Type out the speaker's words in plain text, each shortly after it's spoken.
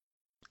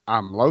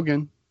I'm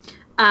Logan,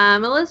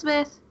 I'm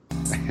Elizabeth.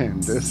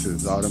 and this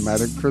is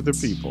Automatic for the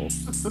People.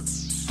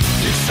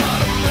 It's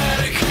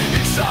automatic,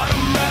 it's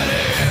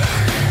automatic,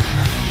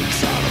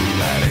 it's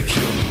automatic,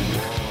 you're the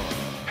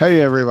one.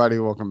 Hey, everybody,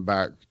 welcome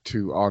back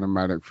to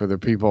Automatic for the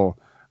People,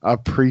 a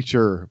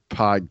Preacher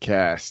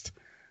podcast.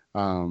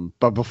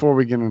 But before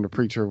we get into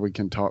Preacher, we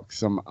can talk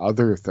some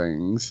other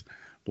things.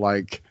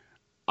 Like,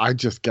 I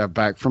just got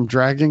back from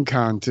Dragon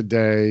Con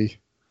today.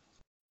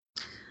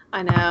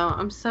 I know.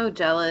 I'm so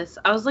jealous.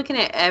 I was looking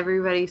at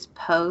everybody's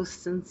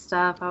posts and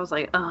stuff. I was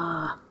like,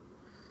 ugh.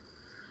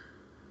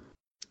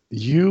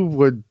 You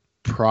would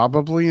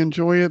probably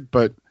enjoy it,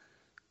 but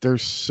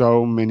there's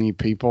so many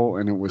people,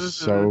 and it was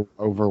so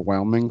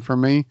overwhelming for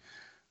me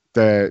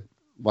that,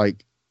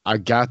 like, I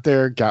got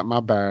there, got my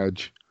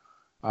badge,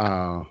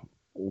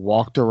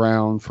 walked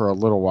around for a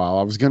little while.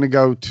 I was going to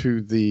go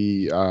to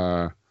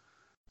the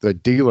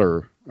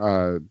dealer.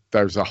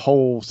 There's a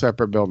whole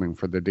separate building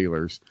for the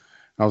dealers.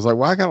 I was like,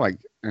 well, I got like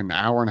an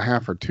hour and a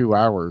half or 2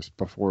 hours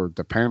before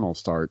the panel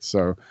starts.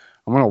 So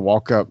I'm going to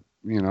walk up,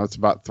 it's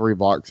about 3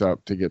 blocks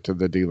up to get to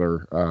the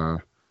dealer,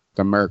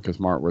 the America's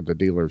Mart where the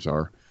dealers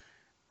are.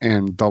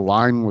 And the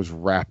line was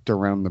wrapped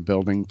around the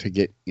building to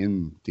get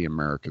in the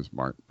America's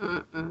Mart.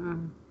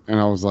 And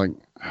I was like,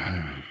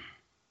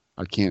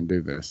 I can't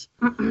do this.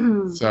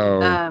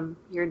 So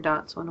your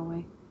dots went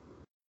away.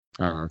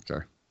 Oh,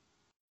 okay.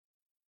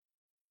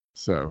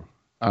 So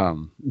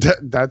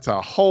that's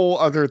a whole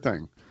other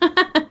thing.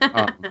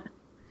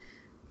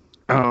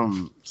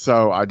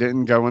 So I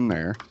didn't go in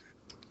there.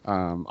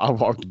 I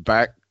walked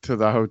back to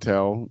the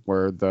hotel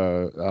where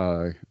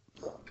the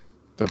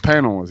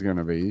panel was going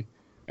to be,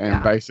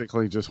 and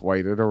basically just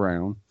waited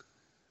around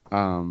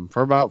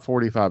for about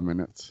 45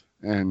 minutes.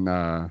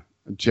 And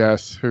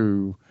Jess,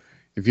 who,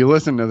 if you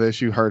listen to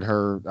this, you heard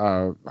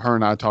her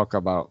and I talk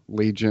about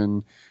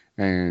Legion,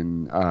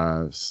 and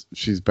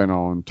she's been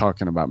on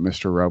talking about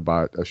Mr.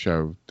 Robot, a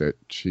show that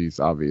she's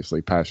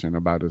obviously passionate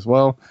about as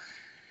well.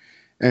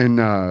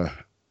 And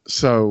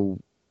so,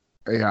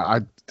 yeah,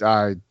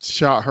 I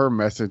shot her a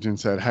message and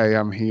said, hey,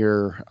 I'm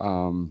here,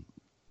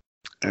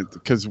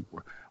 because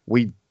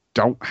we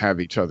don't have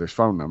each other's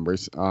phone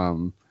numbers.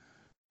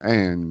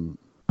 And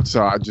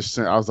so I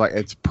was like,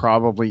 it's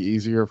probably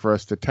easier for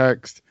us to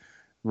text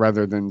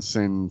rather than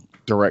send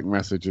direct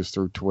messages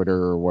through Twitter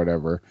or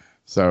whatever.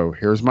 So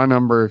here's my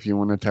number if you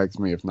want to text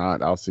me. If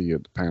not, I'll see you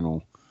at the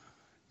panel,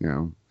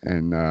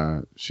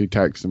 And she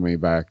texted me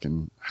back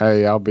and,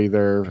 hey, I'll be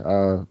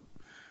there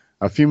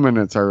a few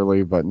minutes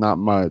early, but not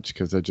much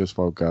because I just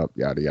woke up,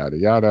 yada, yada,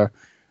 yada.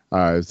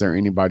 Is there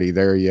anybody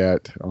there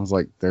yet? I was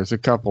like, there's a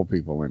couple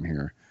people in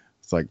here.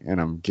 It's like, and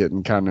I'm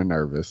getting kind of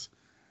nervous.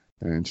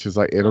 And she's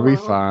like, it'll be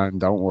fine.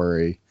 Don't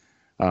worry.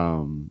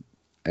 And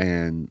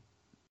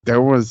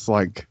there was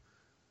like,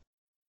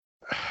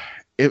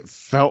 it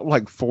felt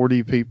like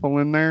 40 people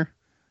in there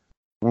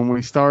when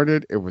we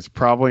started. It was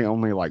probably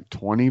only like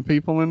 20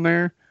 people in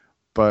there,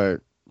 but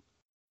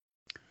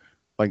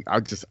like,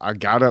 I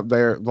got up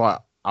there, like,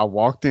 I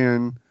walked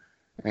in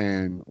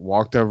and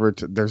walked over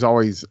to, there's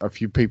always a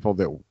few people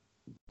that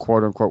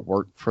quote unquote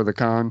work for the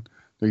con.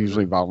 They're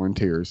usually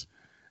volunteers.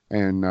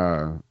 And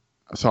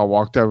so I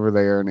walked over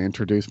there and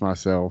introduced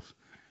myself,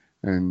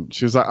 and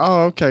she was like,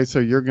 oh, okay, so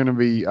you're going to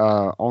be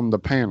on the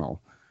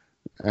panel.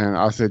 And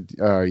I said,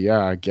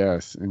 yeah, I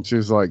guess. And she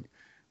was like,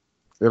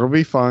 it'll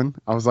be fun.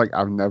 I was like,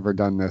 I've never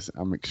done this.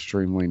 I'm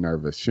extremely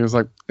nervous. She was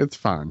like, it's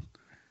fine.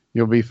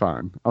 You'll be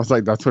fine. I was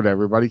like, that's what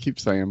everybody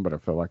keeps saying, but I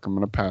feel like I'm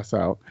going to pass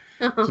out.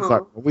 She's like,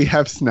 well, we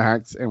have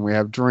snacks and we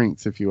have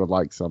drinks if you would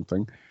like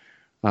something.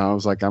 I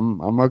was like,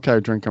 I'm okay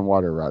drinking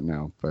water right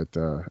now. But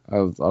I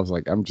was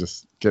like, I'm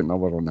just getting a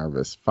little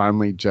nervous.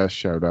 Finally, Jess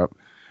showed up.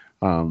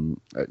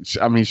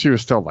 She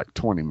was still like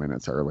 20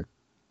 minutes early.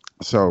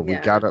 So we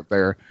got up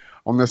there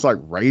on this like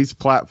raised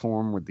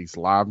platform with these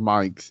live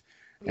mics.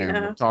 And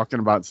we're talking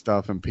about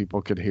stuff and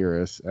people could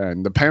hear us.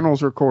 And the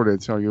panel's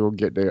recorded, so you'll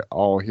get to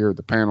all hear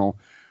the panel.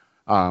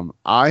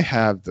 I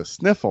have the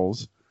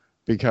sniffles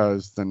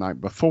because the night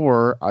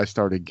before I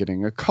started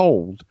getting a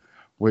cold,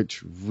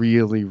 which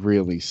really,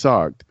 really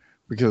sucked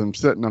because I'm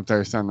sitting up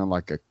there sounding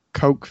like a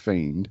coke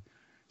fiend,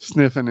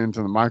 sniffing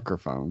into the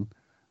microphone,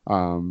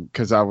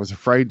 because I was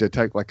afraid to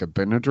take like a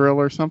Benadryl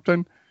or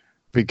something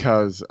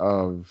because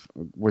of,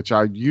 which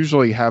I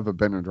usually have a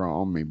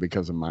Benadryl on me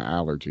because of my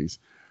allergies.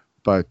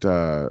 But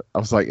I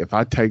was like, if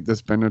I take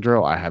this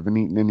Benadryl, I haven't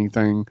eaten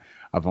anything.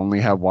 I've only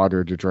had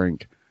water to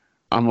drink.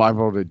 I'm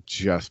liable to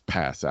just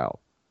pass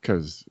out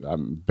because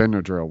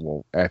Benadryl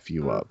will F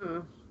you up.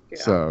 Yeah.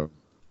 So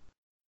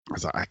I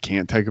was like, I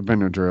can't take a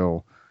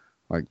Benadryl.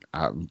 Like,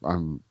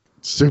 I'm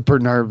super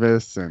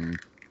nervous. And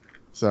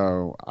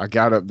so I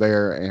got up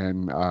there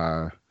and,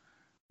 God,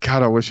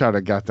 I wish I'd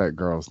have got that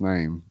girl's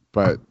name.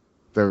 But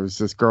there was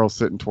this girl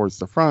sitting towards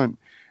the front,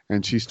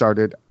 and she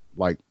started,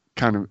 like,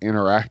 kind of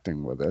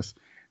interacting with us.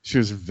 She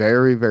was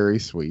very, very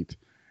sweet.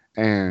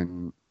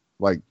 And,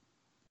 like,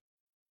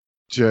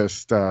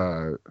 just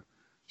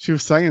she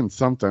was saying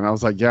something. I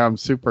was like, yeah, I'm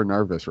super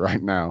nervous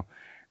right now.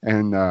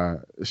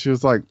 And she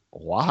was like,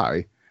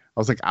 why? I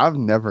was like, I've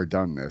never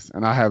done this,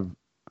 and I have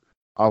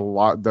a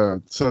lot.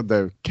 The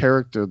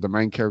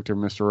main character,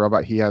 Mr.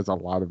 Robot, he has a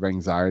lot of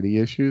anxiety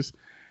issues.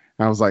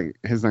 And I was like,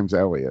 his name's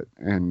Elliot,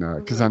 and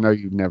because I know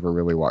you never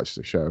really watched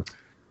the show.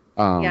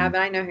 Yeah, but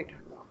I know who you're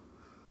talking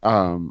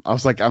about. I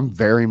was like, I'm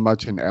very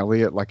much an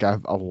Elliot. Like, I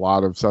have a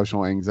lot of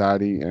social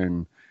anxiety,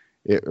 and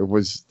it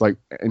was like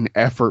an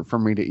effort for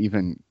me to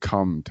even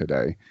come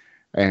today.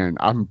 And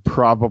I'm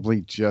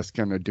probably just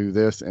gonna do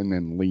this and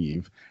then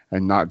leave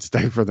and not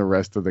stay for the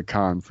rest of the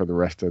con for the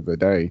rest of the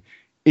day,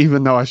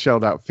 even though I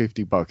shelled out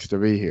 $50 to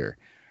be here.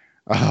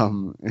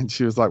 And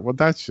she was like, "Well,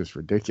 that's just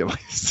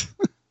ridiculous."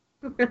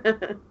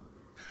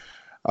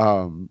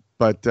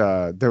 But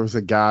there was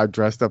a guy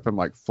dressed up in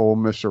like full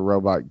Mr.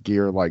 Robot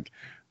gear, like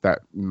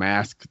that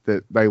mask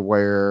that they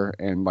wear,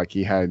 and like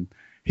he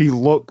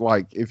looked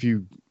like, if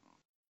you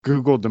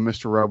Googled the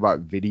Mr.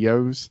 Robot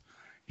videos,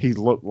 he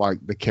looked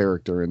like the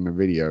character in the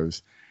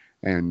videos.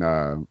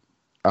 And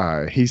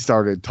he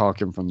started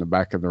talking from the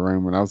back of the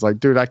room, and I was like,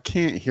 dude, I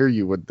can't hear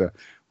you with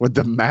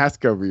the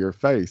mask over your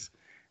face.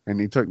 And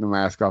he took the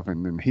mask off,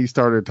 and then he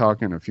started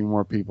talking. A few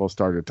more people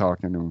started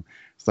talking, and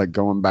it's like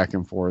going back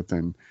and forth.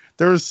 And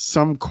there's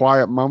some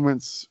quiet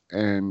moments,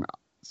 and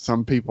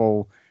some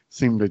people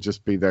seemed to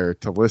just be there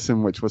to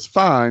listen, which was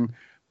fine,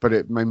 but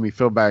it made me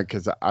feel bad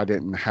because I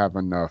didn't have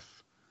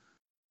enough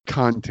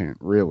content,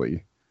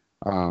 really.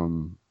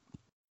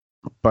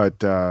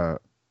 But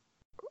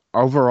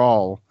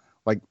overall,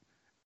 like,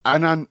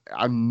 and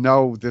I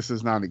know this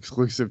is not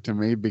exclusive to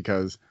me,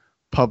 because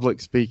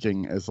public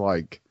speaking is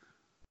like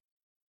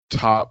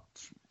top,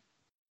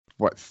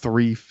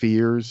 3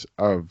 fears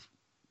of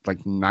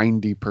like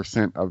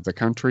 90% of the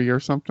country or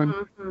something.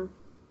 Mm-hmm.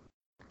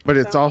 But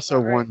it's Sounds also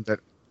about right. one that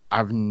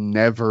I've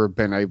never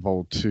been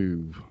able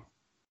to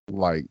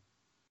like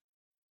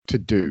to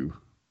do.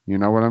 You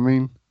know what I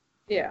mean?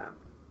 Yeah.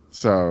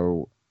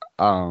 So,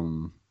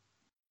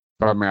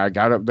 but I mean, I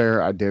got up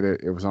there, I did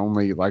it. It was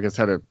only, like I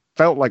said, it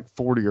felt like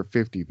 40 or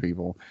 50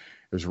 people.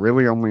 It was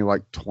really only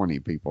like 20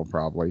 people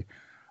probably.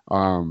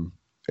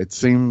 It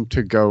seemed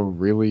to go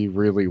really,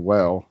 really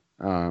well.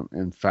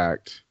 In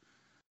fact,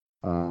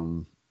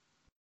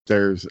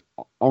 there's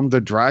on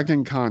the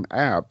Dragon Con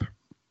app,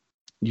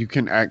 you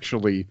can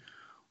actually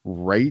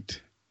rate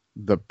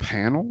the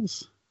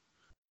panels.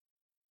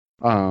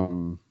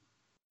 And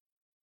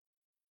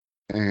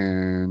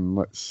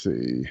let's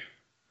see.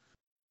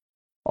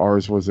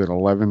 Ours was at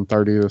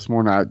 11:30 this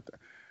morning.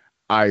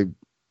 I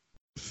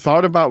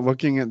thought about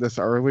looking at this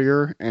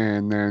earlier,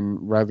 and then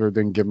rather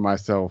than give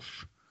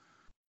myself,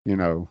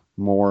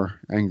 more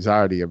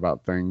anxiety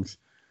about things,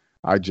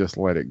 I just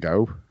let it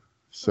go.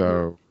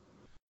 So,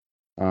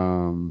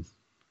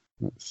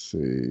 let's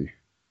see.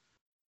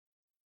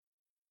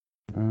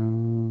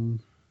 Well,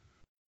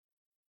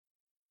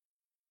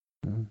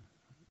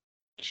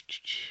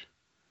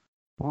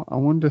 I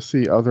wanted to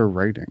see other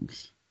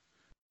ratings.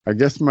 I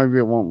guess maybe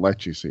it won't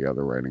let you see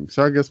other ratings.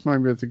 So I guess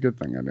maybe it's a good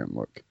thing I didn't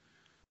look.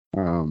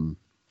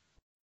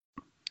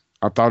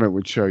 I thought it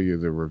would show you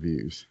the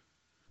reviews.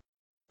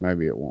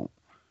 Maybe it won't.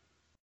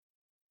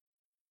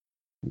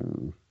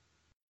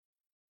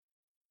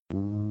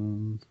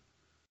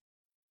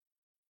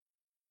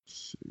 Let's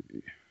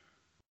see.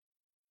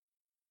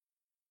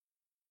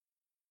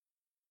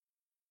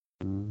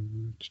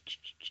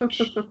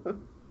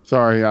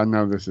 Sorry, I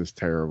know this is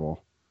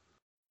terrible.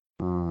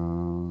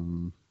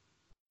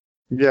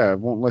 Yeah, it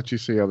won't let you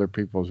see other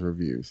people's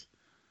reviews.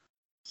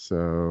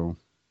 So,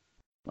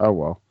 oh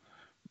well.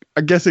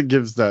 I guess it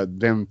gives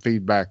them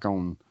feedback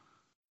on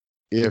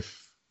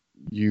if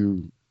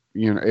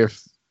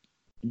if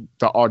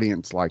the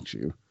audience likes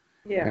you.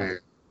 Yeah.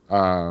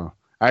 And,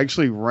 I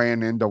actually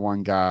ran into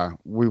one guy.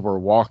 We were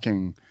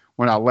walking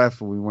when I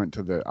left. I went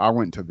to the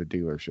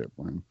dealership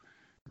room,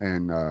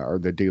 and or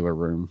the dealer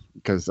room,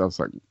 because I was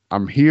like,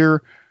 I'm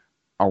here.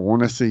 I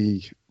want to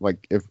see,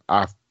 like, if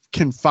I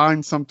can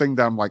find something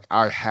that I'm like,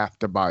 I have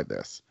to buy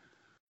this,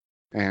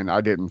 and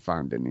I didn't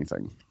find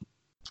anything.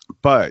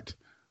 But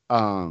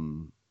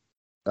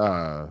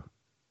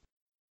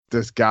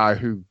this guy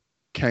who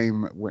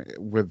came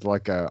with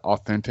like a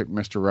authentic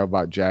Mr.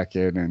 Robot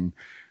jacket and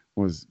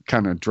was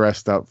kind of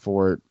dressed up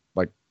for it,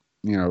 like,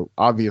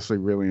 obviously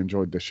really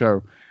enjoyed the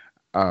show.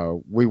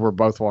 We were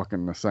both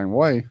walking the same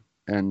way,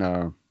 and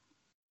I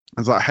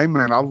was like, hey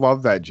man, I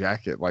love that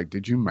jacket. Like,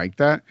 did you make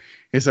that?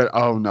 He said,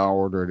 oh no, I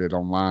ordered it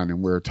online.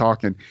 And we were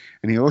talking,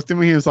 and he looked at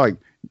me, he was like,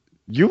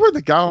 you were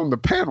the guy on the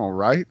panel,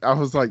 right? I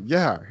was like,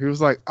 yeah. He was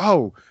like,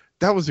 oh,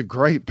 that was a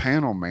great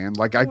panel, man.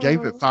 Like, I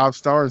gave it 5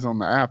 stars on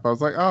the app. I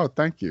was like, oh,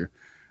 thank you.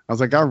 I was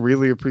like, I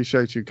really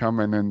appreciate you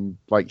coming. And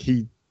like,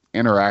 he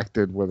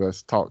interacted with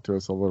us, talked to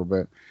us a little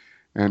bit.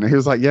 And he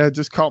was like, yeah, it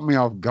just caught me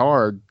off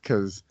guard,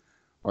 because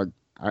like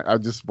I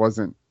just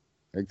wasn't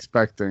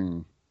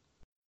expecting,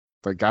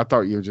 like, I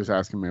thought you were just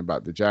asking me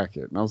about the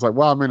jacket. And I was like,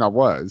 well, I mean, I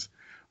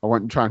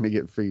wasn't trying to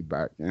get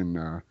feedback. And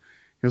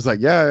he was like,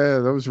 yeah,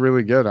 that was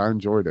really good. I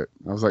enjoyed it.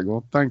 I was like,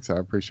 well, thanks. I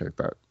appreciate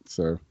that.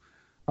 So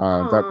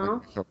that made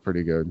me feel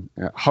pretty good.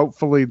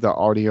 Hopefully the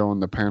audio on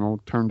the panel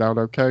turned out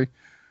okay.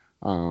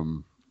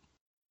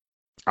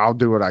 I'll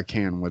do what I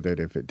can with it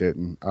if it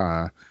didn't.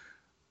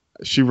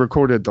 She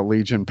recorded the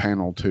Legion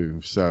panel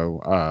too,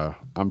 so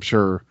I'm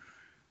sure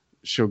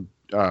she'll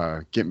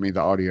get me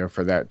the audio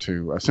for that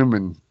too,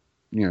 assuming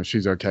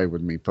she's okay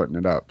with me putting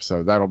it up.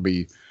 So that'll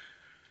be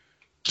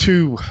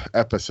 2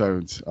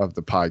 episodes of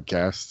the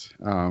podcast.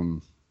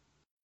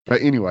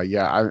 But anyway,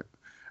 yeah,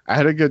 I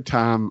had a good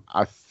time.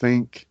 I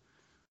think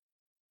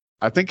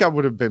I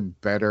would have been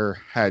better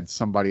had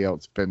somebody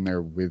else been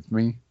there with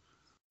me.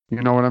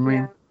 You know what I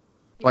mean?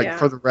 Yeah.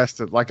 For the rest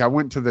of, I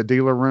went to the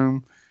dealer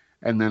room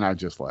and then I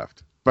just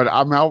left. But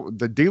I'm out.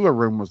 The dealer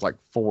room was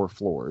 4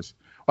 floors.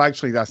 Well,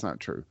 actually, that's not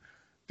true.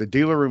 The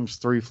dealer room's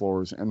 3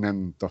 floors, and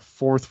then the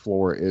 4th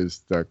floor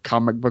is the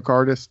comic book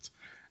artists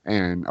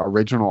and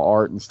original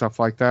art and stuff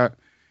like that.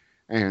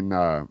 And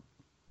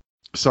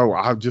so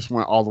I just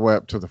went all the way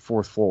up to the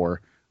 4th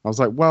floor. I was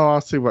like, well, I'll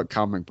see what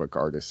comic book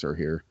artists are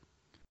here.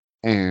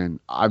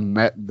 And I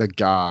met the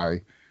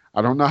guy.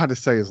 I don't know how to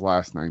say his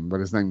last name, but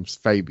his name's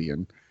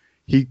Fabian.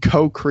 He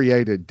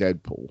co-created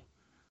Deadpool.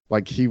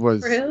 He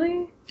was...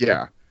 Really?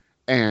 Yeah.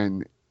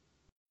 And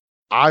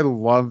I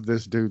love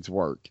this dude's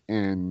work.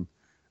 And,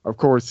 of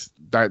course,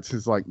 that's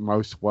his,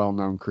 most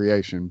well-known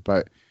creation.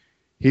 But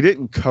he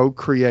didn't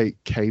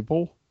co-create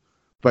Cable.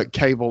 But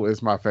Cable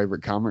is my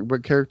favorite comic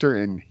book character.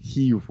 And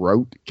he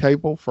wrote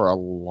Cable for a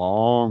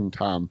long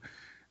time.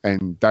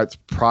 And that's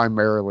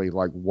primarily,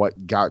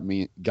 what got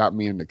me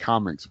into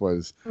comics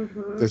was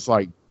this,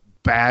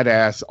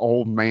 badass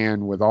old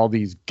man with all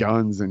these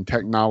guns and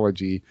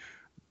technology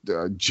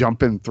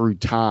jumping through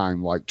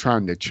time,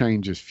 trying to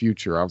change his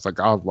future. I was like,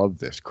 I love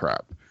this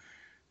crap.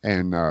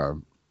 And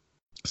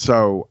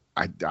so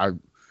I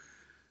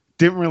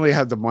didn't really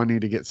have the money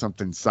to get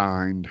something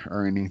signed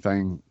or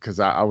anything because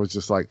I was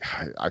just it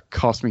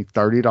cost me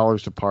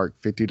 $30 to park,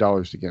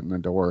 $50 to get in the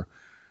door.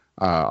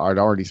 I'd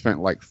already spent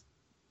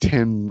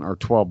 $10 or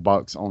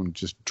 $12 on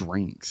just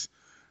drinks.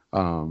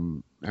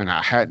 And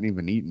I hadn't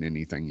even eaten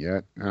anything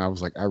yet. And I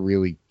was like, I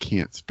really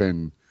can't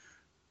spend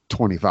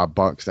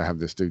 $25 to have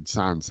this dude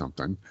sign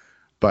something.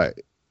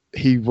 But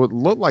he would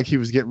look like he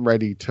was getting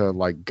ready to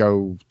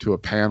go to a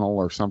panel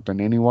or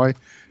something anyway.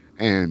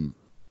 And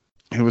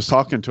he was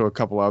talking to a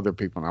couple other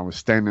people and I was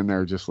standing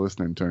there just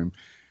listening to him,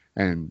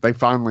 and they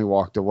finally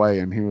walked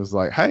away and he was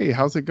like, hey,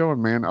 how's it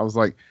going, man? I was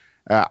like,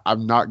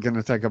 I'm not going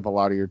to take up a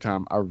lot of your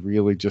time. I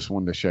really just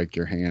wanted to shake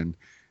your hand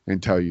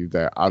and tell you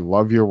that I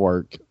love your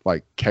work.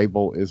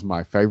 Cable is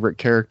my favorite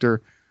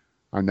character.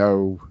 I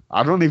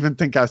don't even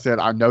think I said,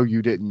 I know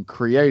you didn't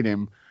create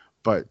him,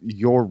 but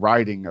your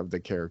writing of the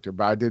character.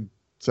 But I did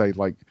say,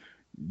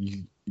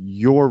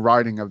 your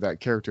writing of that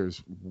character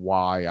is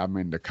why I'm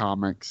into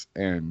comics.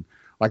 And,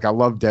 I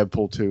love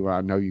Deadpool too.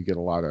 I know you get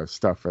a lot of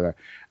stuff for that.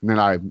 And then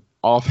I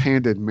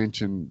offhanded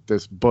mentioned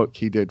this book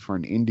he did for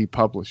an indie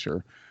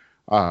publisher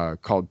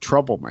called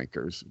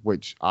Troublemakers,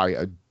 which I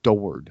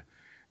adored.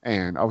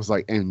 And I was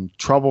like, and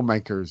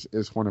Troublemakers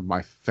is one of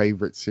my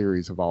favorite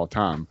series of all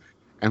time.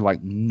 And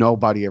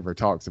nobody ever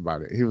talks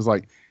about it. He was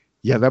like,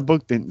 yeah, that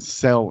book didn't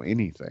sell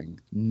anything.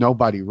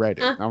 Nobody read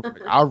it. And I was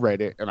like, I read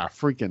it and I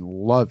freaking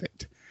love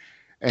it.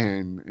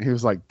 And he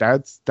was like,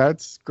 that's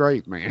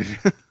great, man.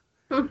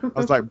 I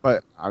was like,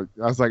 but I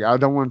was like, I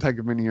don't want to take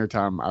up any of your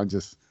time. I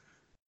just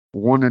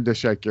wanted to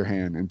shake your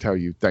hand and tell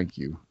you, thank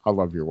you. I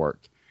love your work.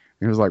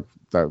 And he was like,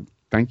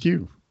 thank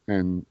you.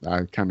 And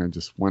I kind of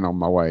just went on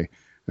my way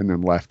and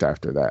then left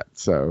after that.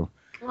 So,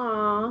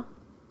 Aw.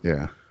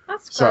 yeah.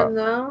 That's fun,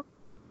 though.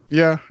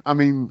 Yeah. I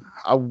mean,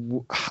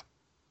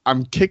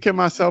 I'm kicking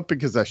myself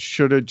because I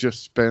should have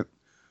just spent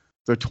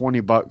the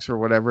 $20 or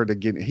whatever to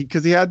get it.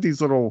 Because he had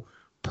these little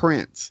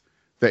prints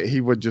that he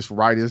would just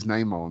write his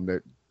name on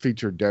that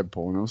featured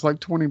Deadpool. And it was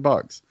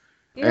 $20.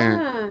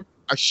 Yeah. And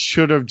I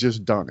should have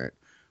just done it.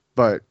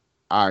 But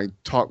I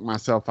talked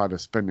myself out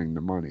of spending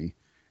the money.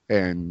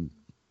 And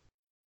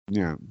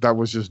yeah, that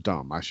was just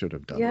dumb. I should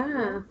have done it.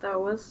 Yeah, that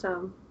was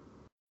dumb.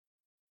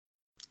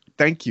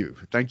 Thank you.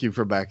 Thank you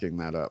for backing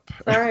that up.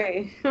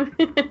 Sorry.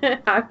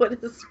 I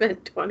would have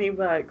spent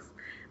 $20.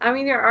 I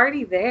mean, you're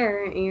already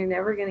there and you're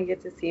never going to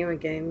get to see him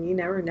again. You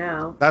never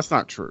know. That's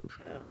not true.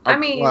 I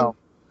mean, well,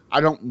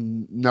 I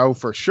don't know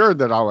for sure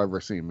that I'll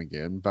ever see him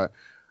again, but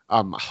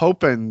I'm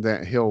hoping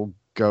that he'll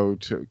go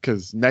to,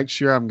 because next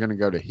year I'm going to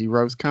go to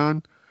Heroes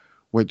Con,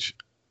 which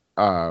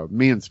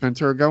me and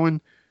Spencer are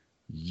going.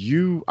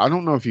 I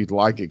don't know if you'd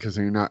like it because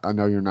I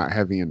know you're not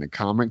heavy into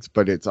comics,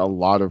 but it's a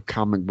lot of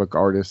comic book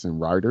artists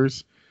and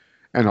writers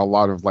and a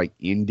lot of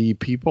indie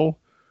people.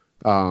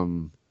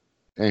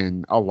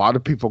 And a lot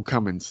of people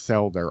come and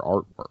sell their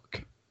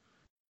artwork.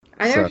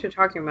 I know what you're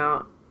talking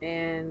about.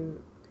 And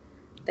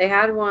they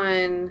had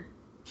one,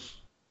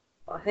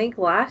 I think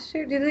last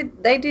year.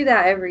 They do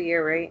that every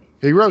year, right?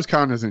 Heroes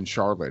Con is in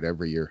Charlotte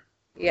every year.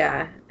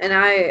 Yeah, and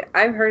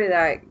I've heard of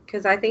that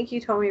because I think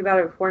you told me about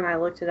it before, and I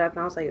looked it up,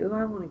 and I was like, "Ooh,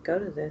 I want to go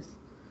to this."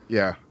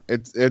 Yeah,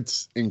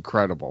 it's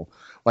incredible.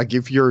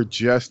 If you're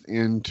just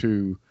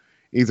into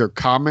either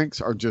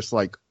comics or just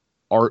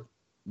art,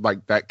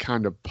 that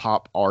kind of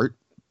pop art,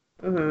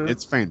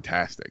 it's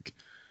fantastic.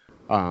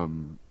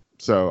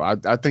 So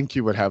I think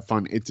you would have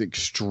fun. It's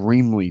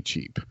extremely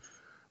cheap.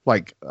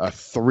 Like a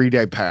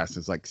 3-day pass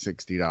is like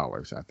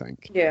 $60, I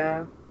think.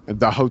 Yeah. And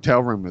the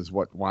hotel room is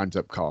what winds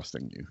up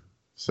costing you.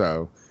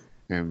 So,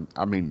 and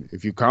I mean,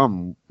 if you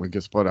come, we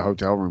could split a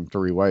hotel room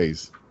 3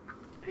 ways.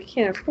 I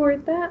can't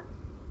afford that.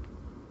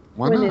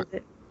 Why When not? is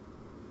it?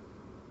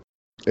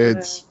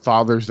 It's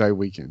Father's Day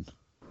weekend.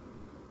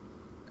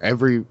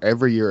 Every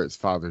year it's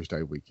Father's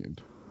Day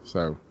weekend.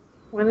 So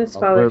When is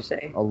Father's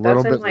Day? a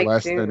little That's in, bit like,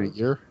 less June. than a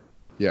year.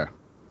 Yeah.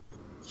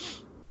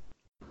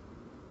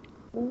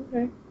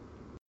 Okay.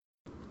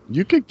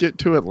 You could get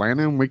to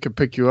Atlanta and we could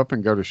pick you up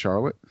and go to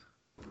Charlotte.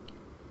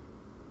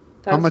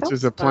 How That much sounds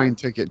is a plane fun.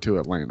 ticket to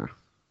Atlanta?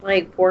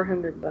 Like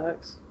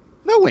 $400.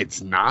 No,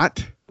 it's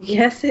not.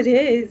 Yes, it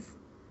is.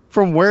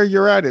 From where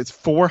you're at, it's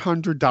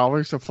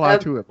 $400 to fly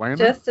to Atlanta?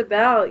 Just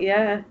about,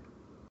 yeah.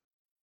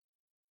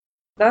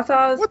 That's all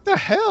I was. What the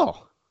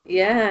hell?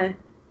 Yeah.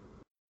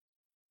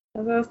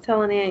 That's what I was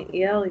telling Aunt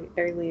Yell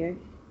earlier.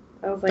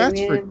 I was like, That's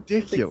man,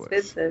 ridiculous.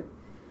 it's expensive.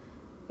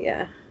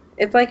 Yeah.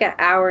 It's like an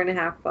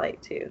hour-and-a-half flight,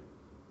 too.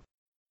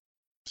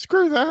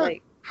 Screw that.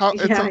 Like,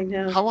 I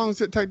know. How long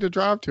does it take to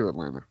drive to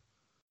Atlanta?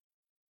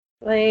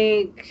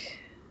 Like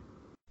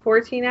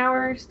 14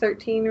 hours,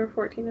 13 or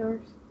 14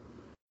 hours.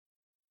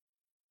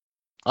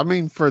 I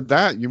mean, for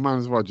that, you might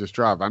as well just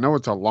drive. I know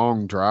it's a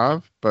long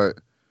drive, but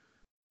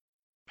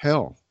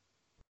hell,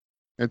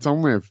 it's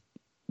only a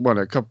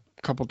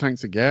couple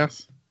tanks of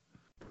gas.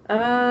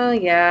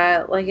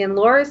 Yeah. Like in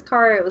Laura's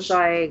car, it was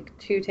like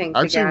 2 tanks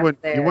of gas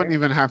there. You wouldn't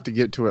even have to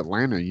get to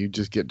Atlanta. You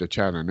just get to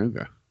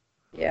Chattanooga.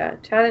 Yeah,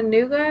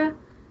 Chattanooga.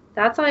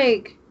 That's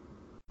like,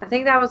 I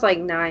think that was like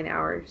 9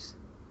 hours.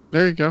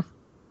 There you go.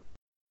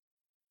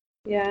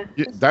 Yeah.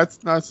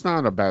 That's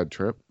not a bad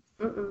trip.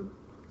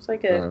 It's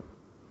like a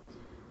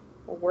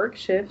work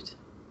shift.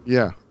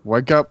 Yeah.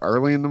 Wake up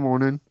early in the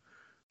morning,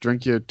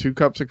 drink you 2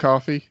 cups of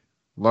coffee,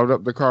 load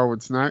up the car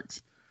with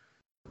snacks,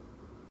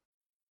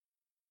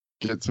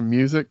 get some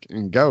music,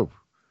 and go.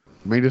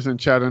 Meet us in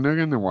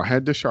Chattanooga, and then we'll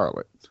head to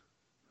Charlotte.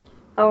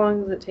 How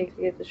long does it take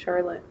to get to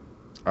Charlotte?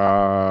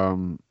 I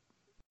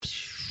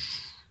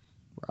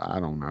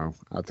don't know.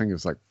 I think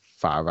it's like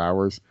 5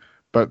 hours.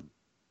 But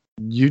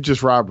you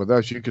just ride with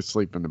us. You could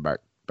sleep in the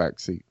back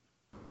seat.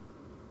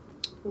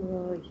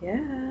 Well,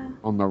 yeah.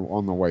 On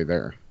the way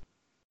there.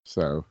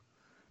 So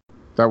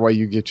that way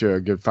you get you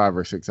a good 5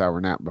 or 6 hour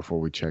nap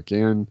before we check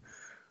in.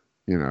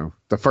 You know,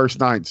 the first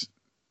night's,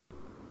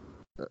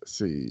 let's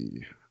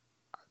see,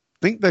 I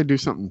think they do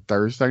something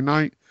Thursday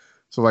night.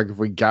 So like if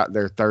we got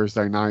there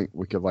Thursday night,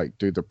 we could like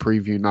do the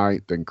preview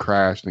night, then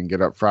crash, then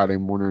get up Friday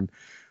morning,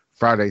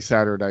 Friday,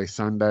 Saturday,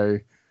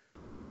 Sunday,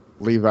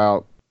 leave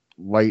out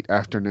late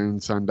afternoon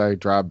Sunday,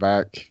 drive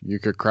back. You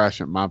could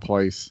crash at my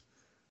place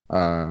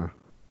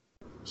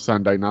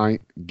Sunday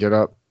night, get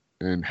up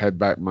and head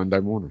back Monday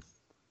morning.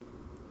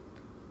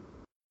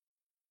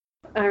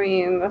 I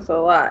mean, that's a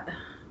lot,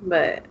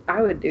 but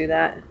I would do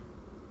that.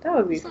 That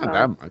would be It's fun. not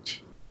that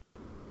much.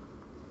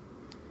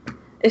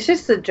 It's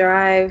just the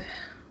drive.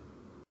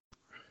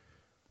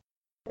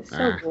 It's so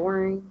Nah.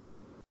 boring.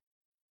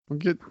 We'll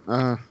get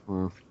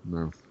well,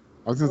 no.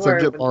 I was gonna say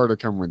get Laura to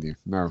come with you.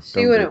 No,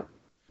 She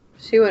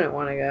wouldn't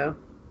want to go.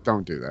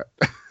 Don't do that.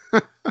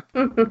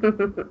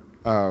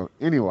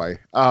 Anyway,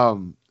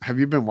 have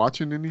you been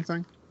watching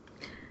anything?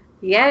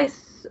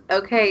 Yes.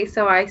 Okay,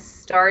 so I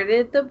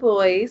started The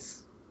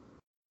Boys.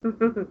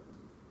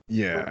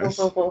 Yes.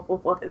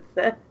 What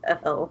the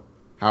hell?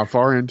 How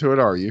far into it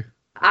are you?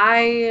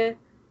 I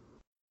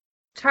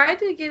tried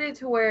to get it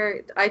to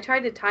where I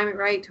tried to time it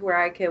right to where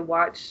I could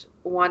watch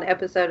one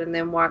episode and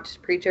then watch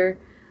Preacher.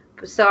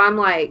 So I'm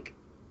like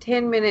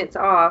 10 minutes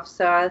off,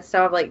 so I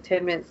still have like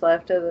 10 minutes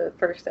left of the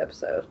first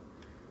episode.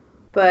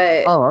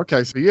 But Oh,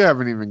 okay. So you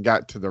haven't even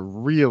got to the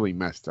really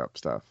messed up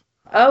stuff.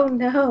 oh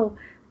no,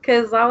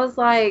 because I was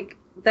like,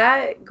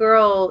 that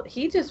girl,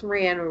 he just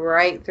ran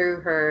right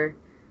through her.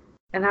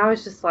 And I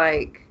was just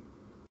like,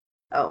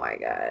 oh my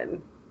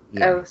God.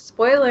 Yeah. Oh,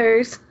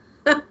 spoilers.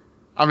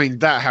 I mean,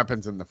 that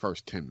happens in the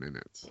first 10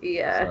 minutes.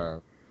 Yeah.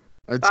 So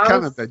it's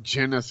kind of the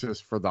genesis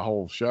for the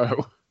whole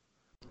show.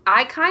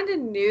 I kind of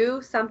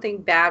knew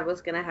something bad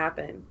was going to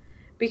happen.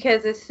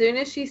 Because as soon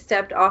as she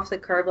stepped off the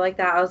curb like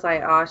that, I was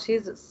like, oh,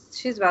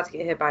 she's about to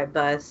get hit by a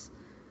bus.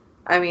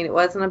 I mean, it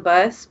wasn't a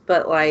bus,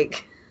 but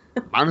like...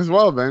 Might as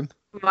well have been.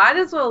 Might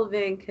as well have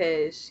been,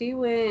 because she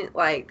went,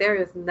 like, there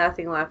was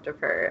nothing left of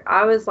her.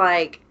 I was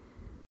like...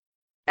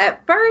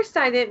 At first,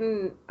 I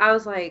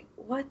was like,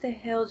 what the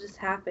hell just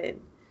happened?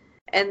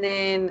 And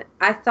then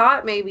I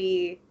thought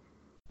maybe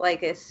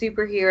like a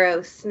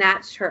superhero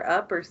snatched her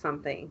up or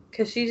something,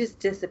 because she just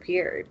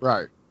disappeared.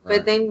 Right.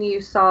 But then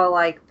you saw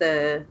like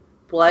the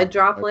blood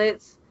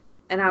droplets,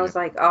 and I was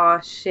like,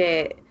 oh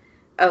shit.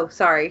 Oh,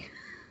 sorry.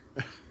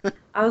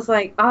 I was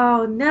like,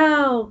 oh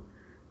no.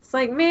 It's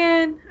like,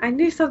 man, I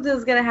knew something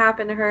was going to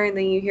happen to her, and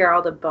then you hear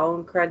all the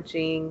bone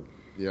crunching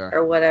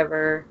or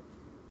whatever.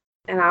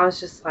 And I was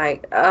just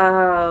like,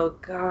 oh,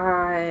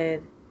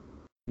 God.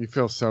 You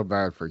feel so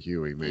bad for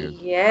Huey, man.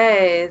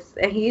 Yes.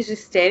 And he's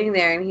just standing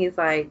there, and he's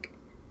like,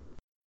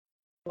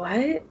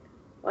 what?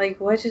 Like,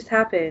 what just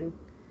happened?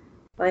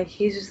 Like,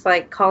 he's just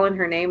like calling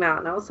her name out,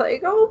 and I was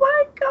like, oh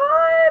my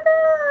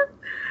god!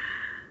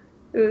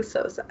 It was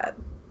so sad.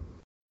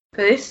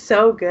 But it's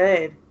so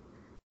good.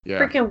 Yeah.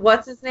 Freaking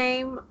what's his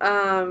name?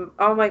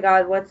 Oh my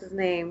god, what's his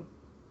name?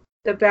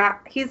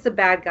 He's the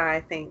bad guy,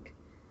 I think.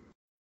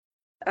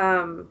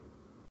 The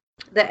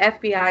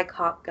FBI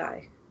cop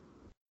guy.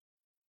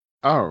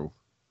 Oh,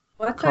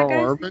 What's Carl that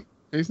guy's Urban? name?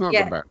 He's not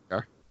Yeah. the bad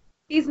guy.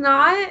 He's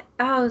not?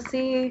 Oh,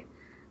 see,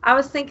 I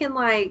was thinking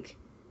like,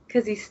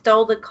 because he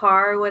stole the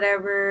car or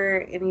whatever,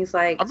 and he's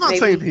like, I'm not maybe...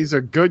 saying he's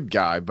a good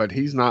guy, but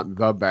he's not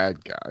the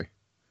bad guy.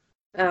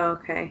 Oh,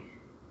 okay.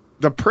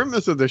 The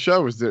premise of the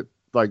show is that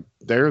like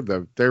they're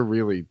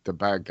really the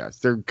bad guys.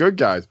 They're good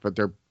guys, but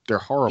they're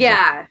horrible.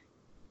 Yeah.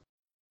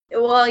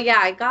 Well, yeah,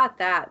 I got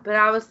that, but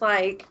I was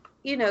like,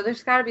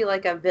 there's got to be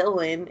like a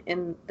villain,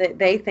 and that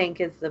they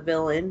think is the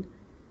villain.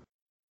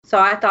 So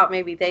I thought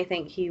maybe they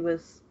think he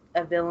was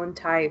a villain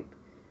type,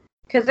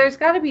 because there's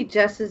got to be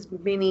just as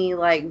many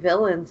like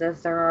villains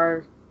as there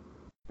are,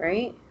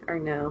 right? Or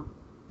no?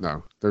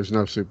 No, there's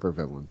no super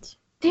villains.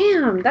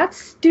 Damn, that's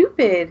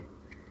stupid.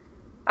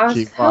 I was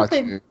Keep watching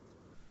hoping. it.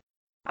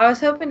 I was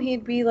hoping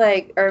he'd be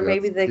like, or Just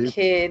maybe the keep-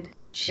 kid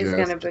is Just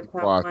gonna keep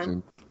become watching.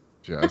 one.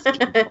 Just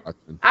keep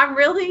watching. I'm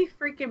really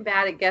freaking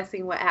bad at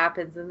guessing what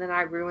happens, and then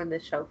I ruin the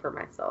show for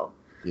myself.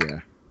 Yeah.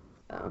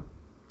 So.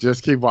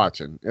 Just keep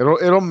watching.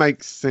 It'll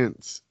make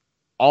sense.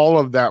 All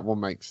of that will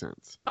make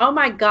sense. Oh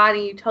my god,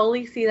 and you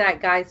totally see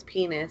that guy's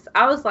penis.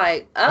 I was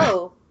like,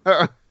 oh,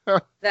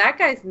 that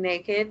guy's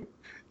naked.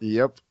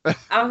 Yep.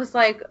 I was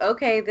like,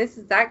 okay, this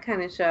is that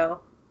kind of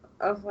show.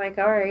 I was like,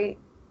 all right.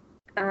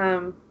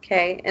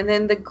 Okay. And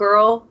then the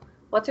girl,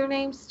 what's her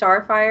name?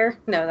 Starfire?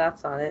 No,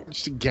 that's not it.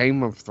 It's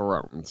Game of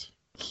Thrones.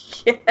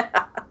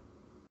 Yeah.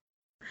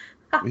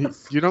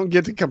 You don't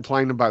get to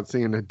complain about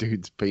seeing a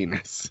dude's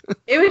penis.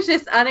 It was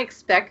just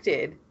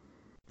unexpected.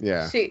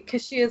 Yeah.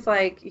 Because she was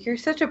like, you're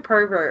such a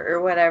pervert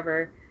or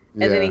whatever.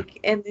 And Yeah.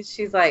 then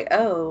she's like,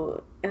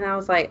 oh. And I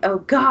was like, oh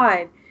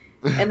God.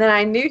 And then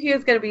I knew he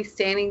was going to be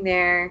standing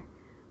there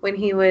when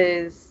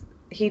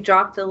he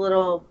dropped the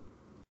little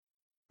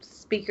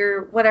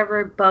speaker,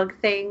 whatever bug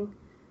thing.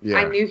 Yeah.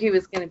 I knew he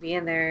was going to be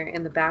in there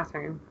in the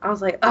bathroom. I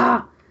was like,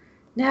 oh,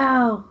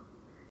 no.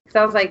 Because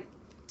I was like,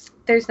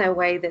 there's no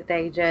way that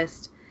they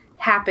just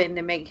happened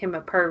to make him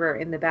a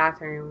pervert in the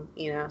bathroom,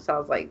 So I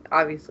was like,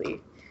 obviously,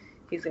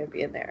 he's going to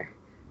be in there.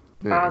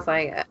 Yeah. I was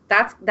like,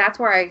 that's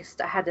where I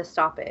had to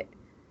stop it.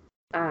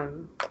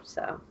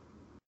 So.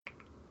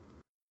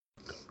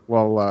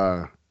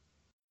 Well,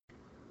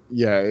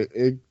 yeah,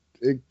 it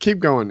keep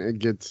going. It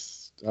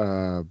gets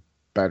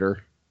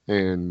better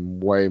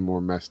and way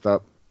more messed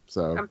up.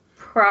 So I'm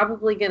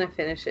probably going to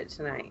finish it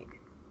tonight.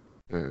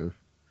 yeah.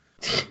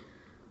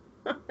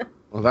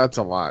 Well, that's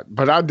a lot,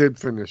 but I did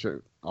finish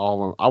it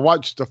all. I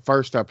watched the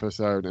first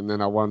episode, and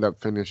then I wound up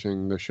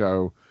finishing the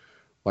show.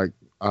 Like,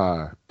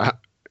 I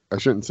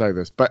shouldn't say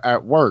this, but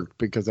at work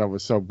because I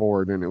was so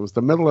bored, and it was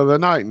the middle of the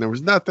night, and there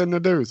was nothing to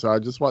do, so I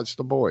just watched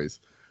The Boys.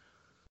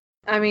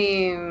 I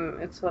mean,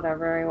 it's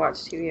whatever. I watch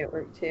TV at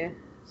work too.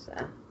 So.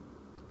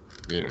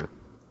 Yeah.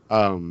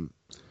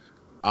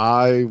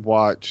 I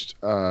watched.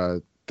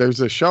 There's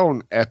a show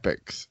on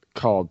Epix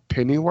called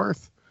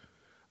Pennyworth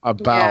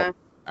about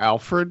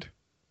Alfred,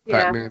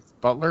 Yeah. Batman's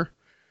butler,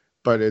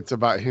 but it's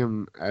about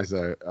him as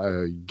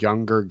a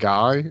younger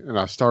guy, and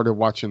I started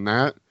watching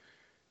that.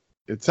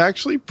 It's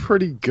actually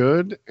pretty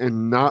good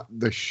and not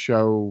the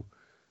show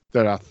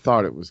that I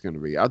thought it was going to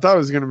be. I thought it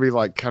was going to be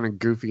like kind of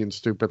goofy and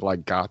stupid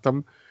like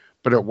Gotham,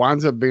 but it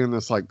winds up being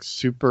this like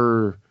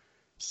super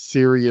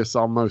serious,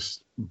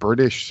 almost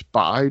British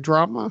spy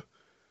drama.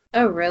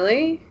 Oh,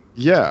 really?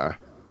 Yeah.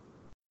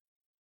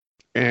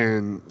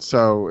 And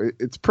so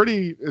it's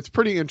pretty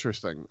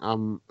interesting.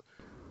 I'm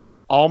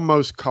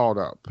almost caught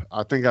up.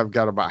 I think I've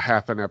got about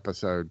half an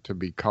episode to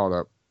be caught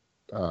up.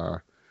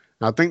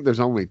 I think there's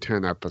only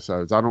 10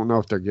 episodes. I don't know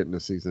if they're getting to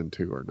season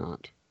 2 or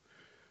not.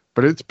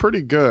 But it's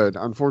pretty good.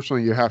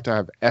 Unfortunately, you have to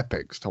have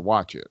Epix to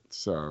watch it.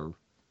 So,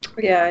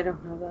 Yeah, I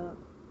don't know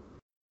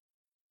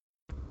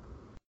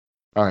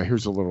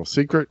here's a little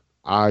secret.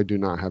 I do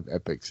not have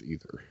Epix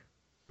either.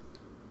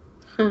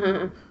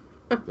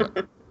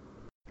 that.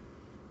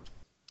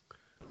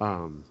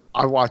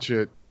 I watch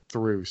it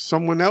through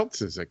someone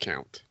else's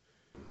account.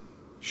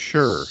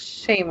 Sure.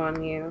 Shame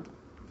on you.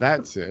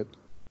 That's it.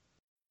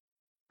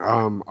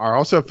 I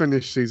also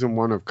finished season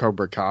 1 of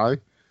Cobra Kai,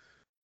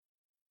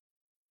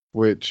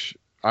 which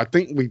I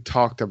think we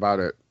talked about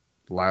it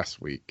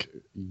last week.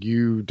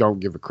 You don't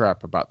give a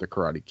crap about the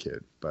Karate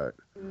Kid, but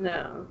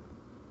No.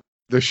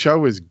 the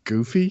show is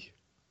goofy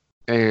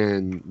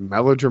and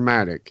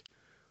melodramatic,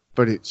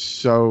 but it's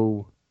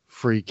so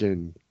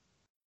freaking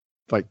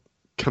like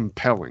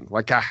compelling.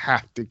 Like I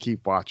have to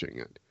keep watching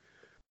it.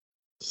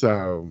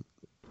 So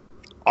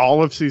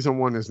all of season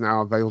 1 is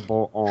now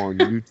available on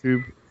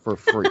YouTube for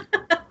free.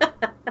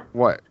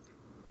 What?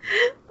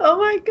 Oh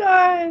my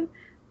god.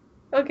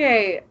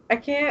 Okay, I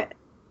can't.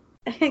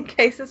 In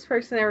case this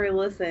person ever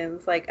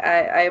listens, like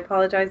I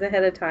apologize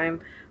ahead of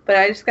time, But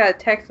I just got a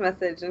text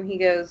message, and he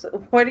goes,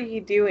 "What are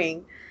you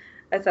doing?"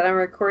 I said, "I'm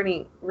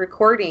recording."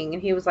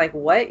 And he was like,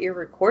 "What? You're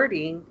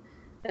recording?"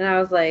 And I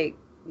was like,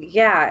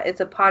 "Yeah,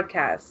 it's a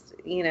podcast,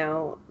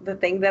 the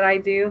thing that I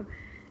do."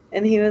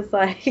 And he was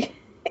like,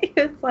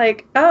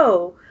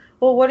 "Oh,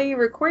 well, what are you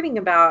recording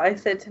about?" I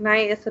said,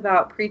 "Tonight it's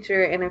about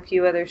Preacher and a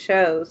few other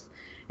shows."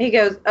 And he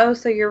goes, "Oh,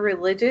 so you're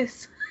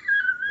religious?"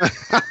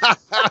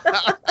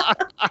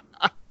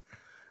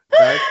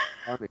 That's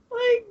funny.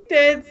 Like,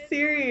 dead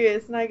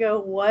serious. And I go,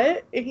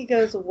 "What?" And he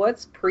goes,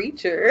 "What's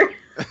Preacher?"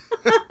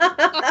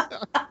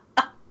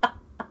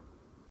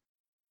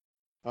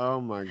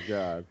 Oh my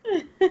God.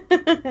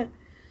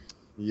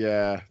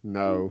 Yeah,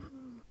 no.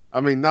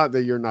 I mean, not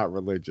that you're not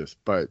religious,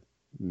 but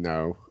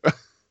no.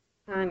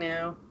 I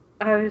know.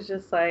 I was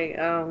just like,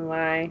 oh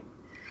my.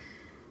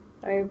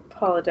 I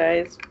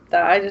apologize.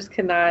 I just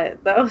cannot.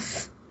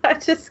 I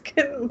just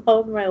couldn't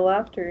hold my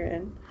laughter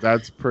in.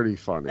 That's pretty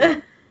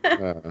funny.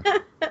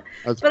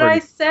 That's But I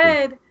pretty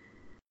said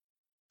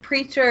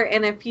Preacher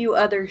and a few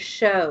other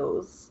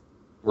shows.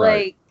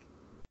 Right.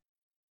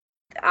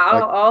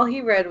 All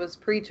he read was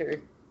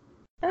Preacher.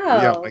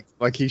 Oh. Yeah,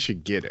 like he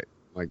should get it.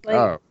 Like,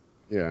 oh,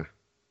 yeah.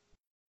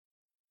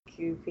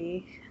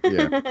 Goofy.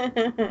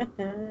 Yeah.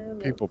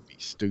 People be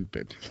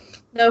stupid.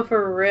 No,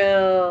 for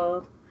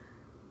real.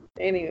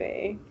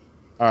 Anyway.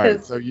 All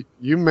right, so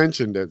you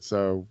mentioned it,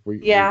 so we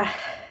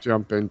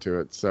jump into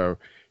it. So,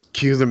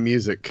 cue the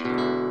music.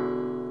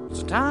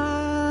 It's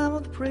time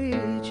of the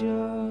preacher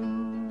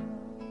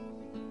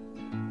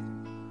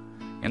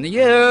in the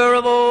year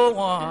of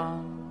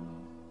 01.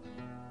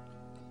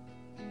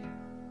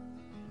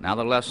 Now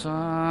the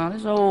lesson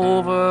is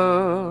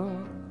over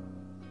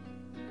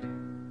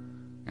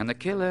and the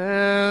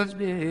killing's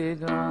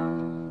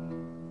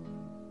begun.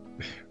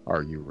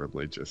 Are you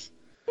religious?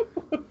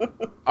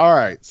 All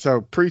right,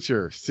 so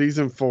Preacher,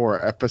 season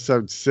 4,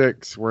 episode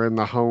 6. We're in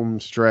the home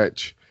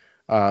stretch.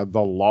 The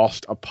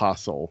Lost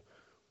Apostle,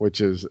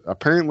 which is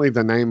apparently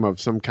the name of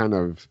some kind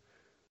of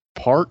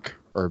park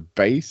or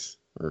base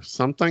or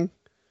something.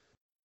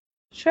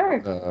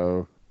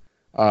 Sure.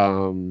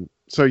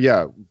 So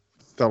yeah,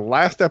 the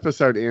last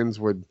episode ends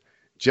with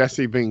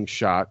Jesse being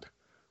shot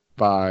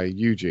by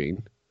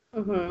Eugene.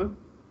 Mm-hmm.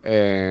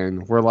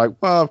 And we're like,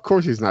 well, of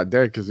course he's not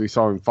dead because we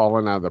saw him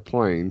falling out of the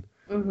plane.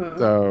 Mm-hmm.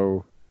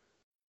 So,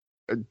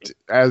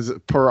 as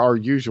per our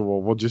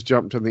usual, we'll just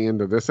jump to the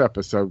end of this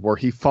episode where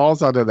he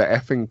falls out of the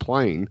effing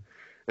plane.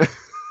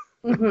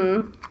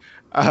 Mm-hmm.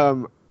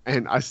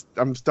 And I'm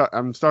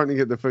starting to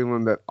get the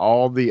feeling that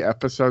all the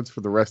episodes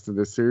for the rest of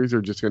this series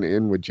are just going to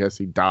end with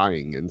Jesse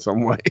dying in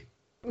some way.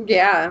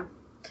 Yeah.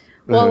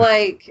 Well,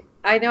 like,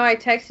 I know I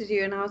texted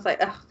you and I was like,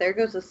 oh, there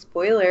goes a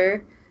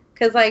spoiler.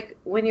 Because, like,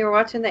 when you're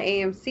watching the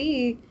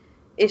AMC,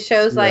 it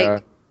shows,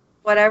 like,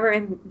 whatever,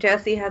 and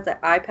Jesse has an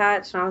eye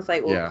patch, and I was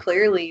like, well,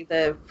 clearly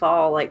the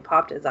fall, like,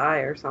 popped his eye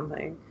or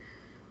something.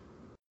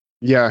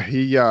 Yeah,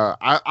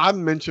 I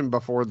mentioned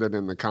before that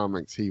in the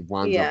comics he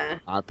winds up with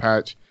an eye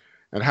patch.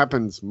 It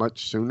happens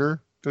much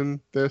sooner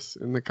than this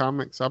in the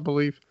comics, I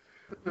believe.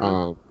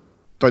 Mm-hmm.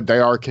 But they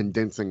are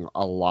condensing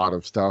a lot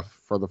of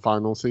stuff for the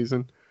final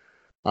season.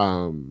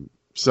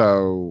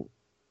 So,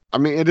 I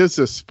mean, it is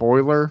a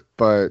spoiler,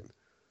 but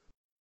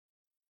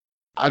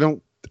I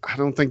don't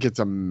think it's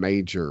a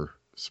major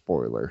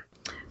spoiler.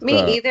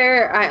 Me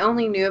either. I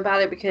only knew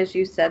about it because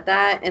you said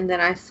that, and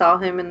then I saw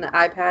him in the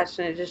eye patch,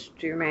 and it just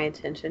drew my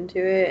attention to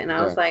it, and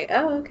I was like,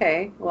 oh,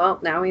 okay. Well,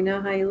 now we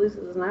know how he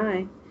loses an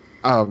eye.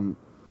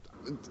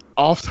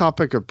 Off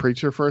topic of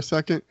Preacher for a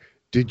second.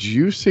 Did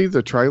you see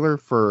the trailer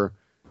for,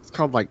 it's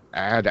called like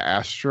Ad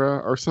Astra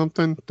or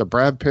something, the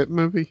Brad Pitt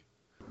movie?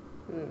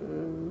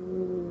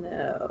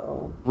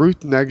 No.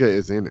 Ruth Negga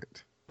is in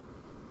it.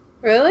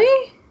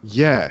 Really?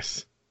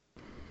 Yes.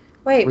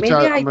 Wait, maybe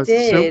I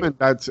did. Assuming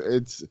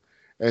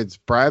it's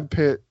Brad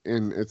Pitt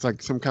and it's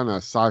like some kind of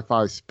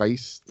sci-fi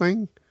space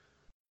thing.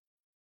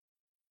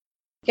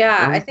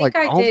 Yeah, I think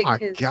I did. Oh my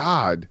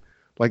God.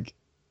 Like,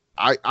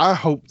 I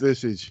hope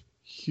this is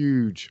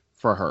huge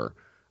for her.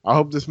 I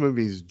hope this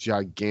movie is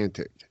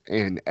gigantic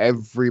and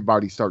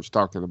everybody starts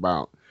talking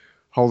about,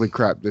 holy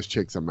crap, this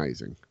chick's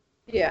amazing.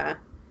 Yeah,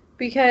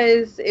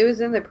 because it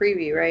was in the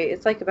preview, right?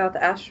 It's like about the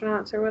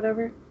astronauts or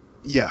whatever.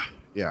 Yeah.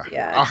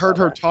 I heard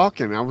her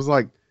talking. I was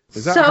like,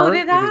 is that her? So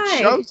did I. It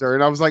shows her,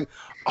 and I was like,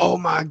 oh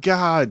my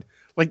God.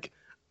 Like,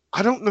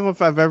 I don't know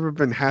if I've ever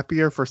been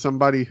happier for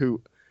somebody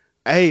who,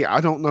 A,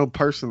 I don't know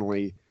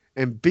personally,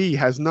 and B,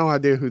 has no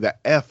idea who the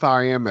F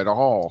I am at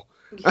all.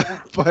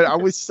 Yeah. But I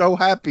was so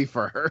happy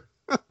for her.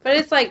 But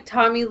it's like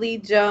Tommy Lee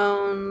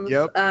Jones,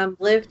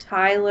 Liv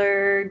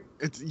Tyler.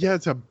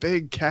 It's a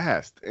big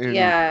cast. And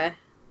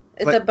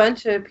it's a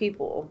bunch of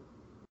people.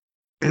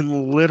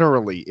 And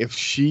literally, if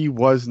she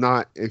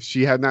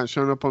had not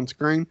shown up on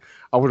screen,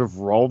 I would have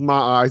rolled my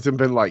eyes and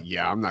been like,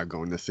 yeah, I'm not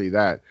going to see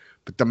that.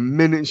 But the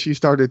minute she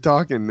started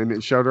talking and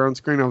it showed her on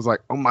screen, I was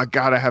like, oh my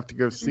God, I have to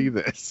go see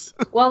this.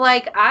 Well,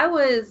 like, I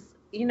was,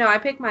 I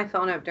picked my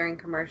phone up during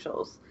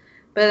commercials.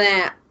 But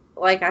then,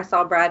 like, I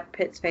saw Brad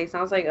Pitt's face, and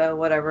I was like, oh,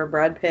 whatever,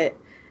 Brad Pitt.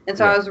 And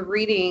so Yeah. I was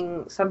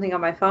reading something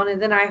on my phone,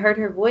 and then I heard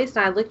her voice,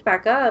 and I looked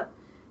back up,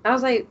 and I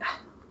was like,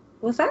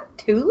 was that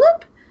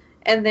Tulip?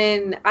 And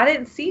then I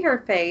didn't see her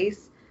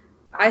face.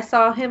 I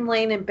saw him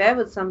laying in bed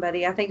with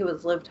somebody. I think it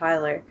was Liv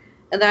Tyler.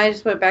 And then I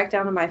just went back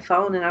down to my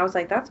phone, and I was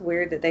like, that's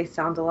weird that they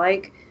sound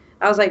alike.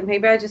 I was like,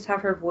 maybe I just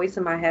have her voice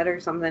in my head or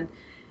something.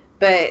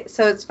 But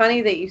so it's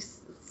funny that you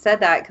said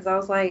that, because I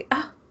was like,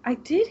 oh, I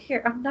did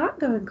hear. I'm not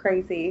going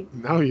crazy.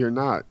 No, you're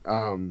not.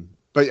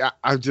 But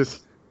I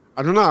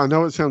don't know. I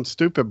know it sounds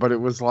stupid, but it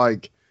was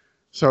like,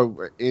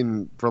 so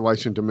in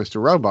relation to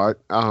Mr. Robot,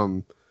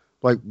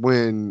 like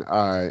when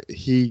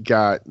he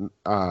got,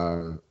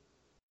 well,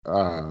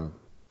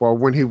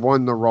 when he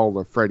won the role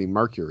of Freddie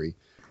Mercury,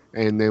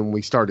 and then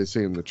we started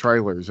seeing the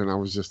trailers, and I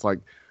was just like,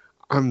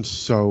 I'm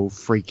so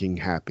freaking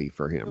happy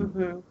for him.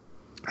 Mm-hmm.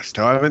 I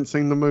still haven't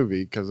seen the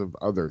movie because of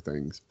other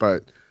things,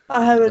 but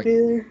I haven't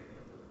either.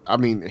 I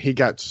mean, he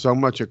got so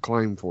much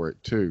acclaim for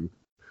it too.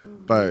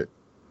 Mm-hmm. But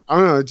I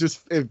don't know,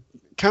 it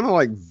kind of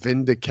like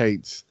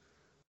vindicates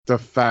the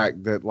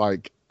fact that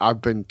like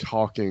I've been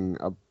talking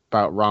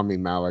about Rami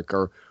Malek,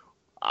 or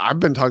I've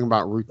been talking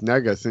about Ruth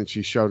Negga since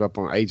she showed up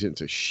on Agents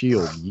of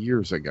S.H.I.E.L.D.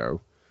 years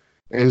ago.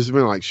 And it's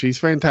been like, she's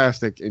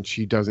fantastic, and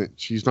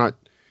she's not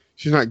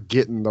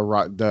getting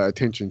the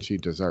attention she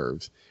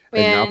deserves.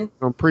 Man, and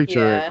now I'm Preacher,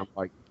 yeah. and I'm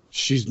like,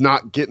 she's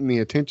not getting the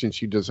attention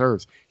she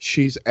deserves.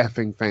 She's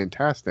effing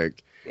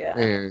fantastic. Yeah.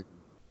 And,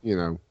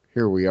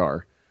 here we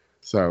are.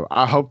 So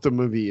I hope the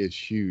movie is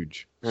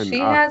huge. And She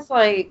has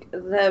like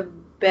the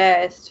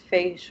best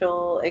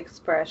facial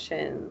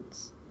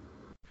expressions.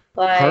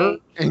 Like her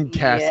and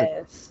Cassie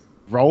yes.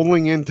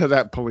 rolling into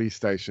that police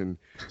station,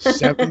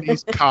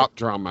 70s cop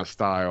drama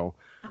style,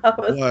 I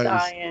was was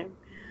dying.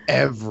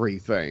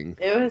 everything.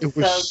 It It was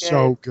was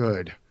so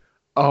good.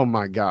 Oh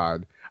my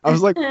God. I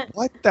was like,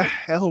 what the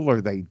hell are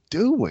they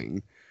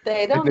doing? good.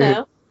 They don't then-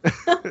 know.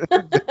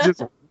 They're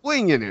just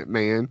winging it,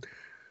 man.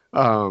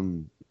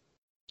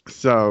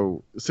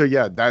 So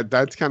yeah,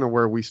 that's kind of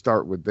where we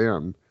start with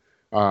them.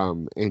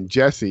 And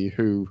Jesse,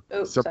 who,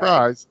 Oops,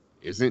 surprise,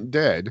 isn't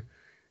dead,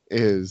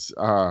 is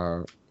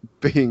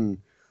being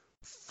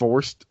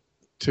forced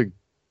to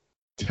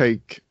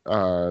take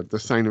the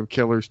Saint of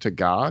Killers to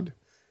God,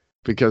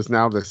 because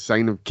now the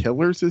Saint of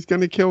Killers is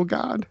going to kill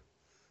God.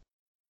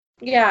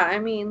 Yeah, I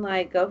mean,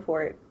 like, go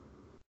for it.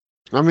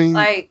 I mean,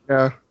 Like,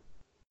 yeah.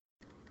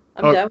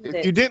 I'm Look, done with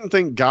if you it. didn't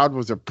think God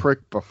was a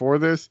prick before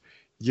this,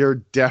 you're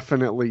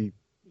definitely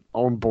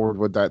on board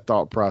with that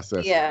thought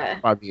process Yeah.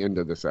 by the end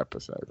of this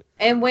episode.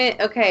 And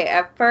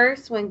at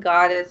first, when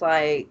God is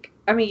like,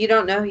 I mean, you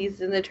don't know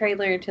he's in the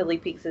trailer until he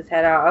peeks his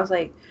head out. I was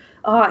like,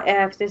 oh,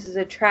 F, this is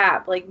a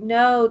trap. Like,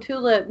 no,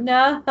 Tulip,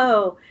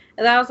 no.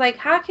 And I was like,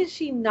 how can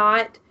she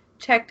not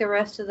check the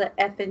rest of the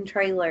effing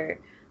trailer?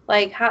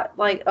 Like,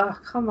 oh,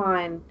 come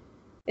on.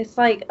 It's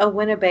like a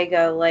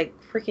Winnebago. Like,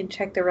 freaking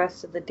check the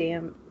rest of the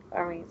damn,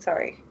 I mean,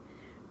 sorry.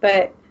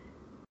 But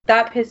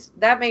that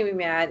made me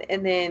mad.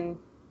 And then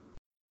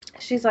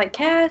she's like,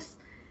 Cass.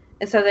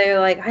 And so they're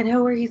like, I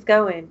know where he's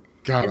going.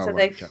 God, And I so love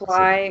they Cassie.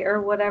 fly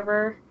or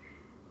whatever.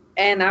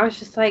 And I was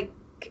just like,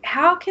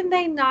 how can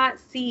they not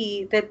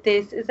see that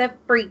this is a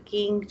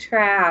freaking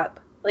trap?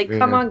 Like,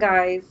 come Yeah. on,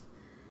 guys.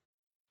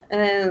 And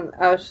then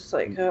I was just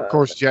like, Of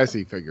course,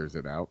 Jesse figures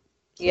it out.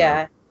 So,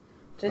 yeah.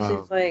 Jesse's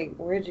um, like,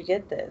 where'd you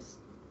get this?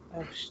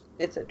 Oh,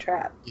 it's a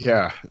trap.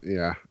 Yeah.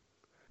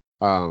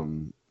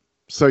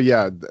 So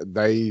yeah,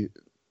 they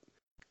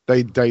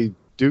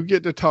do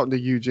get to talk to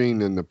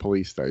Eugene in the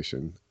police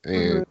station,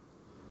 and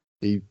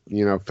he,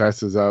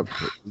 fesses up,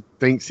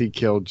 thinks he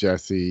killed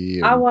Jesse.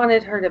 And, I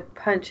wanted her to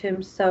punch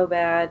him so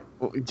bad.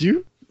 Well, do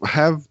you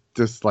have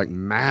this like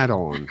mad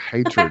on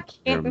hatred? I for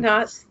him?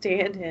 cannot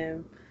stand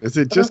him. Is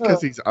it just because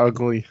Ugh. he's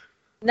ugly?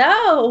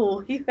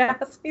 No, you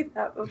asked me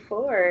that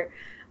before.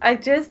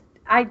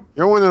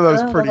 You're one of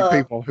those pretty Ugh.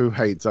 people who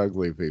hates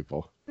ugly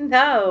people.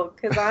 No,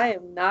 because I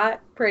am not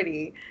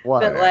pretty.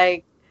 What? But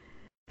like,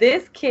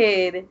 this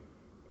kid,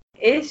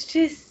 it's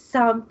just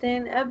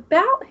something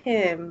about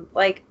him.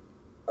 Like,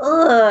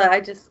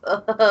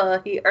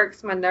 he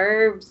irks my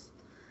nerves.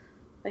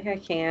 Like, I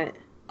can't.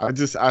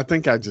 I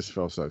think I just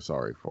feel so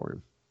sorry for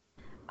him.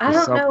 I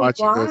There's don't know of this,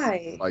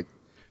 why. like,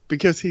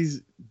 because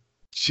he's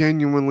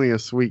genuinely a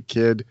sweet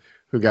kid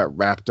who got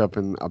wrapped up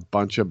in a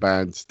bunch of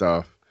bad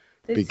stuff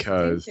It's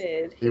because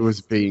stupid. he He's was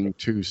stupid. being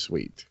too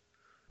sweet.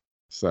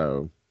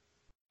 So,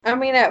 I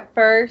mean, at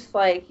first,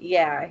 like,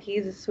 yeah,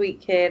 he's a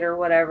sweet kid or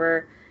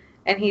whatever,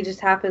 and he just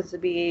happens to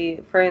be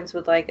friends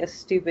with, like, a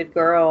stupid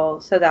girl,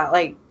 so that,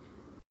 like,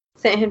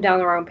 sent him down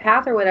the wrong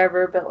path or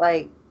whatever, but,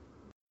 like,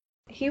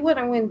 he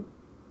wouldn't went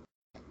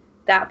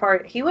that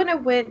far. He wouldn't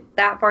have went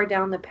that far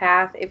down the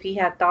path if he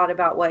had thought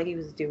about what he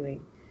was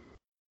doing.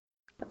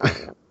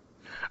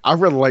 I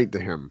relate to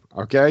him,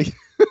 okay?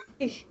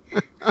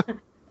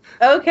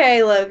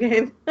 Okay,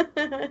 Logan.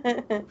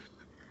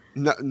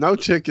 No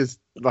chick is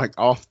like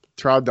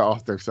tried to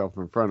off themselves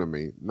in front of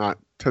me, not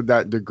to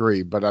that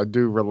degree, but I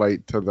do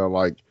relate to the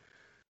like,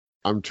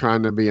 I'm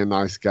trying to be a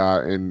nice guy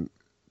and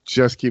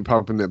just keep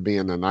hoping that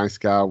being a nice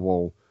guy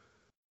will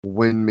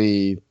win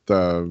me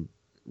the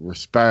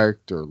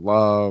respect or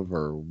love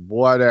or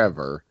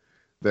whatever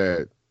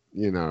that,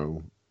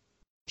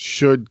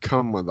 should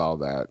come with all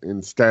that.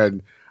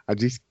 Instead, I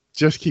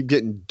just keep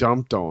getting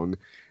dumped on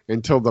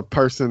until the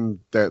person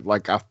that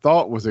like I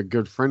thought was a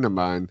good friend of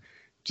mine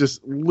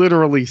just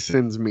literally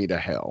sends me to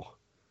hell.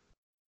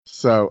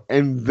 So,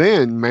 and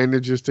then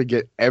manages to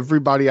get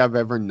everybody I've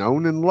ever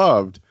known and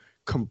loved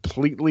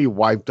completely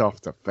wiped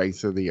off the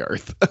face of the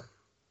earth.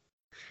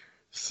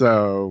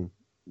 So,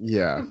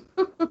 yeah.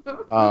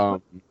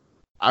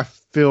 I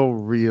feel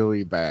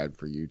really bad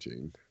for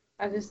Eugene.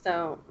 I just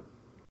don't.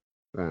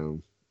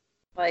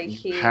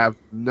 Like You have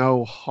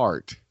no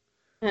heart.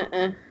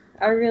 I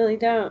really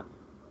don't.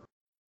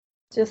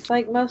 Just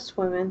like most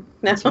women.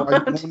 No,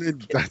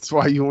 That's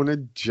why you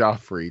wanted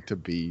Joffrey to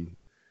be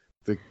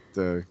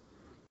the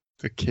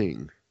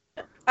king.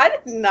 I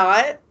did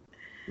not.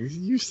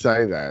 You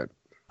say that.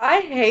 I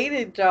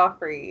hated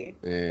Joffrey.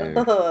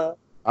 Yeah.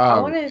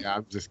 Yeah,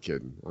 I'm just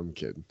kidding. I'm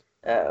kidding.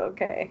 Oh,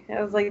 okay.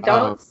 I was like,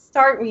 don't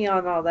start me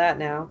on all that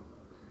now.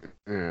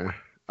 Yeah.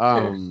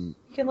 You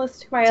can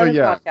listen to my other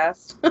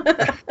podcast.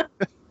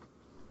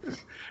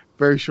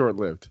 Very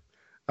short-lived.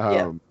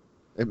 Yeah.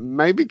 It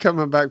may be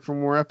coming back for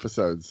more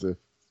episodes if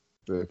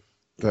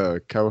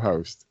the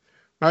co-host.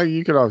 Well,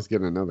 you could always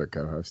get another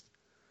co-host.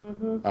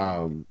 Mm-hmm.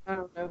 I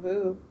don't know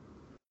who.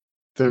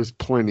 There's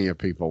plenty of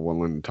people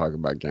willing to talk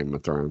about Game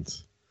of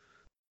Thrones.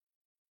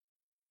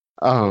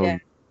 Yeah.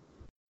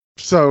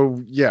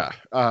 So yeah,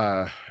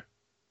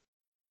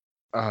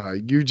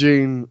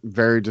 Eugene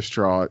very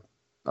distraught,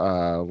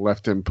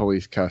 left in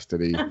police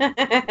custody.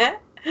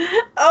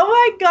 Oh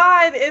my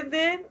God. And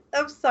then,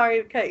 I'm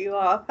sorry to cut you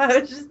off. I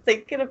was just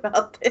thinking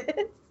about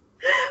this.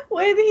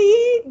 When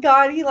he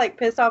like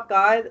pissed off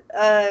God.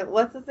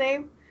 What's his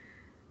name?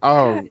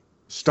 Oh, God.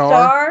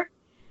 Star?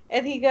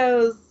 And he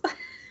goes,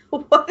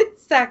 what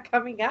is that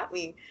coming at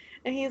me?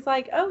 And he's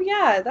like, oh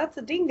yeah, that's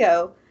a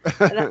dingo.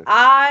 And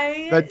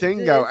The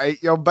dingo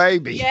ate your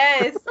baby.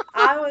 Yes,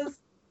 I was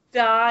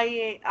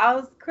dying. I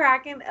was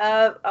cracking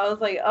up. I was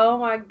like, oh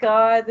my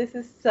God, this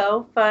is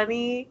so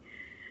funny.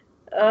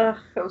 I'm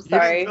sorry. You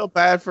didn't feel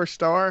bad for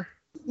Star?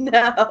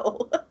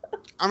 No.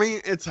 I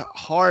mean, it's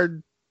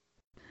hard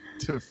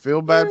to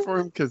feel bad for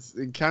him because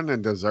he kind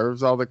of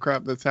deserves all the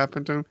crap that's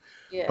happened to him.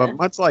 Yeah. But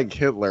much like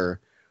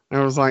Hitler,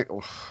 I was like,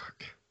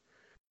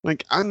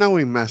 I know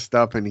he messed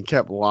up and he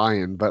kept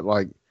lying, but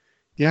like,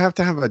 you have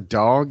to have a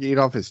dog eat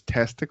off his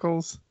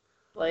testicles?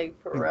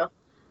 Like, for real.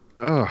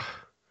 Ugh.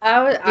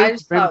 I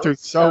just been thought through it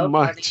was so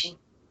much. Funny.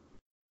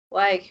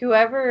 Like,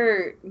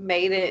 whoever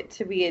made it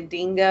to be a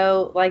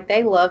dingo, like,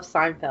 they love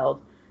Seinfeld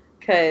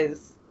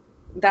because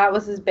that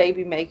was his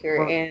baby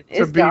maker, and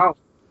it's gone.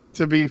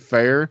 To be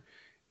fair,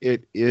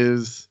 it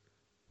is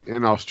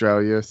in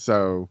Australia,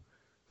 so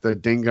the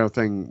dingo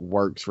thing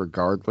works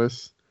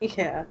regardless.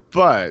 Yeah.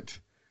 But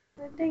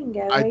the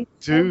dingo I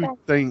do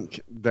think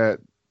that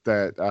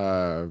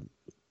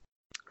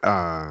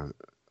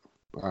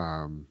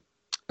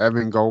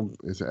Evan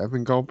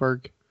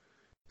Goldberg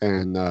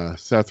and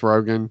Seth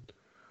Rogen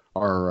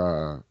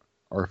are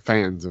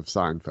fans of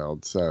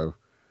Seinfeld. So,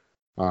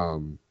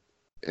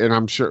 and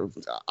I'm sure,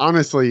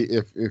 honestly,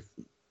 if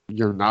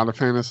you're not a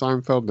fan of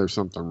Seinfeld, there's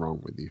something wrong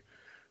with you.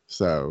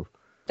 So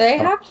they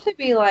have to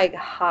be like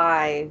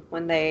high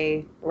when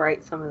they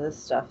write some of this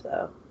stuff,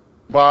 though.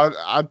 Well,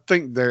 I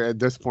think at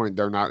this point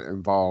they're not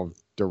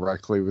involved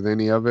directly with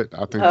any of it.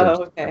 I think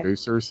they're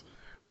producers,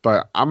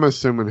 but I'm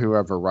assuming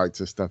whoever writes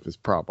this stuff is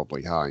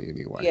probably high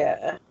anyway.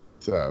 Yeah.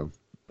 So.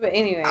 But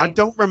anyway, I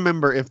don't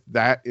remember if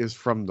that is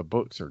from the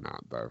books or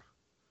not, though.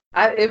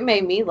 It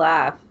made me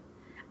laugh.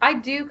 I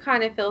do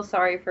kind of feel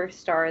sorry for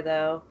Star,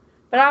 though.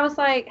 But I was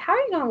like, how are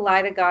you going to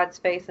lie to God's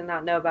face and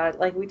not know about it?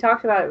 Like, we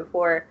talked about it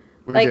before.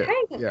 How are you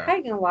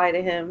going to lie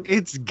to him?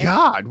 It's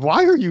God.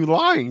 Why are you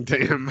lying to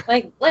him?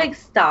 Like,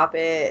 stop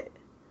it.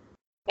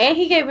 And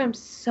he gave him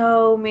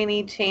so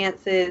many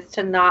chances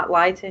to not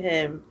lie to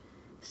him.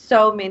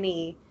 So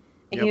many.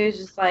 And he was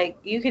just like,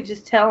 you could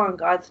just tell on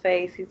God's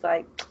face. He's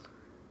like,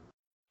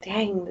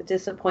 dang, the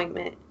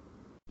disappointment.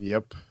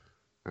 Yep.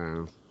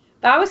 But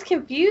I was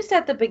confused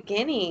at the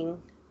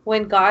beginning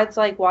when God's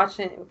like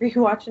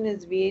rewatching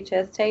his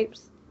VHS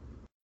tapes.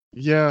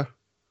 Yeah.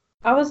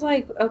 I was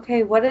like,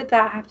 okay, what did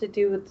that have to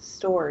do with the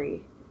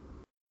story?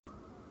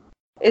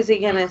 Is he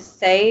gonna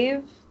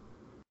save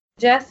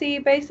Jesse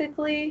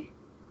basically?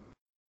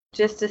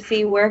 Just to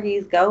see where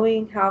he's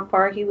going, how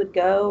far he would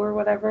go or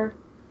whatever?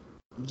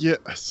 Yeah,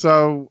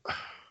 so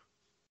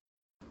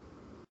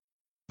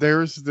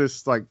there's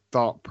this like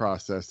thought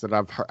process that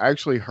I've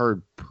actually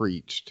heard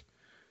preached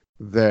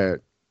that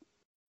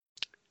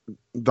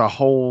the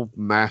whole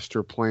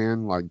master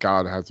plan, like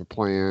God has a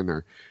plan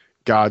or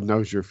God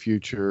knows your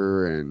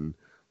future and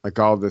like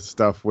all this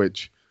stuff,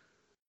 which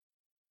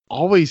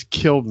always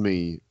killed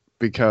me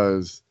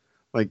because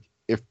like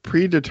if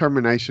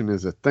predetermination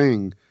is a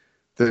thing,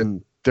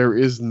 then there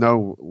is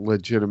no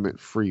legitimate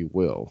free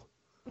will.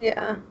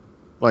 Yeah.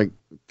 Like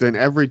then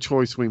every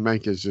choice we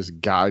make is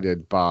just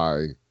guided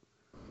by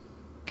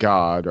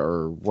God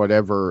or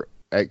whatever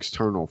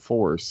external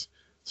force,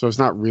 so it's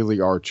not really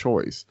our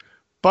choice.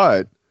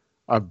 But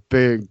a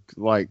big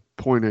like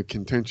point of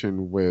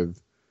contention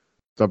with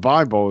the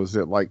Bible is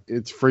that like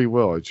it's free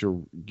will. It's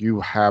you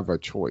have a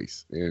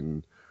choice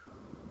in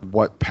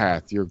what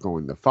path you're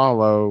going to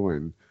follow,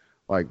 and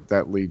like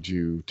that leads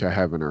you to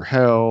heaven or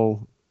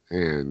hell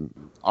and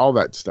all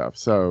that stuff.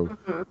 So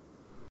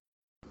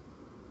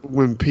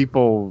when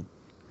people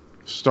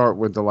start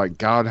with the like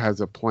God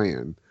has a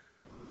plan,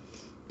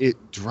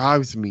 it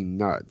drives me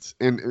nuts.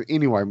 And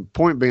anyway,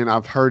 point being,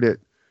 I've heard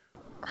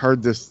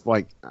this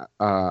like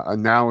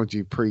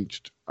analogy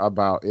preached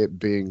about it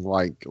being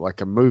like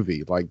a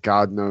movie, like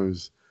God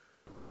knows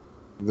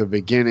the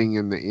beginning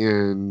and the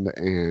end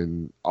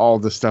and all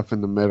the stuff in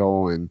the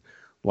middle, and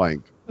like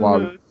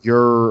while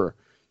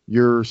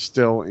you're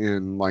still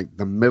in like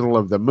the middle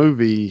of the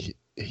movie,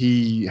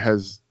 he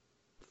has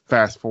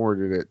fast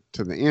forwarded it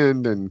to the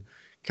end and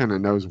kind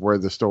of knows where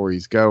the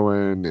story's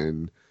going,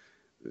 and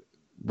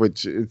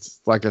which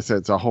it's like I said,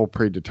 it's a whole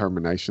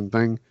predetermination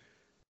thing.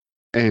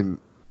 And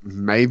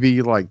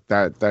maybe like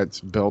that's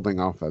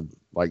building off of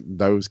like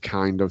those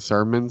kind of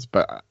sermons,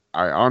 but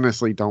I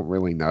honestly don't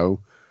really know.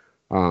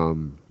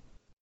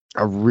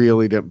 I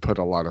really didn't put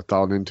a lot of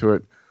thought into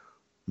it.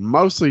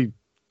 Mostly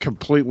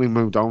completely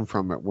moved on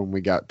from it when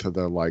we got to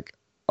the like,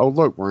 oh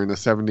look, we're in a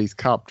 70s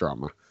cop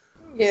drama.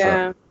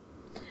 Yeah.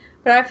 So.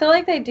 But I feel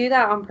like they do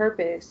that on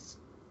purpose.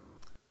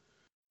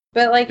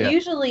 But like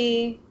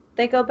usually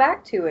they go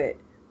back to it.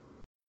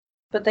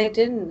 But they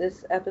didn't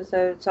this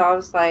episode, so I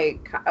was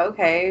like,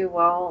 okay,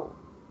 well,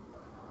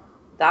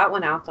 that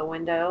went out the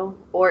window.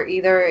 Or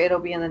either it'll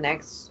be in the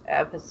next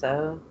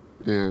episode.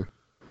 Yeah.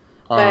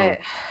 But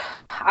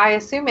I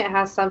assume it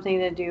has something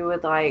to do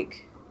with,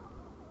 like,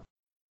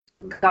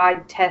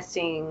 God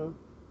testing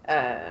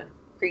a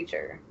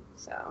creature,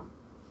 so.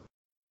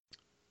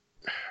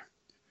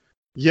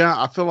 Yeah,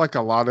 I feel like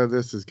a lot of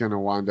this is going to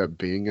wind up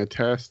being a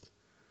test.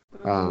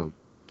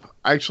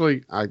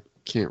 Actually, I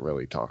can't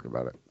really talk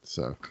about it,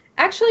 so.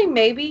 Actually,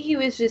 maybe he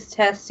was just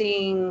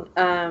testing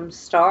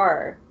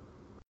Star.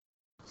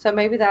 So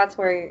maybe that's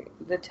where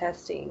the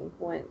testing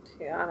went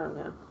to. I don't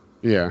know.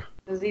 Yeah.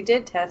 Because he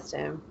did test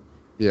him.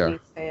 Yeah. He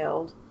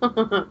failed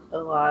a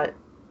lot.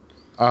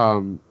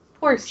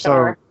 Poor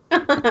Star.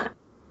 So,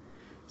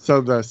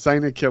 so the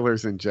Saint of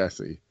Killers and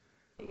Jesse.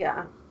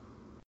 Yeah.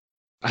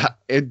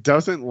 It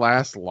doesn't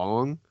last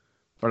long,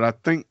 but I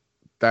think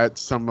that's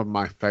some of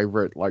my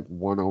favorite like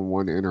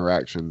one-on-one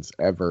interactions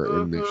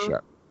ever in this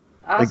show.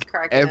 I was like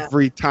cracking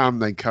every up. time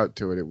they cut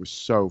to it, it was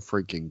so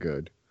freaking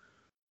good.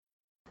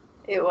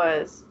 It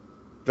was.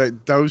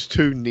 Those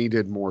two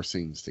needed more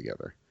scenes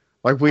together.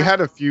 Like we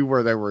had a few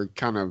where they were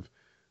kind of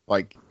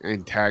like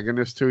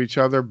antagonists to each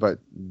other, but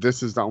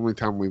this is the only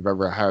time we've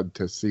ever had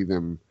to see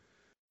them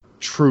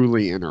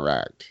truly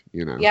interact,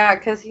 you know? Yeah,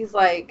 because he's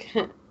like,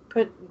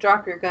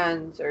 drop your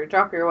guns or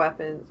drop your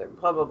weapons or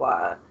blah, blah,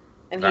 blah.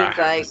 And he's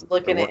like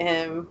looking at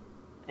him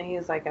and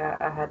he's like,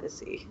 I had to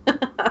see.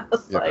 I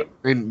was like.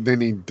 And then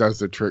he does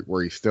the trick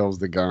where he steals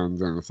the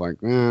guns and it's like,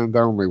 that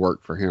only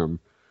worked for him.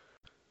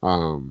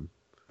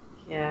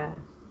 Yeah.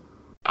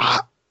 I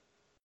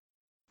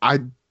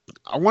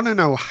want to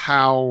know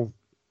how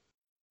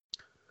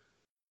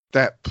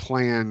that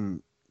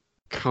plan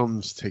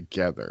comes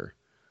together.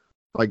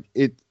 Like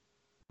it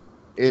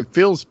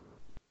feels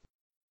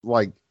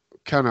like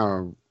kind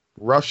of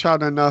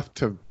roughshod enough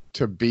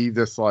to be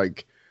this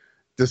like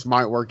this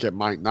might work, it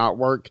might not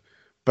work,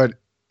 but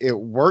it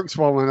works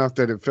well enough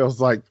that it feels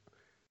like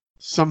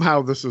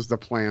somehow this was the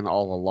plan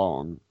all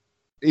along,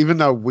 even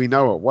though we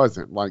know it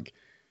wasn't. Like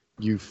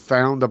you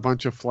found a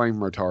bunch of flame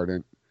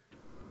retardant,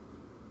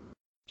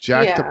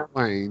 jacked a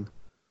plane,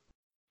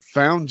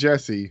 found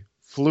Jesse,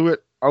 flew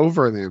it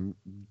over them,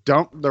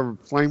 dumped the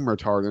flame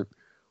retardant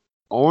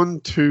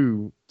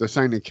onto the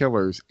Saint of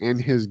Killers and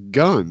his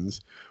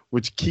guns,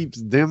 which keeps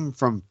them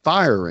from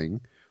firing,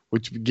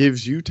 which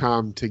gives you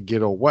time to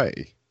get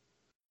away.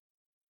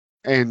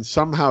 And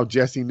somehow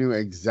Jesse knew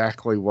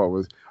exactly what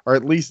was, or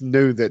at least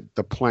knew that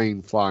the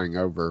plane flying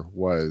over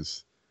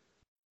was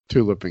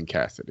Tulip and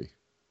Cassidy.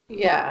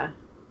 Yeah.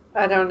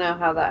 I don't know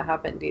how that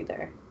happened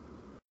either.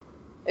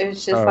 It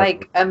was just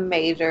like a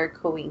major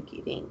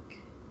coinky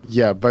dink.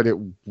 Yeah, but it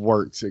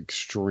works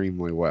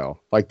extremely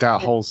well. Like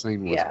that whole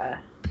scene was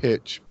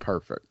pitch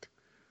perfect.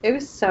 It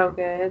was so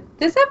good.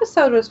 This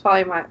episode was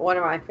probably one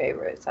of my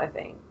favorites, I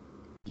think.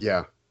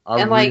 Yeah.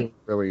 I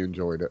really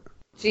enjoyed it.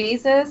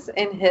 Jesus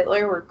and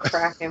Hitler were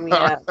cracking me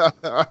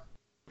up.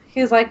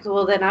 He was like,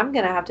 well, then I'm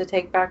going to have to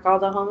take back all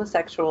the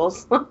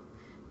homosexuals.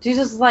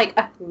 Jesus was like,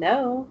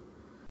 no.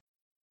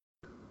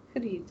 Who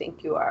do you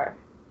think you are?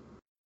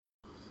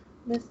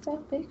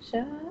 Mr. Big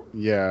Shot.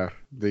 Yeah,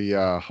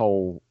 the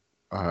whole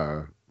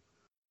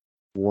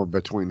war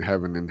between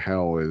heaven and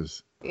hell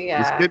is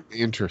it's getting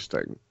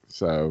interesting.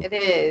 So it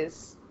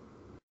is.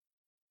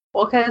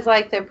 Well, because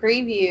like the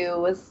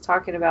preview was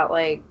talking about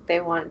like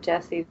they want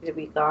Jesse to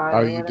be God.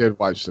 Oh, you did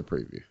watch the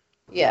preview?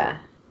 Yeah.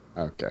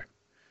 Okay.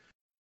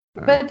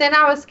 But then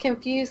I was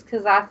confused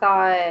because I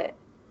thought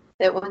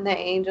that when the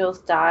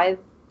angels died,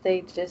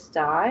 they just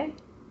die?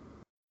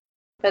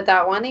 But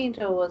that one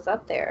angel was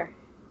up there.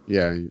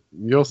 Yeah,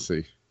 you'll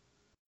see.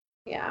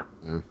 Yeah.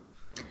 Yeah.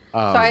 So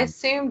I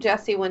assume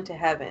Jesse went to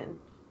heaven.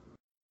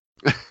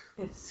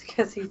 It's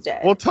because he's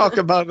dead. We'll talk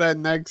about that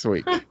next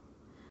week.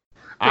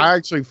 I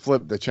actually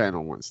flipped the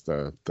channel once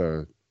the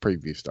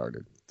preview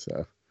started.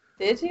 So.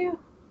 Did you?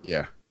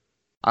 Yeah.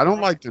 I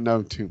don't like to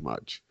know too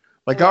much.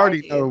 Like, Oh, I I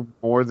already do. know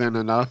more than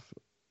enough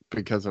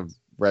because I've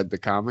read the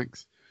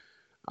comics.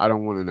 I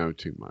don't want to know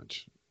too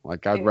much.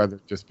 Like, I'd Yeah. rather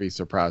just be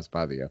surprised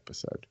by the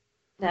episode.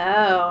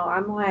 No,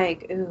 I'm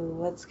like, ooh,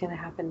 what's gonna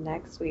happen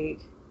next week?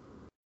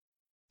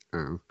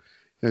 Oh.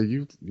 Yeah,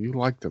 you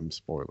like them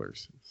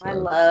spoilers. I So.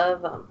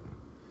 love them.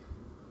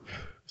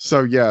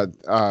 So yeah,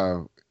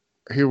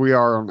 here we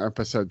are on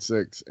episode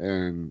 6,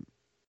 and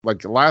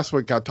like last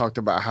week I talked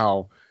about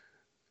how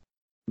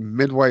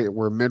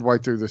we're midway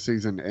through the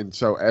season, and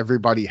so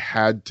everybody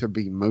had to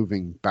be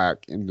moving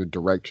back in the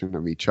direction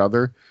of each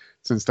other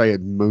since they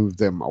had moved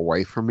them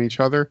away from each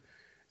other.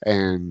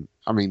 And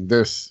I mean,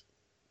 this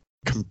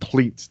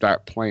completes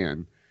that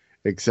plan,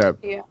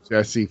 except Yeah.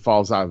 Jesse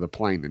falls out of the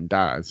plane and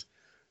dies.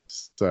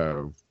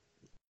 So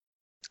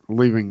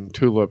leaving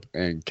Tulip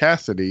and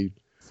Cassidy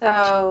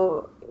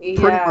So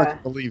pretty yeah,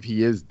 much believe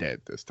he is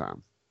dead this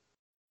time.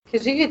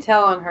 because you could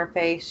tell on her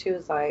face, she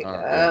was like,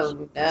 Yeah.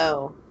 "Oh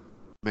no."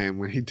 Man,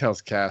 when he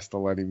tells Cass to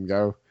let him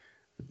go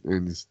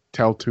and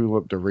tell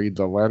Tulip to read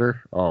the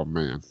letter, oh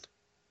man.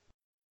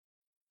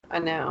 I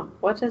know.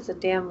 What does the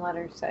damn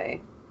letter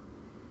say?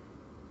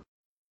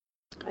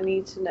 I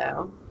need to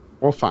know.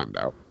 We'll find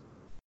out.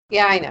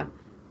 Yeah, I know.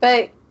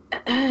 But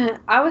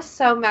I was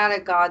so mad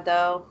at God,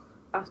 though.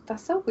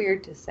 That's so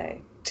weird to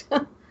say.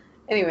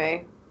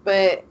 Anyway,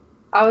 but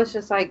I was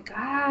just like,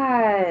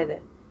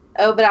 God.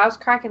 Oh, but I was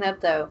cracking up,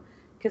 though,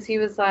 because he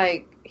was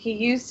like, he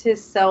used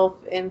his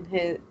self in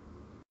his.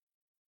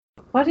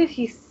 What did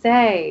he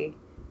say?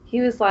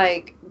 He was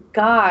like,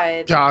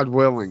 God. God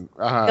willing.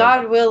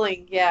 God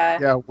willing, yeah.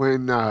 Yeah,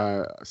 when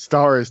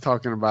Star is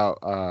talking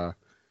about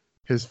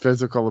his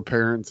physical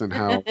appearance and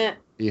how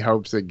he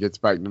hopes it gets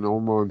back to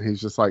normal, and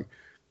he's just like,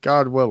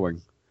 God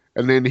willing.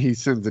 And then he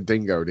sends a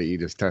dingo to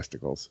eat his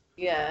testicles.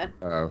 Yeah.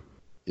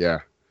 Yeah.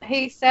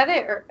 He said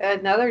it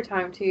another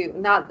time too.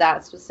 Not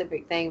that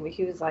specific thing, but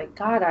he was like,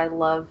 God, I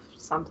love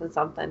something,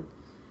 something.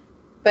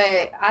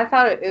 But I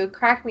thought it would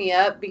crack me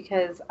up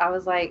because I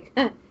was like,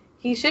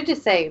 he should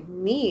just say,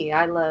 me,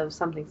 I love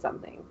something,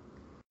 something.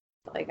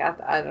 Like,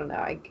 I don't know.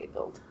 I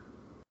giggled.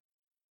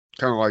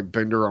 Kind of like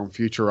Bender on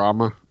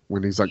Futurama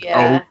when he's like,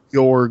 Yeah. oh,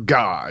 you're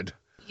God.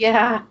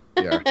 Yeah.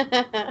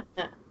 Yeah.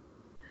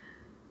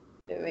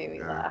 It made me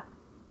Yeah.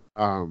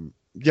 laugh.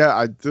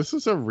 Yeah, this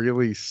is a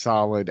really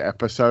solid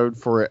episode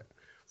for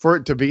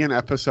it to be an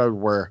episode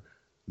where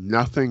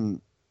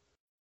nothing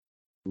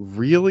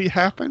really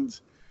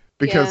happens,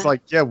 because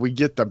we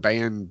get the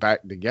band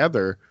back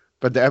together,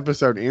 but the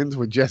episode ends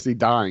with Jesse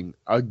dying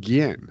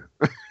again.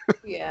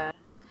 Yeah.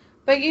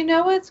 But you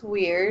know what's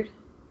weird?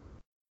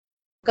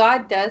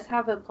 God does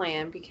have a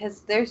plan,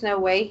 because there's no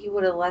way he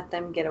would have let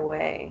them get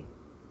away.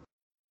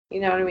 You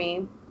know what I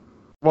mean?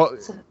 Well,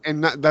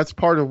 and that's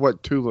part of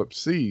what Tulip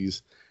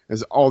sees,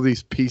 is all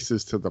these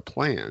pieces to the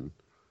plan.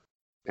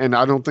 And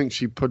I don't think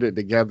she put it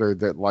together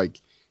that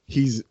like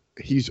he's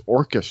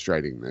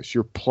orchestrating this.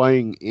 You're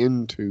playing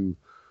into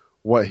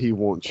what he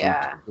wants you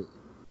to do.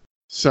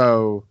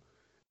 So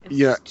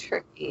it's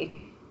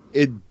tricky.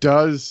 It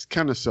does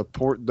kind of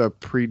support the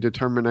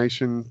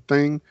predetermination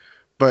thing,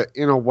 but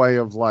in a way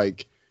of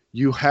like,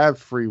 you have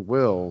free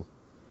will,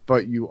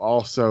 but you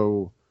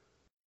also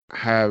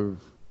have,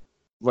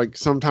 like,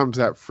 sometimes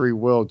that free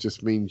will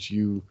just means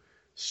you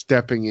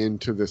stepping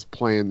into this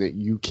plan that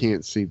you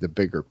can't see the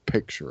bigger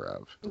picture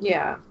of.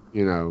 Yeah.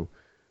 You know,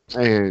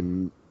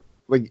 and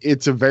like,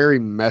 it's a very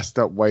messed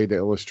up way to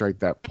illustrate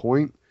that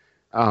point.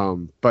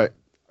 But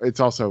it's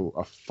also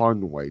a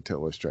fun way to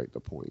illustrate the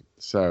point.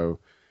 So,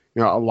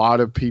 you know, a lot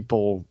of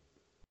people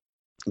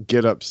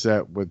get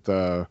upset with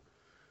the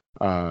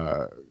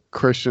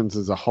Christians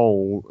as a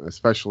whole,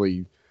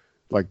 especially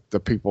like the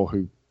people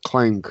who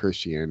claim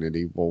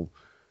Christianity will,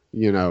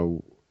 you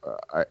know,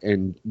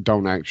 and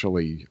don't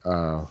actually,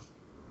 walk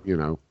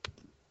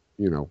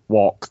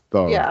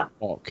the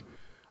walk.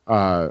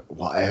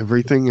 Well,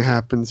 everything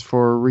happens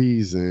for a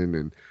reason,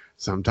 and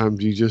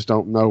sometimes you just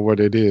don't know what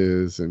it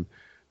is, and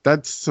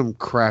that's some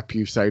crap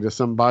you say to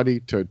somebody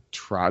to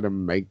try to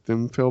make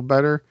them feel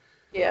better.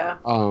 Yeah.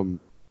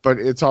 But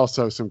it's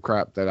also some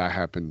crap that I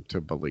happen to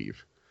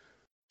believe.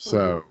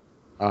 So,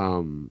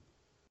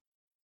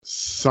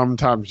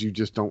 sometimes you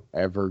just don't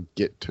ever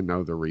get to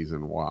know the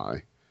reason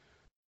why.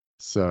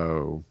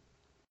 So,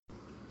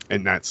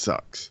 and that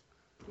sucks.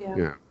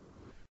 Yeah.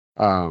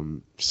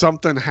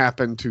 Something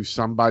happened to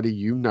somebody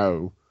you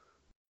know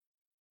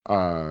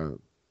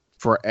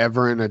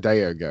forever and a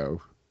day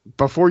ago,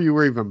 before you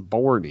were even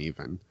born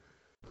even,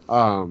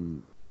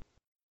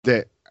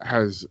 that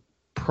has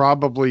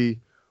probably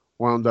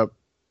wound up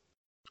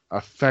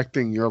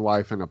affecting your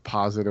life in a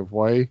positive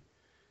way,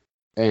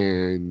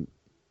 and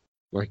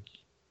like,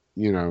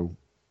 you know,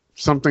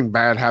 something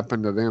bad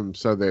happened to them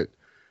so that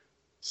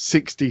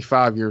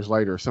 65 years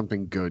later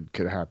something good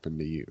could happen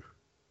to you.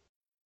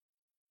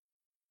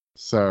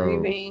 What do you So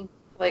mean?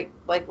 Like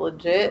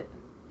legit?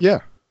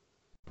 yeah,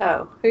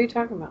 Oh, who are you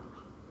talking about?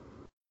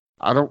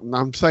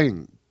 I'm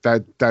saying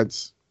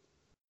that's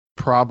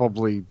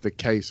probably the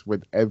case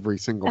with every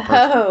single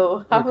person.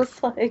 Oh, I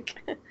was like,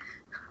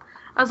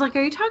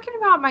 are you talking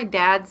about my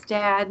dad's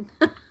dad?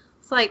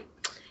 It's like,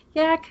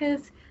 yeah,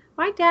 because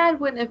my dad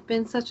wouldn't have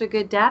been such a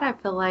good dad, I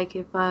feel like,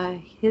 if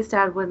his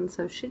dad wasn't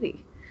so shitty.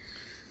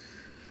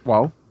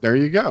 Well, there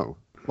you go.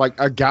 Like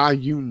a guy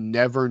you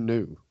never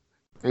knew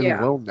and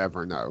Yeah. will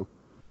never know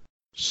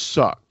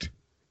sucked.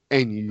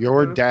 And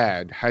your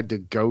dad had to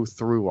go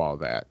through all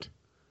that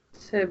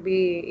To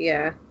be,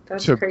 yeah,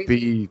 that's to crazy.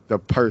 be the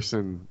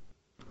person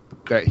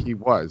that he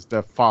was,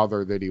 the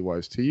father that he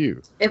was to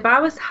you. If I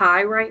was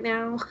high right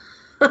now,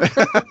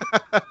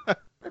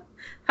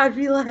 I'd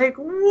be like,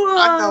 whoa.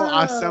 I know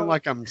I sound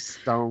like I'm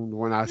stoned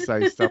when I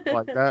say stuff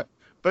like that,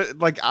 but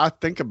like I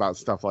think about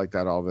stuff like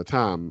that all the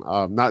time.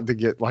 Not to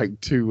get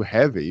like too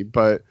heavy,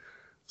 but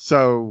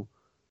so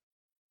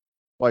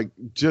like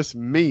just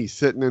me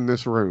sitting in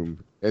this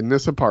room, in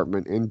this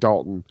apartment in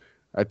Dalton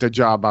at the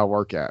job I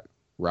work at,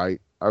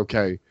 right?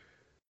 Okay.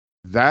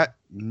 That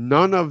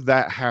none of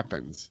that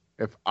happens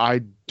if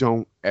I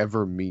don't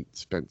ever meet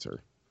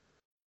Spencer.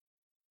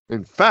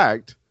 In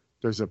fact,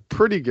 there's a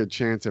pretty good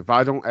chance if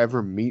I don't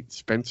ever meet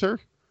Spencer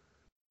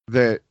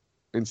that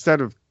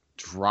instead of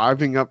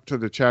driving up to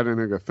the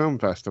Chattanooga Film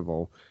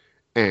Festival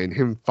and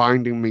him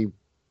finding me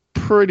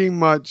pretty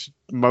much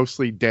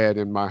mostly dead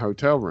in my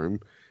hotel room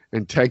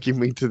and taking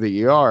me to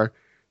the ER,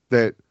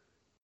 that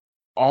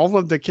all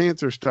of the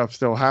cancer stuff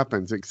still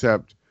happens,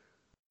 except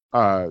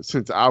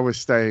since I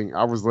was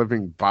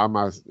living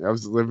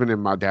in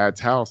my dad's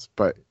house,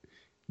 but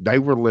they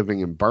were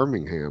living in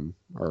Birmingham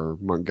or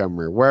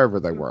Montgomery,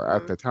 wherever they were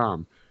at the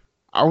time.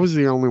 I was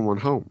the only one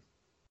home.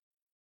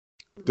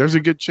 There's a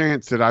good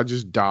chance that I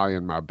just die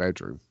in my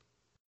bedroom.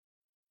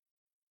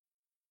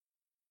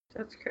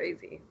 That's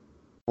crazy.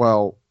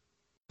 Well,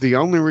 the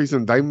only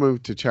reason they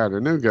moved to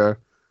Chattanooga,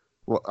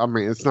 well, I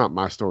mean, it's not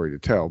my story to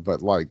tell,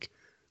 but like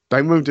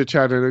they moved to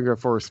Chattanooga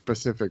for a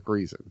specific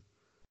reason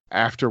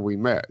after we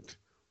met.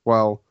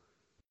 Well,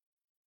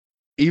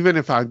 even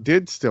if I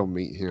did still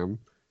meet him,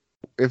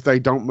 if they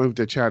don't move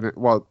to Chattanooga,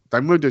 well,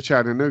 they moved to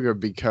Chattanooga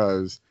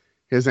because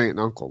his aunt and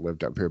uncle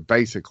lived up here,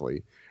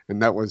 basically.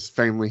 And that was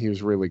family he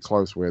was really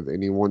close with.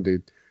 And he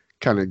wanted to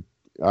kind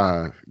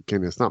of,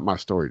 again, it's not my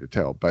story to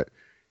tell, but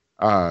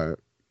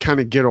kind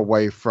of get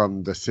away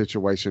from the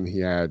situation he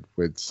had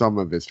with some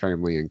of his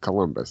family in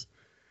Columbus.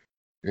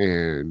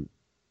 And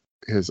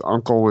his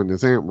uncle and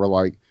his aunt were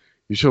like,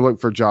 you should look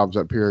for jobs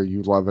up here.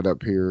 You love it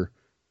up here.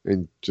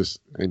 And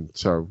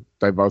so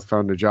they both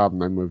found a job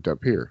and they moved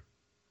up here.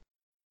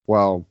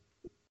 Well,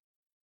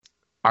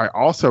 I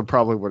also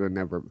probably would have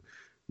never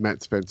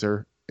met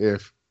Spencer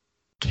if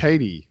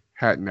Katie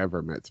hadn't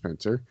ever met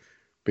Spencer,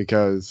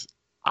 because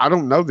I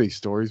don't know these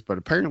stories, but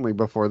apparently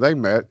before they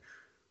met,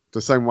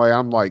 the same way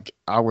I'm like,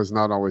 I was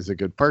not always a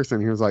good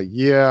person. He was like,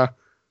 yeah,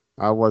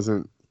 I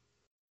wasn't.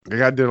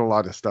 Like, I did a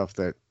lot of stuff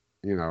that,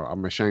 you know,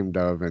 I'm ashamed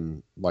of.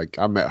 And like,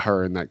 I met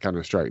her and that kind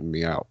of straightened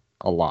me out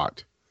a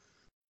lot.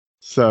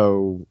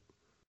 So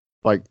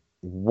like,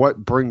 what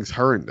brings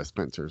her into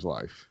Spencer's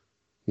life?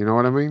 You know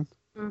what I mean?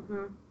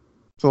 Mm-hmm.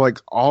 So like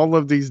all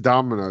of these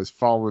dominoes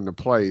fall into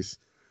place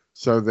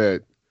so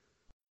that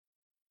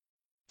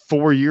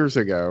 4 years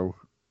ago,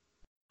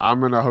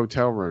 I'm in a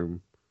hotel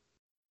room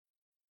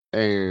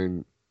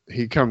and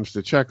he comes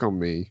to check on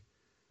me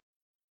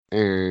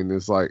and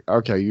is like,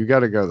 okay, you got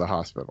to go to the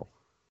hospital.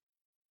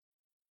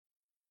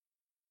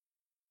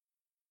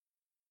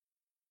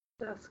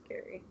 That's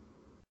scary.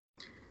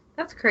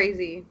 That's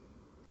crazy.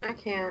 I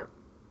can't.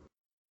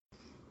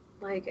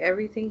 Like,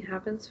 everything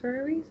happens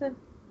for a reason.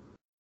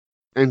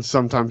 And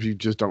sometimes you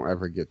just don't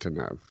ever get to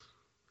know.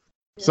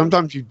 Yeah.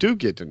 Sometimes you do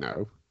get to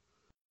know,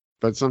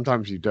 but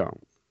sometimes you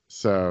don't.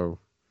 So,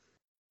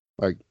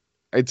 like,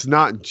 it's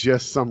not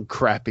just some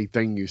crappy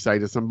thing you say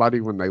to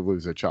somebody when they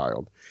lose a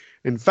child.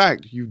 In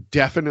fact, you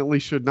definitely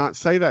should not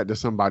say that to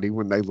somebody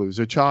when they lose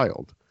a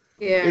child.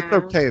 Yeah. It's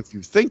okay if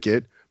you think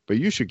it, but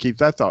you should keep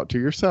that thought to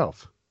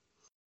yourself.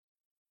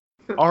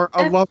 Or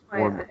a loved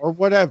one, or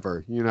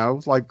whatever, you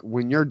know, like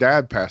when your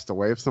dad passed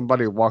away, if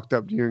somebody walked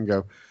up to you and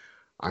go,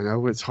 I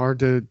know it's hard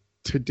to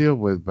deal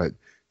with, but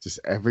just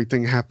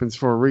everything happens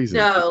for a reason.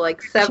 No,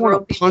 like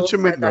several people punch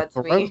him said in the that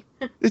to me.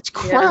 It's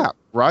crap,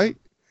 right?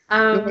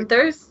 Like,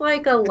 there's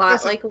like a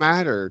lot, it doesn't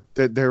matter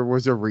that there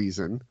was a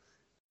reason.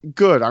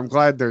 Good, I'm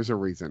glad there's a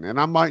reason, and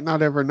I might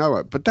not ever know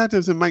it, but that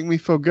doesn't make me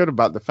feel good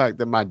about the fact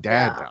that my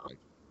dad died.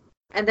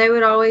 And they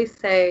would always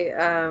say,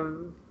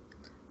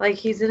 like,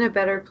 he's in a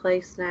better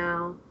place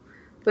now,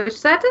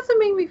 which that doesn't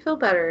make me feel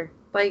better.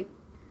 Like,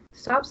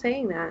 stop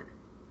saying that.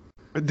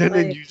 But then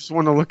you just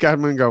want to look at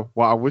him and go,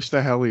 well, I wish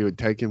the hell he would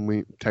taken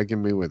me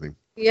with him.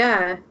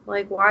 Yeah,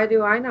 like, why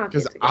do I not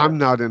get to go? I'm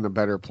not in a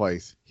better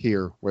place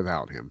here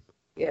without him.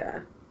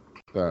 Yeah.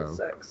 So It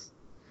sucks.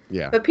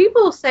 Yeah. But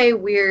people say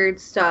weird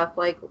stuff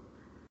like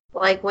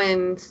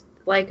when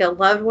like a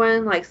loved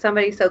one, like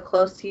somebody so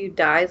close to you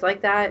dies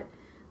like that,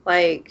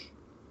 like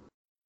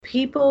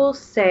people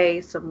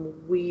say some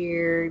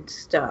weird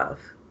stuff.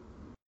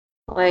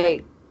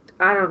 Like,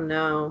 I don't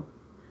know.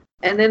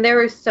 And then there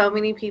were so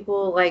many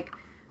people, like,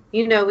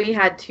 we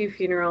had two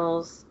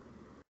funerals,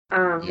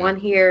 Yeah. one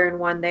here and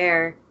one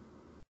there.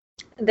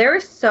 There were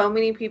so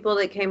many people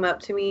that came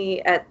up to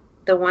me at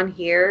the one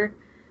here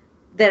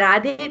that I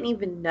didn't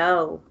even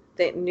know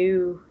that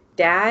knew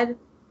Dad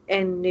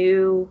and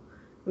knew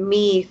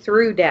me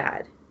through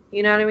Dad.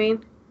 You know what I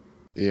mean?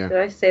 Yeah. Did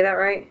I say that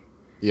right?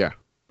 Yeah.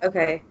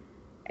 Okay.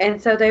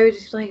 And so they were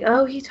just like,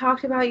 oh, he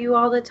talked about you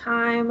all the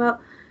time.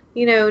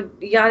 Yada,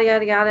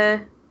 yada,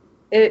 yada.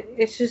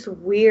 It's just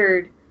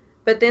weird.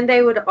 But then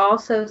they would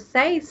also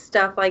say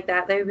stuff like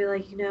that. They would be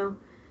like,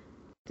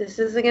 this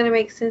isn't going to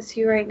make sense to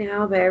you right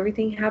now, but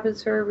everything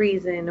happens for a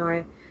reason.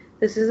 Or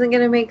this isn't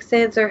going to make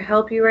sense or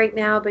help you right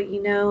now, but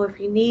if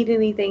you need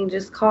anything,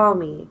 just call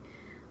me.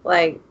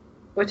 Like,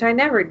 which I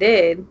never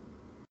did.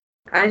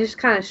 I just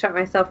kind of shut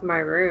myself in my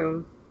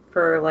room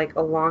for like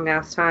a long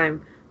ass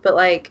time. But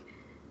like,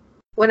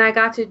 when I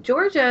got to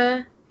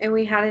Georgia and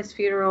we had his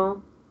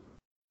funeral,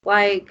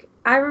 like,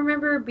 I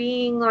remember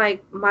being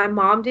like, my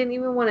mom didn't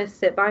even want to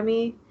sit by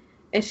me,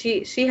 and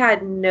she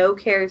had no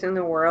cares in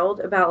the world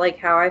about like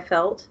how I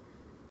felt,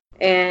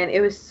 and it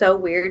was so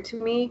weird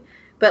to me.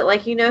 But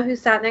like, who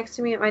sat next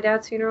to me at my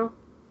dad's funeral?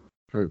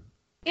 Who?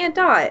 Aunt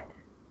Dot.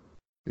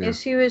 Yeah. And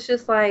she was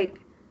just like,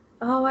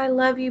 "Oh, I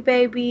love you,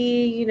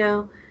 baby,"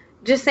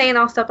 just saying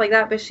all stuff like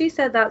that. But she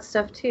said that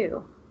stuff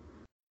too,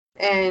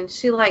 and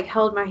she like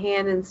held my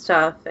hand and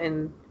stuff,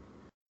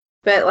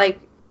 but like,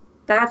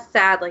 that's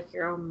sad, like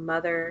your own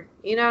mother.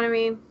 You know what I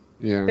mean?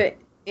 Yeah. But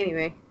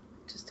anyway,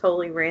 just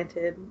totally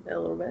ranted a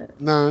little bit.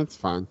 No, it's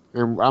fine.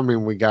 And I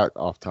mean, we got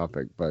off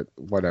topic, but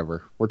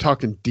whatever. We're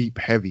talking deep,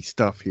 heavy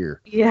stuff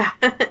here. Yeah.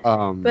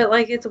 Um, But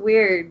like, it's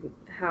weird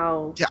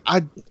how. yeah,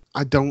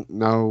 I don't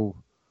know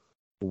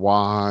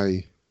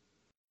why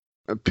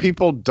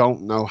people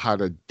don't know how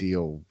to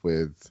deal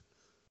with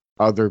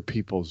other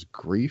people's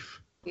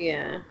grief.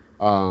 Yeah.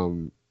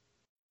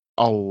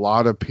 A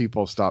lot of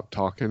people stopped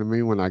talking to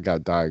me when I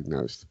got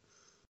diagnosed.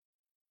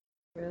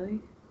 Really?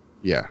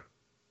 Yeah.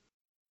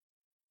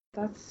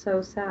 That's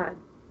so sad.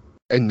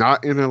 And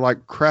not in a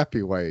like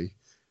crappy way,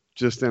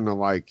 just in a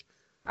like,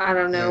 I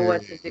don't know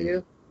what to hey,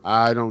 do.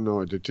 I don't know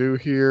what to do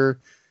here,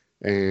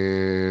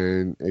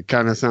 and it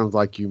kind of sounds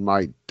like you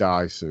might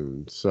die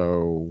soon,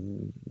 so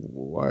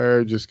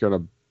we're just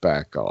gonna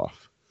back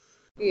off.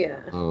 Yeah.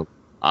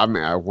 I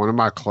mean, one of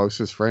my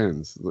closest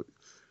friends,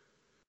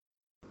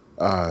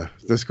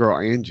 this girl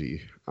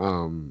Angie,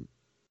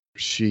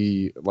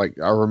 she like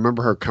I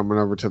remember her coming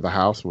over to the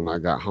house when I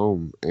got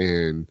home,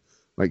 and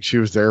like she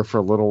was there for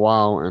a little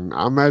while, and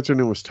I imagine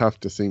it was tough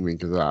to see me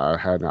because I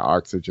had an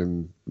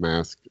oxygen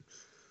mask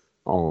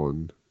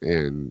on,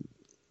 and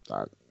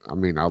I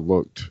mean I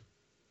looked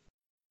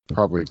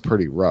probably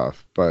pretty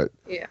rough, but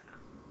Yeah.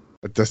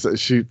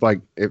 she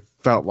like it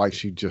felt like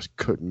she just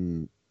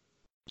couldn't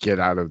get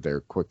out of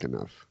there quick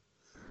enough.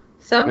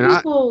 Some And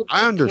people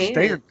I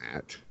understand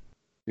can't.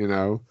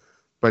 that,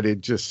 but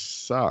it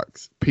just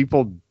sucks.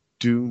 People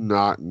do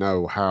not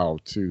know how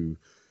to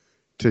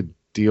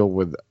deal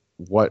with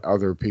what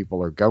other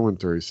people are going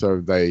through,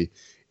 so they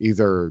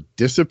either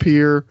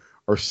disappear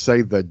or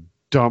say the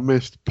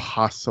dumbest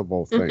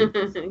possible thing.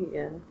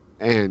 Yeah.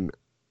 And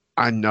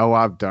I know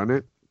I've done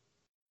it,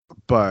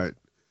 but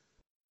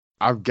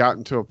I've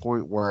gotten to a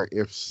point where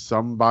if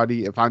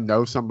I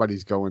know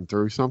somebody's going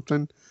through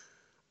something,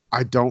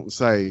 I don't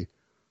say,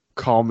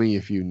 call me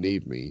if you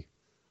need me.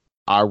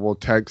 I will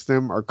text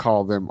them or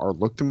call them or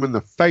look them in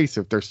the face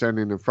if they're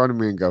standing in front of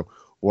me and go,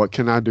 what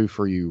can I do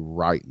for you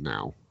right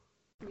now?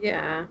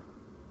 Yeah.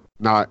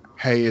 Not,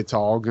 hey, it's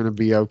all going to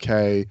be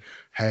okay.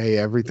 Hey,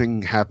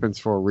 everything happens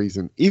for a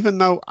reason. Even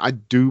though I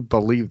do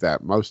believe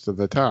that most of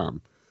the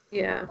time.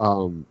 Yeah.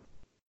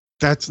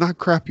 That's not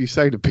crap you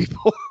say to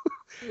people.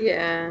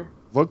 Yeah.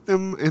 Look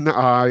them in the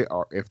eye,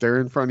 or if they're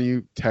in front of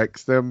you,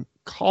 text them,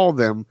 call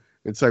them,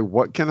 and say,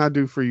 what can I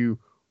do for you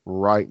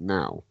right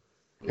now?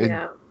 And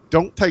Yeah.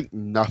 don't take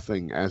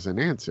nothing as an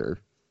answer.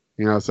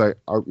 Say,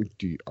 are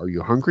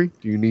you hungry?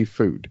 Do you need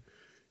food?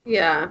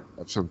 Yeah.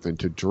 Have something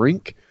to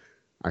drink?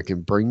 I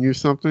can bring you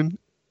something.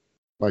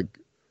 Like,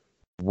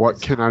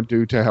 what can I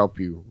do to help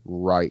you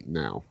right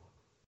now?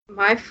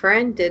 My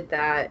friend did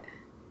that,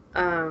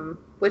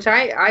 which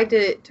I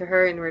did it to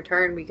her in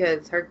return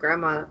because her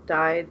grandma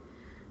died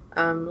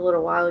a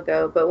little while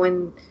ago. But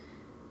when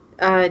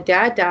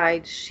Dad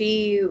died,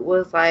 she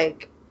was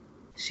like,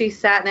 she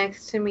sat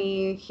next to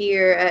me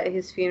here at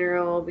his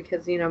funeral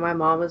because my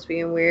mom was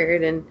being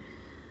weird, and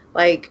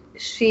like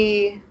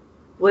she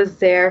was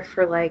there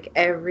for like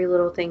every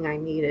little thing I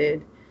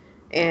needed,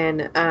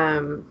 and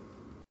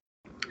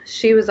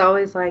she was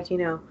always like,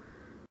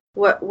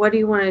 what do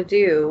you want to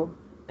do?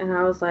 And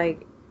I was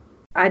like,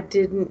 I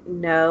didn't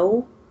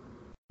know,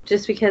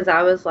 just because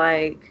I was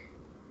like,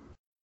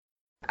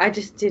 I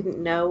just didn't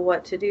know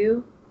what to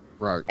do.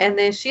 Right. And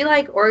then she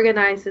like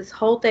organized this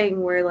whole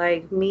thing where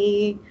like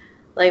me,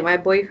 like my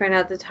boyfriend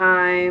at the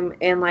time,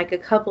 and like a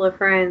couple of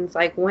friends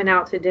like went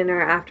out to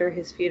dinner after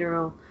his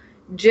funeral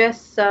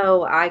just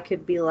so I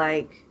could be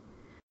like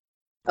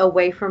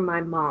away from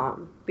my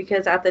mom,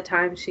 because at the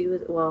time she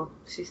was, well,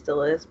 she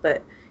still is,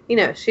 but you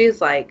know, she's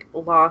like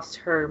lost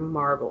her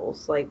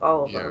marbles, like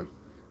all of Yeah. them.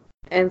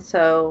 And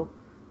so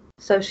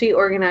she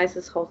organized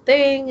this whole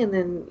thing, and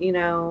then, you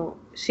know,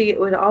 she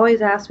would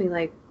always ask me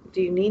like,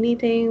 do you need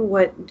anything?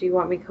 What do you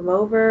want me to come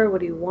over? What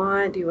do you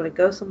want? Do you want to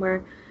go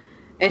somewhere?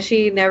 And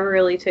she never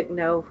really took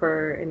no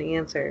for an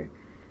answer.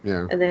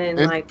 Yeah. And then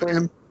And like when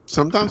and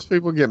sometimes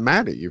people get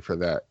mad at you for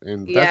that,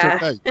 and that's yeah.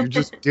 okay. You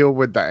just deal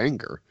with the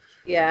anger.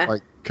 Yeah.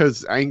 Like,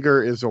 because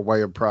anger is a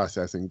way of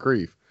processing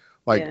grief.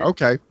 Like, Yeah.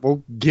 okay,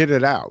 well, get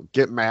it out.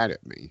 Get mad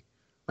at me.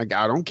 Like,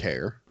 I don't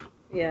care.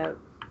 Yeah.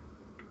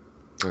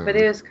 But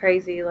it was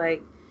crazy.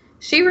 Like,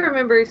 she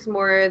remembers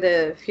more of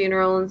the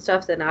funeral and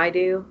stuff than I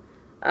do.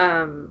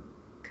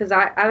 'Cause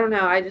I don't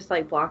know, I just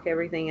like block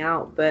everything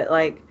out. But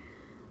like,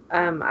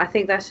 I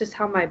think that's just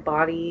how my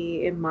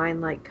body and mind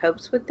like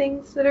copes with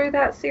things that are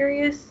that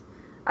serious.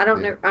 I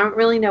don't know. I don't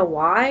really know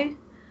why,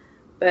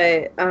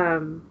 but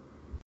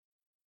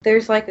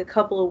there's like a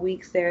couple of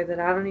weeks there that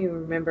I don't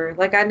even remember.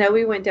 Like, I know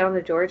we went down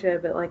to Georgia,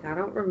 but like I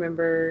don't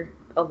remember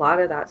a lot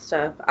of that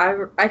stuff.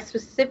 I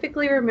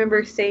specifically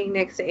remember staying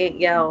next to Aunt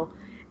Yell,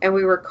 and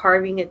we were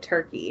carving a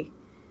turkey,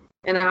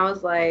 and I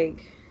was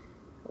like,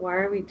 why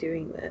are we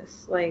doing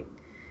this? Like,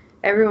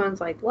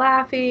 everyone's like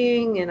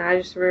laughing, and I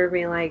just remember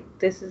being like,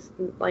 this is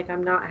like,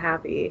 I'm not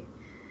happy.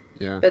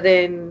 Yeah. But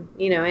then,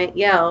 you know, Aunt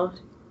Yell,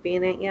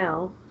 being Aunt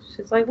Yell,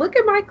 she's like, look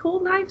at my cool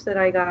knife that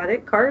I got.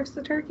 It carves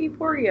the turkey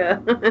for you.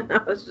 And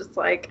I was just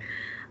like,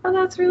 oh,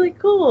 that's really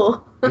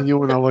cool. And you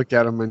want to look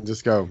at them and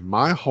just go,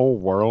 my whole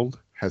world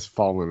has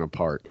fallen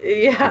apart.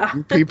 Yeah.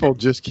 You people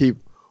just keep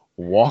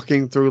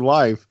walking through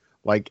life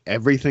like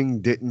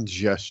everything didn't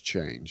just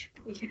change.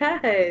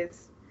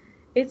 Yes.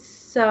 It's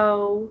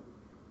so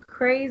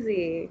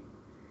crazy.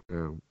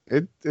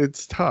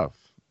 It's tough.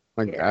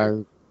 Like,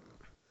 Yeah.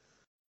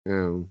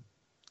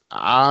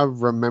 I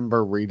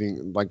remember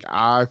reading, like,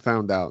 I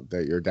found out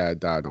that your dad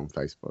died on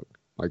Facebook.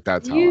 Like,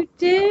 that's how You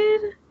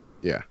did?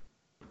 Yeah.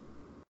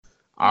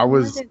 I I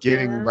was didn't know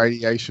getting that.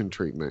 radiation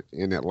treatment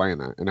in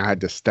Atlanta, and I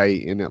had to stay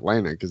in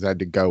Atlanta because I had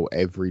to go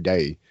every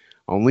day,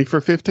 only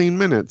for 15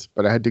 minutes,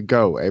 but I had to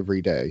go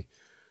every day.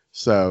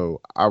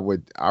 So I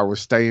was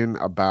staying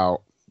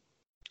about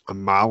a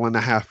mile and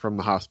a half from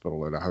the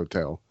hospital at a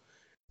hotel,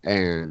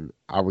 and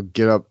I would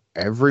get up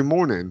every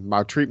morning.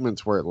 My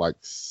treatments were at like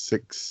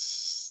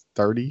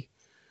 6:30,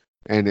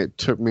 and it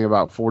took me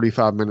about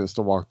 45 minutes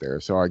to walk there.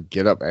 So I'd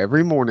get up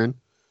every morning,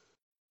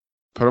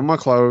 put on my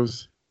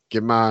clothes,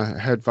 get my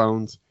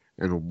headphones,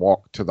 and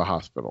walk to the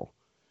hospital.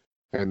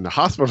 And the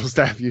hospital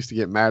staff used to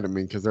get mad at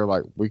me because they're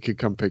like, we could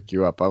come pick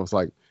you up. I was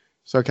like,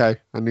 it's okay.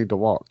 I need to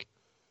walk.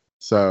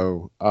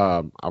 So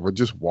I would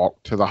just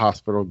walk to the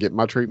hospital, get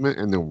my treatment,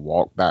 and then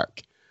walk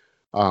back.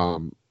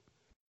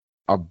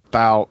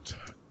 About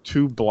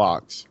 2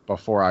 blocks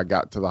before I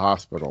got to the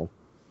hospital,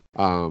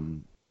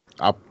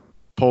 I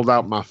pulled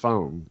out my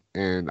phone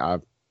and I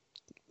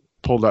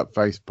pulled up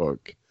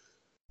Facebook.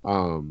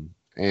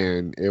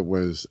 And it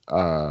was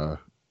a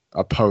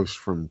post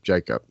from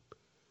Jacob.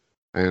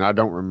 And I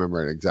don't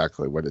remember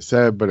exactly what it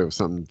said, but it was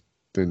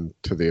something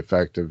to the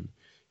effect of,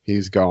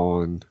 he's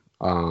gone.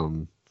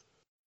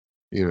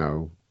 You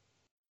know,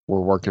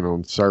 we're working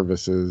on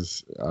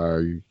services.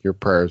 Your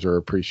prayers are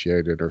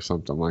appreciated, or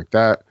something like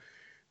that.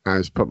 And I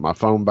just put my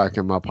phone back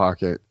in my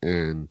pocket,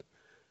 and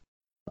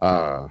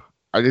I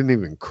didn't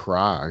even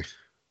cry.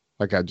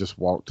 Like, I just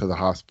walked to the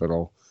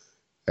hospital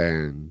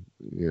and,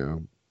 you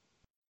know,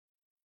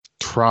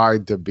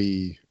 tried to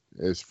be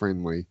as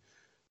friendly.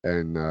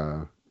 And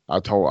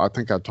I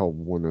think I told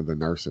one of the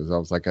nurses, I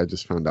was like, I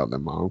just found out that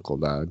my uncle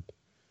died.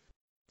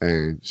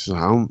 And she's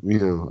like, are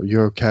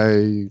you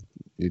okay?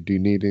 Do you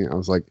need any? I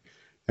was like,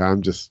 yeah,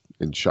 I'm just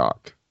in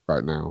shock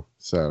right now.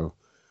 So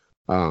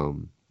I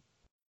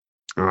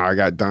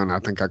got done. I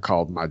think I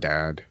called my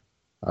dad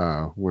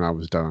when I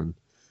was done.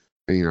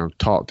 And, you know,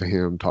 talked to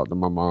him, talked to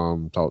my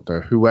mom, talked to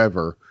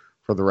whoever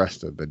for the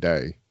rest of the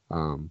day.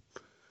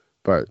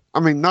 But I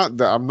mean, not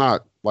that I'm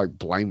not like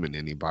blaming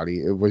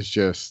anybody. It was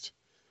just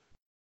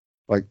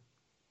like,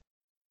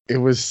 it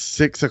was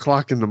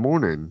 6:00 in the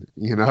morning,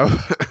 you know?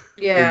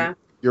 Yeah. And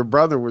your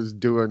brother was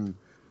doing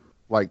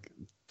like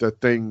the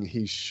thing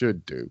he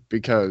should do,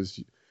 because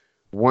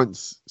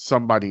once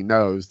somebody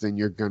knows, then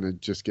you're going to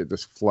just get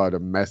this flood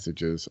of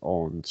messages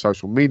on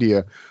social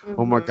media.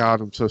 Oh my Mhm.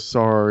 God, I'm so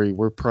sorry.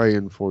 We're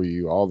praying for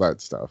you, all that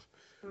stuff.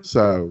 Mhm.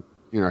 So,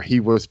 you know, he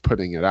was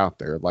putting it out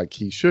there like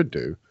he should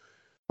do,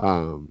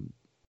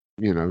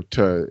 you know,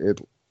 to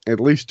at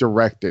least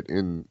direct it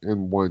in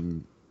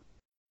one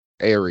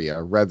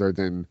area rather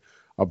than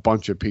a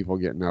bunch of people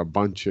getting a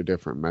bunch of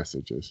different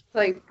messages.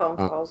 Like phone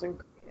calls and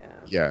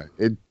Yeah,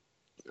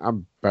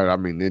 but I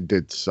mean, it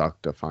did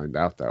suck to find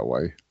out that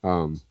way.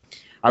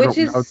 I Which don't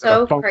know is that a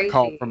so phone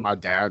call crazy. from my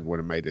dad would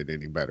have made it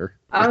any better.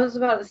 I was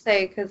about to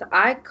say, because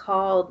I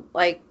called,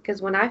 like,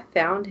 because when I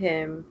found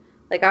him,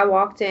 like, I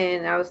walked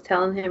in, I was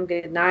telling him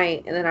good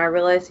night, and then I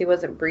realized he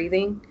wasn't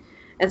breathing.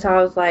 And so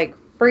I was, like,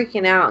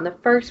 freaking out. And the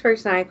first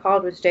person I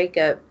called was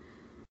Jacob.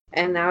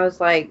 And I was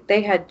like,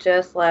 they had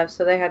just left,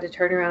 so they had to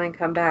turn around and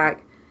come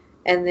back.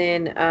 And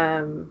then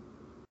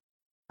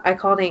I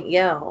called Aunt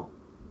Yell,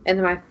 and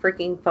then my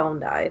freaking phone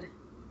died.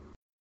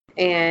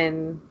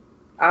 And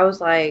I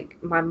was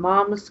like, my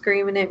mom was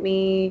screaming at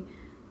me.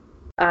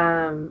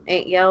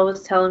 Aunt Yell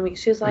was telling me,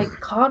 she was like,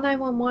 call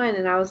 911.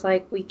 And I was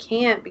like, we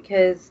can't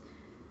because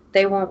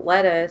they won't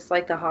let us.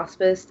 Like the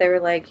hospice, they were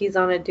like, he's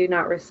on a do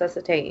not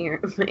resuscitate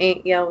here.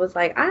 Aunt Yell was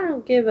like, I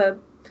don't give a,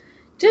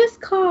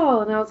 just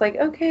call. And I was like,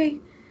 okay.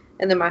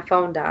 And then my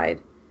phone died.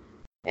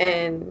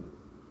 And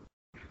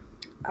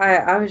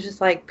I was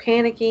just like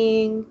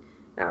panicking.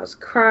 And I was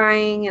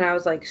crying and I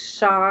was like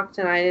shocked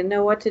and I didn't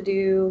know what to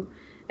do.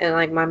 And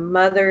like my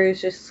mother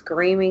is just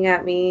screaming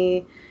at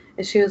me.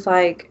 And she was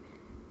like,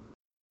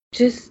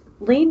 just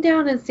lean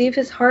down and see if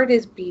his heart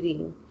is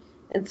beating.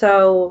 And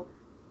so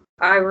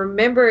I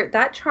remember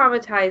that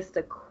traumatized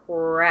the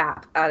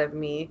crap out of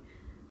me.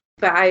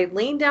 But I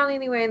leaned down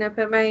anyway and I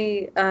put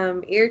my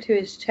ear to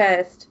his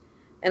chest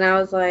and I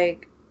was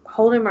like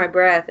holding my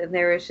breath and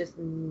there was just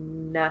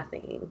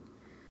nothing.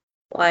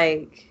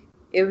 Like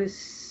it was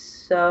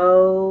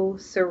so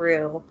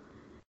surreal.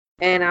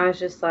 And I was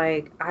just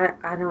like,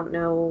 I don't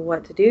know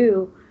what to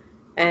do.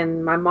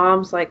 And my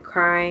mom's like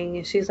crying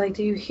and she's like,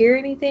 do you hear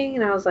anything?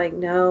 And I was like,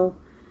 no.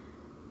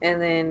 And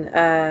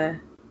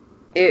then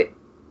it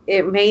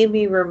made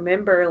me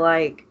remember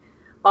like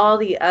all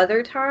the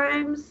other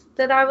times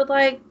that I would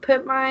like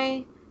put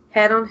my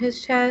head on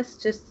his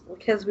chest just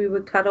because we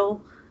would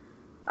cuddle.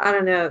 I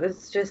don't know.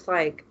 It's just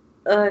like,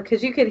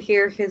 because you could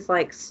hear his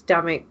like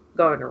stomach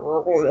going,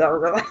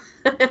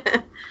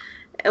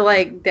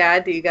 like,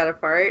 Dad, do you got a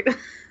fart?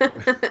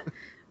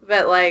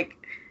 But like,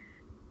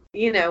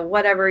 you know,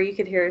 whatever, you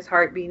could hear his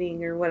heart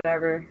beating or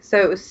whatever. So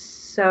it was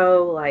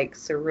so like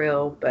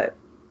surreal, but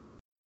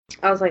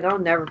I was like, I'll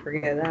never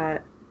forget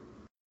that.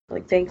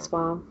 Like, thanks,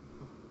 Mom.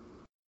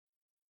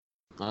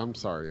 I'm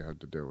sorry you had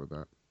to deal with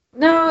that.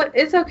 No,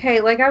 it's okay.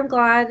 Like, I'm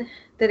glad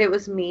that it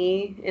was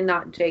me and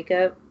not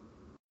Jacob.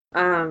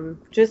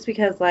 Just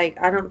because,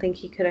 like, I don't think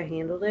he could have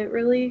handled it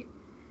really.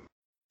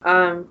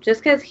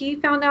 Just because he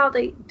found out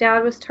that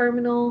Dad was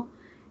terminal,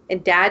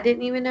 and Dad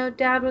didn't even know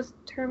Dad was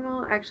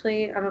terminal.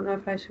 Actually, I don't know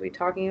if I should be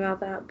talking about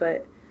that,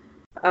 but,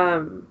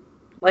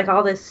 like,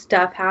 all this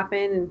stuff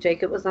happened, and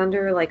Jacob was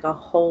under, like, a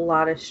whole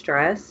lot of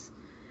stress.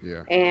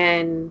 Yeah.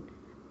 And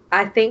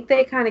I think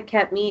they kind of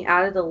kept me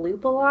out of the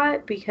loop a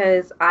lot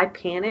because I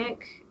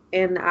panic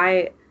and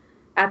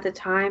at the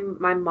time,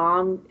 my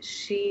mom,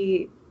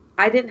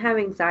 I didn't have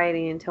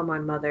anxiety until my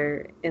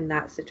mother in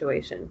that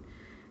situation.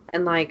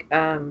 And like,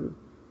 I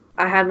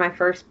had my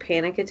first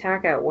panic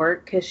attack at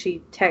work because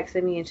she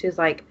texted me and she was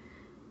like,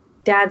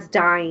 Dad's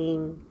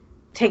dying,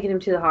 taking him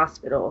to the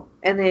hospital.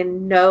 And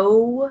then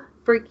no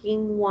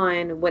freaking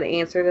one would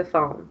answer the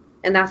phone.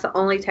 And that's the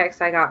only text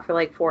I got for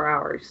like 4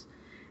 hours.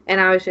 And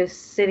I was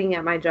just sitting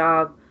at my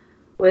job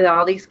with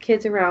all these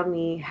kids around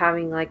me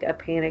having like a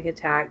panic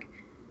attack.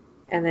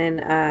 And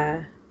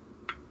then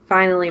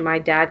finally my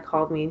dad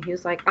called me and he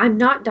was like, I'm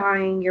not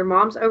dying. Your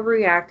mom's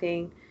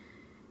overreacting.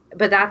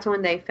 But that's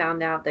when they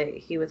found out that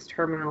he was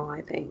terminal,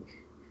 I think.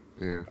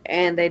 Yeah.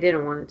 And they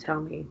didn't want to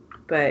tell me.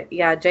 But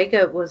yeah,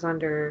 Jacob was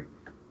under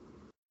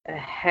a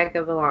heck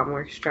of a lot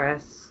more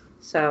stress.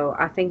 So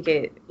I think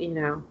I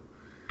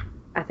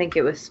think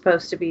it was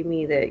supposed to be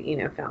me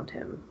that, found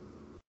him.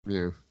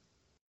 Yeah.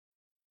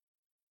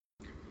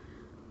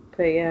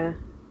 But yeah,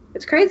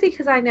 it's crazy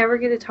because I never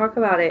get to talk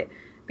about it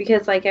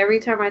because like every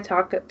time I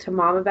talk to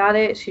Mom about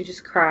it, she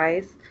just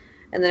cries,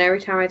 and then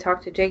every time I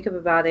talk to Jacob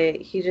about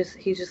it, he's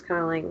just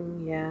kind of like,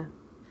 yeah,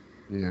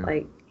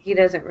 like he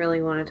doesn't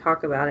really want to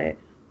talk about it.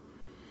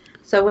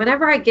 So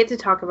whenever I get to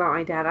talk about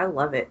my dad, I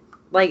love it.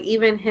 Like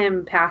even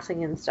him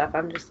passing and stuff,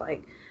 I'm just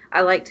like,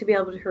 I like to be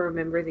able to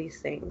remember these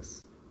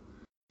things.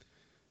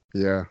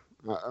 Yeah,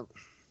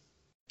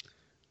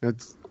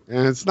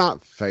 it's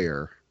not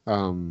fair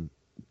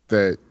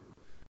that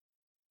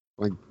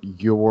like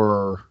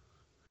your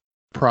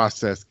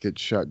process gets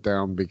shut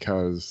down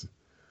because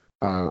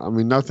I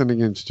mean nothing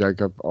against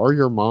Jacob or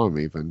your mom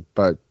even,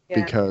 but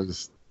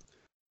because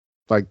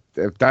like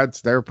if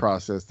that's their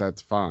process,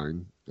 that's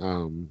fine.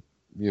 And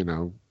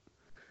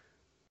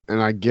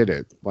I get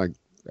it. Like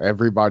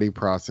everybody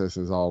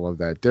processes all of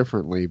that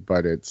differently,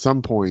 but at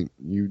some point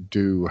you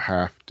do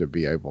have to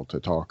be able to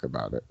talk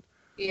about it.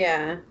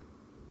 Yeah.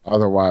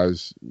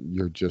 Otherwise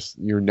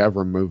you're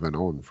never moving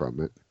on from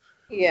it.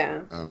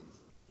 Yeah.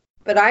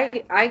 But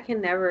I can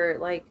never,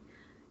 like,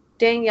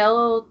 Danielle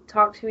will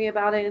talk to me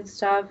about it and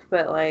stuff,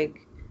 but,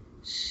 like,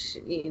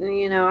 I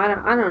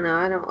don't know.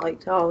 I don't like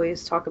to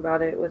always talk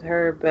about it with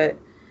her, but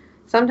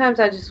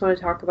sometimes I just want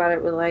to talk about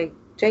it with, like,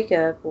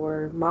 Jacob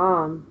or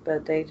Mom,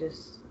 but they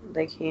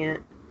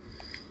can't.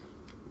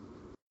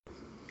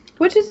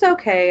 Which is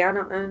okay.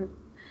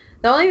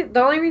 The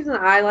only reason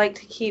I like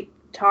to keep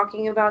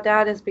talking about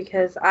Dad is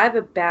because I have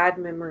a bad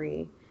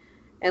memory,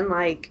 and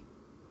like,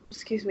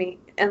 excuse me,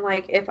 and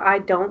like if I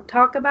don't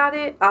talk about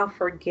it, I'll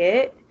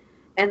forget,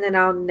 and then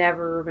I'll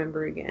never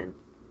remember again.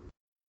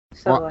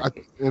 So Well,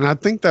 like, and I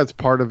think that's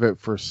part of it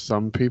for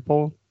some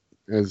people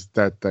is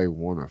that they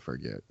want to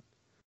forget.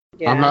 I'm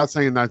yeah, not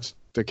saying that's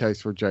the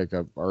case for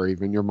Jacob or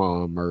even your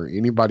mom or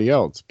anybody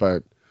else,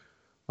 but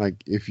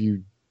like if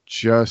you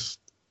just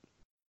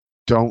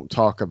don't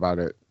talk about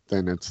it,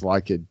 then it's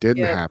like it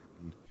didn't yeah,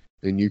 happen,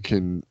 and you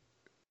can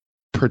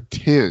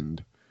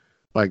pretend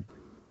like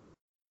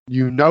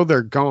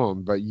they're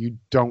gone, but you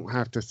don't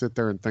have to sit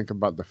there and think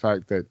about the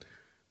fact that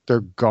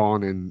they're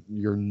gone and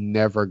you're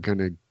never going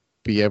to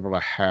be able to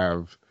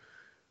have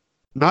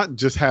not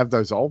just have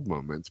those old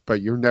moments,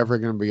 but you're never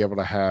going to be able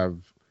to have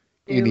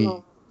any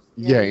new,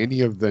 yeah,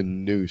 any of the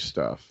new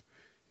stuff,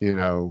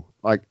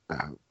 like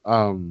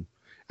um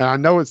and I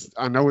know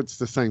it's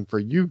the same for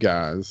you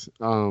guys,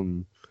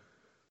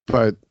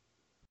 but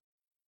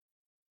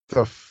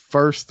the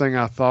first thing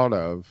I thought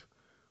of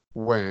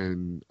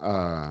when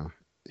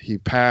he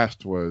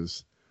passed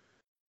was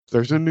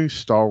there's a new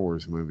Star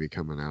Wars movie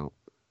coming out,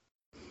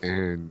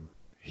 and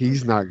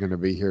he's not going to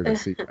be here to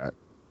see that.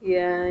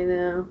 yeah, I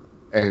know.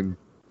 And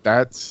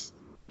that's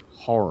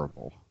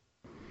horrible.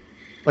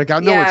 Like, I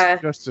know it's Yeah,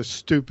 just a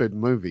stupid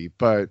movie,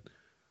 but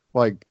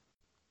like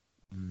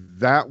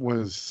that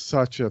was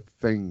such a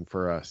thing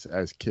for us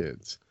as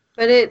kids.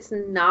 but it's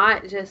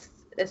not just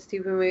a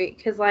stupid movie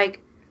because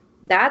like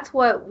that's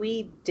what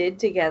we did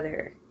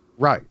together.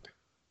 Right.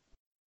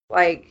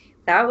 Like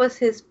that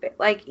was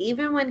like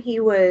even when he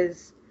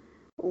was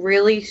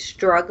really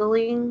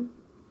struggling,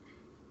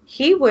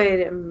 he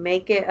would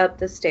make it up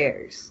the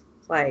stairs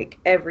like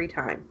every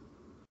time.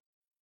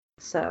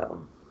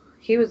 So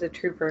he was a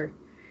trooper,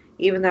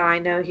 even though I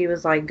know he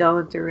was like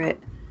going through it.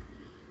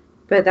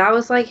 But that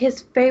was like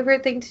his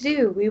favorite thing to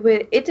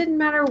do. It didn't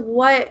matter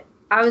what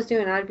I was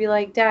doing. I'd be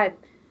like, Dad,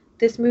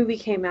 this movie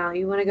came out.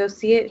 You want to go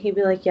see it? He'd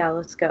be like, Yeah,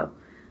 let's go.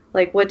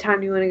 Like, what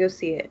time do you want to go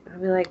see it?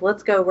 I'd be like,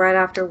 Let's go right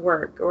after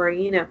work. Or,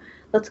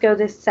 let's go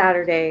this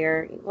Saturday.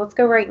 Or, let's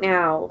go right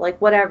now.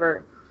 Like,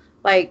 whatever.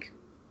 Like,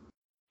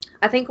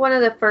 I think one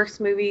of the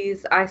first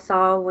movies I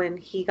saw when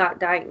he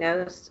got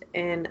diagnosed,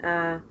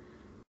 and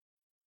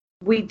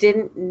we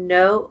didn't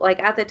know,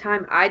 like at the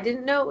time, I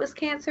didn't know it was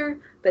cancer,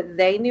 but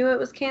they knew it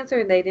was cancer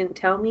and they didn't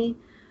tell me.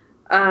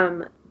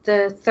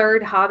 The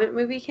third Hobbit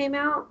movie came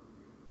out,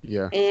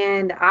 Yeah.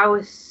 and I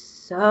was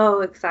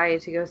so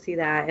excited to go see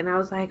that. And I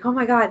was like, oh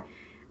my God.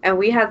 And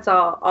we had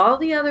saw all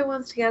the other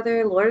ones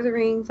together, Lord of the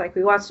Rings, like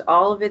we watched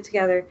all of it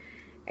together.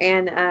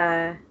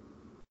 And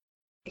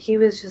he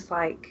was just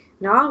like,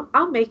 no,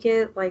 I'll make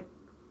it. Like,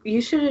 you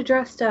should have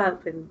dressed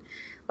up. And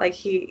like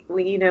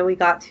we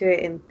got to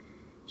it, and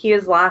he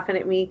was laughing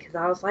at me because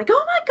I was like,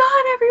 oh my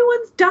God,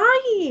 everyone's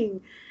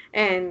dying.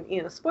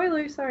 And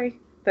spoilers, sorry,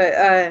 but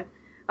I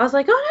was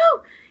like, oh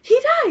no, he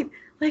died.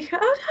 Like,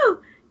 oh no,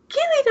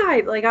 Keely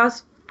died. Like, I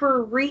was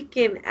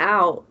freaking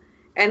out.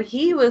 And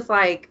he was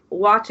like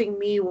watching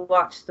me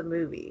watch the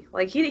movie.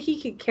 Like,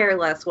 he could care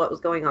less what was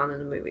going on in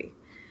the movie.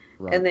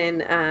 Right. And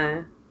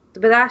then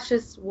but that's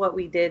just what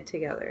we did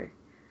together.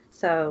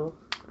 So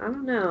I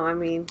don't know. I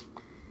mean,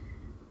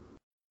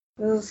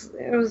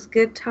 it was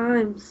good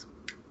times.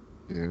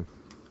 Yeah.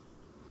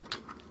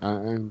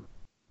 And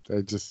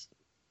they just,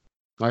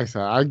 like I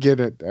said, I get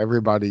it.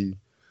 Everybody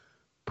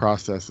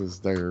processes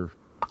their.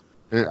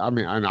 I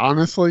mean, and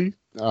honestly,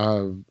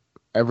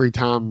 every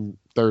time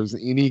there's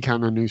any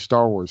kind of new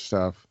Star Wars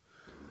stuff,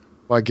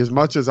 like as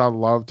much as I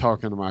love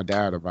talking to my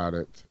dad about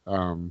it,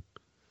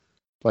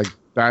 like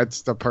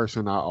that's the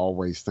person I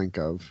always think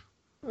of.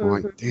 I'm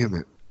like, damn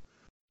it.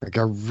 Like,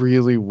 I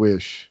really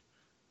wish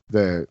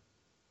that,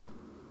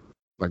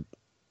 like,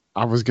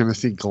 I was going to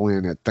see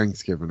Glenn at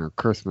Thanksgiving or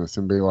Christmas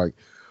and be like,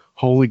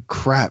 holy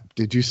crap,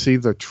 did you see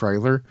the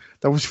trailer?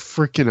 That was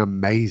freaking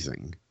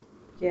amazing.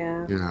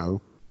 Yeah.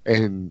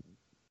 And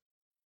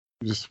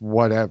just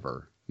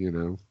whatever,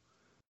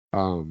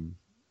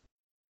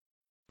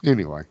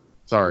 Anyway,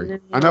 sorry. No.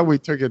 I know we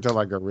took it to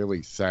like a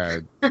really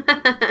sad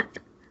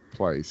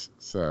place,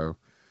 so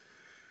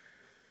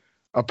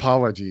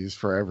apologies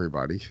for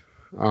everybody.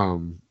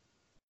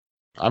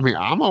 I mean,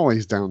 I'm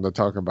always down to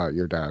talk about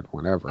your dad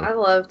whenever. I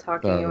love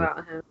talking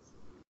about him.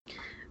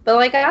 But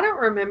like, I don't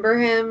remember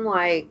him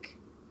like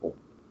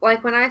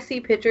when I see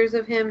pictures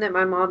of him that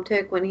my mom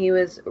took when he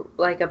was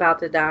like about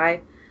to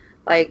die,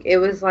 like it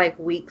was like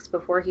weeks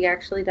before he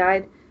actually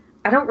died.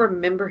 I don't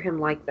remember him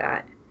like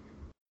that.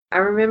 I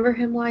remember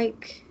him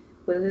like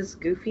with his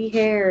goofy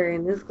hair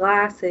and his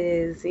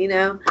glasses,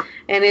 and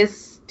his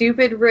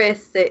stupid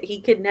wrists that he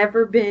could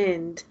never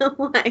bend.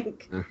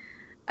 Like,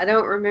 I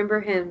don't remember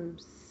him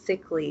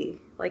sickly.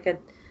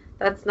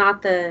 That's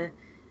not the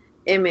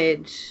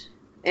image.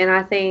 And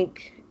I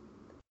think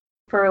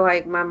for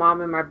like my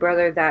mom and my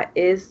brother, that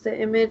is the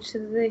image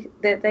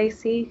that they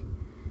see.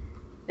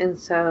 And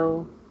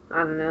so,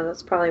 I don't know,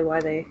 that's probably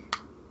why they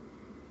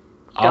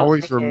I Don't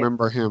always like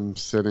remember him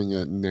sitting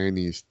at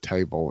Nanny's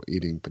table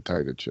eating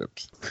potato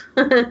chips.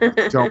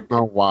 it. Don't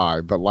know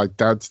why, but like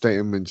that's the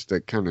image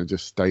that kind of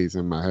just stays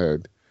in my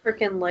head.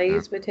 Freaking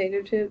Lay's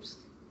potato chips.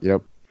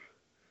 Yep.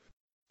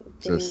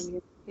 Damn. Just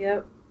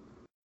Yep.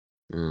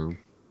 yeah.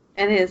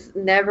 And his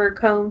never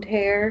combed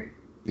hair.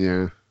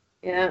 Yeah.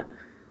 Yeah.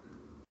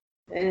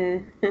 Eh.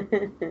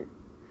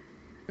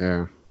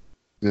 Yeah.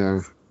 Yeah.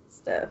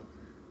 Stuff.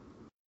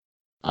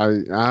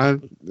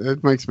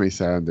 It makes me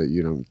sad that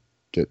you don't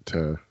get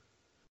to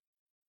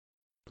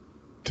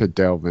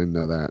delve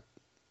into that.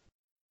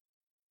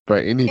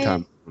 But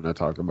anytime I want to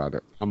talk about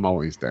it, I'm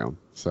always down.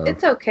 So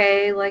It's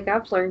okay. Like,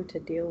 I've learned to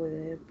deal with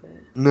it, but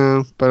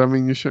no, but I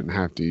mean, you shouldn't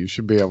have to. You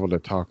should be able to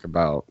talk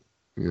about,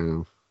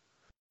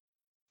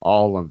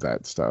 all of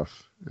that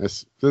stuff.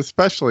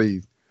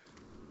 Especially,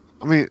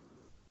 I mean,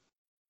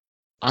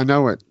 I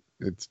know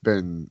it's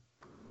been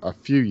a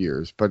few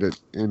years, but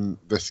in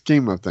the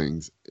scheme of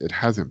things, it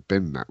hasn't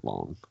been that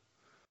long.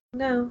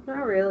 no,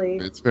 not really.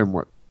 It's been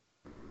what?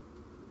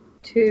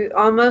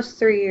 Almost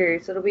 3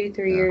 years. It'll be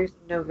 3 years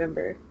in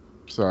November.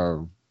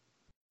 So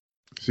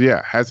yeah,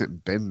 it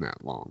hasn't been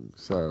that long.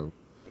 So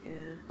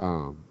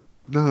Yeah.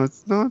 no,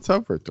 it's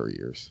over 3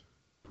 years.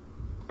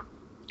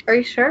 Are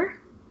you sure?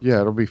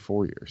 Yeah, it'll be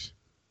 4 years.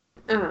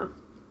 Oh.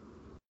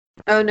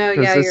 Oh no,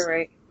 'Cause yeah, this- you're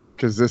right.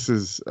 Because this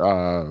is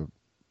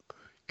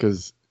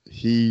because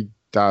he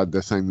died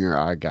the same year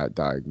I got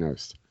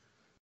diagnosed.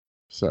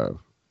 So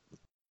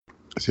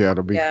yeah,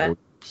 it'll be 4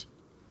 years.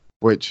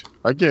 Which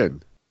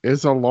again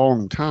is a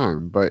long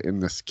time, but in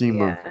the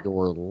scheme of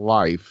your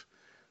life,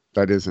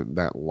 that isn't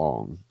that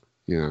long,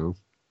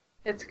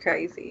 It's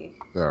crazy.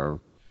 So,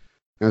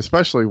 and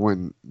especially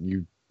when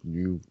you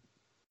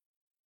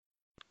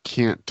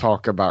can't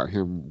talk about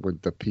him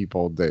with the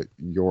people that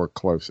you're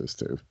closest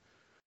to.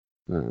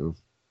 And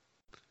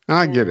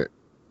I get it.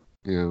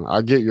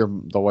 I get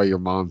the way your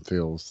mom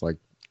feels. Like,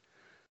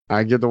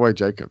 I get the way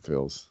Jacob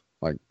feels.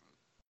 Like,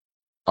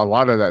 a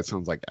lot of that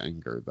sounds like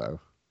anger, though.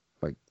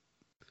 Like,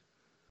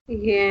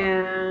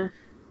 Yeah.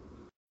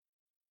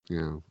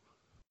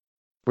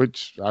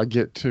 Which I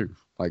get too.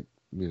 Like,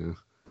 when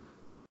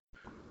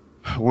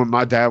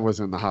my dad was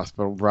in the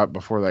hospital right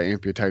before they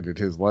amputated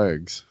his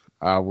legs,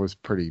 I was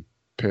pretty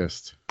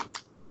pissed.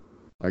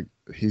 Like,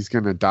 he's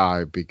gonna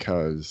die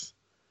because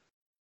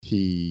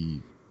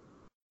he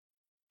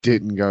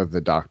didn't go to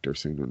the doctor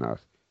soon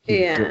enough. He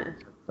didn't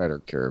take better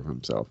care of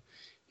himself.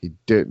 He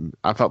didn't.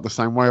 I felt the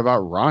same way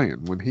about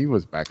Ryan when he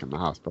was back in the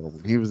hospital,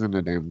 when he was in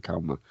a damn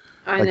coma.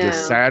 I know.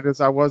 As sad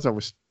as I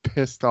was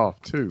pissed off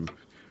too.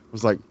 I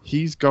was like,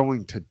 he's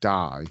going to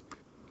die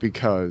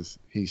because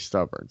he's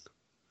stubborn.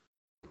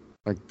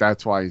 Like,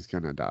 that's why he's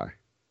gonna die.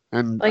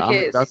 And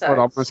Like, that's what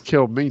almost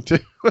killed me too.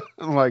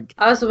 Like,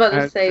 I was about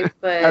to say,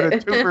 but I had a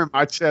tumor in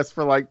my chest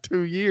for like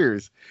 2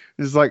 years.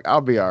 It's like,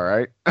 I'll be all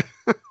right.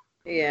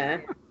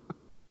 yeah.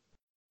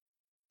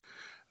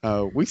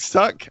 We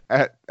suck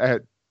at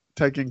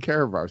taking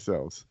care of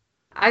ourselves.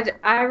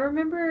 I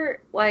remember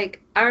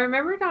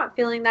not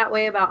feeling that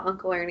way about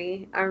Uncle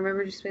Ernie. I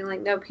remember just being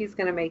like, nope, he's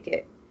gonna make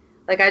it.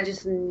 Like, I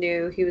just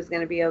knew he was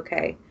gonna be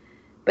okay.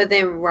 But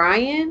then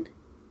Ryan,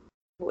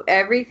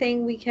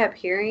 everything we kept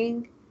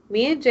hearing,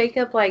 me and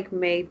Jacob like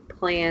made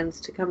plans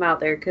to come out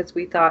there because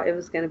we thought it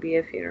was gonna be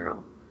a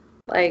funeral.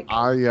 Like,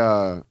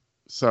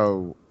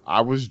 so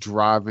I was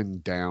driving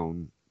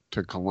down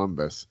to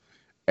Columbus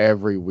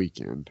every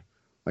weekend.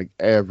 Like,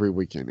 every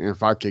weekend. And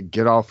if I could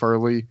get off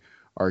early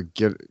or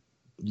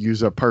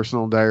use a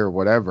personal day or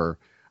whatever,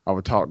 I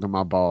would talk to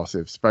my boss,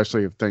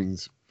 especially if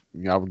things,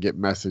 I would get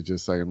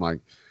messages saying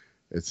like,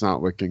 it's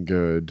not looking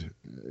good,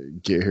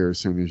 get here as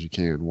soon as you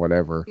can,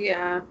 whatever.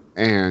 yeah.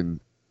 And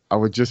I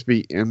would just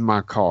be in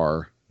my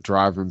car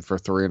driving for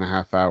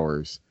 3.5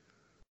 hours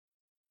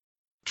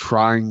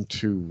trying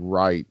to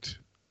write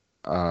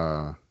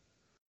a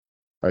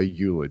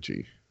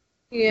eulogy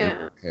in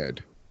my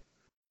head.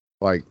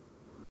 Like,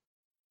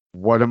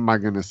 what am I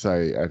going to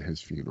say at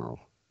his funeral?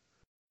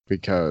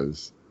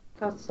 Because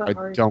I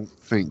don't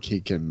think he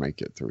can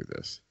make it through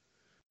this.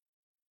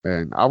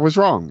 And I was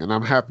wrong, and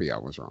I'm happy I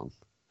was wrong.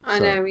 I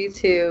know, me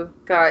too.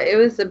 God, it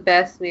was the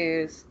best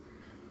news.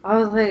 I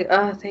was like,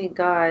 oh, thank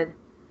God.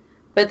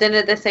 But then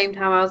at the same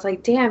time, I was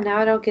like, damn, now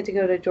I don't get to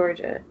go to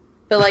Georgia.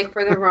 But like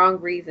for the wrong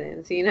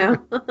reasons, Yeah.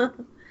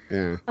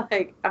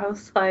 Like, I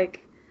was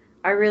like,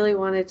 I really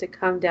wanted to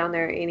come down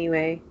there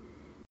anyway.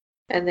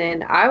 And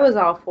then I was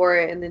all for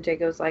it. And then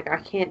Jacob was like, I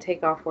can't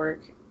take off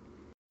work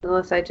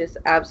unless I just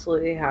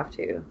absolutely have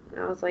to. And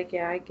I was like,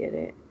 yeah, I get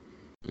it.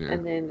 Yeah.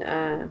 And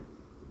then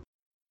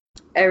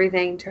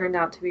everything turned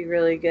out to be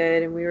really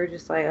good. And we were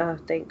just like, oh,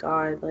 thank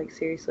God. Like,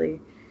 seriously.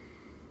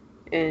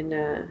 And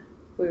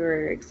we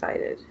were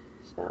excited.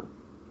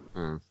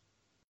 So.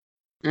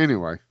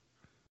 Anyway,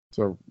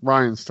 so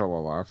Ryan's still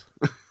alive.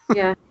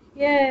 Yeah.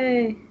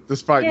 Yay.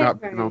 Despite Yay,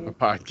 not being on Ryan. the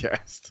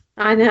podcast.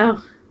 I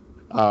know.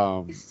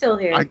 He's still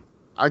here.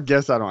 I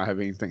guess I don't have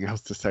anything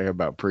else to say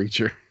about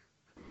Preacher.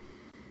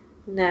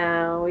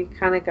 No, we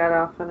kind of got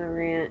off on a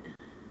rant.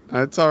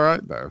 It's all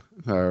right though.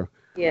 So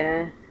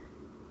Yeah.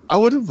 I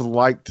would have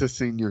liked to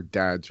seen your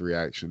dad's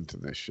reaction to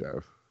this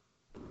show.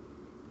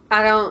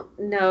 I don't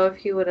know if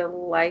he would have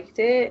liked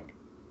it,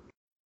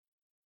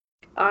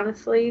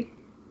 honestly,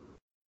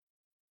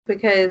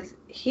 because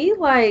he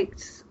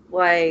liked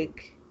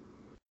like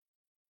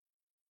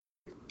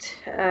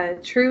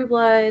True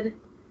Blood.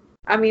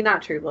 I mean,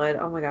 not True Blood.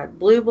 Oh my God,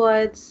 Blue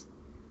Bloods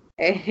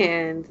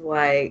and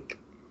like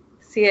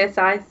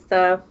CSI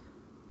stuff.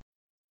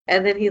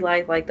 And then he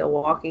liked like The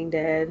Walking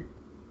Dead.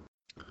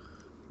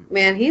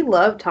 Man, he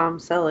loved Tom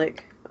Selleck.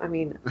 I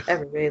mean,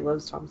 everybody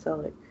loves Tom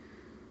Selleck.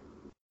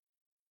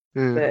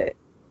 Yeah. But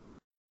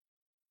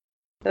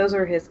those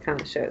are his kind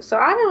of shows. So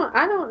I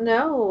don't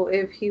know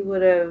if he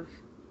would have.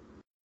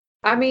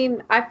 I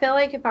mean, I feel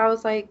like if I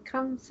was like,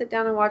 come sit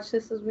down and watch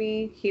this with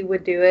me, he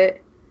would do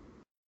it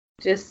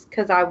just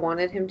because I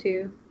wanted him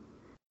to.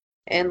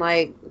 And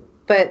like,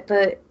 but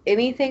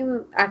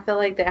anything I feel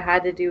like that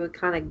had to do with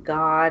kind of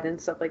God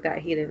and stuff like that,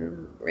 he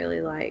didn't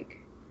really like.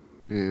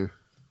 Yeah.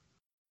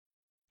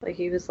 Like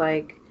he was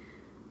like,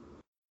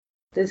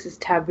 this is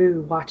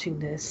taboo watching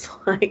this.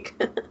 Like,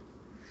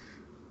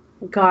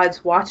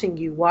 God's watching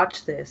you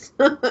watch this.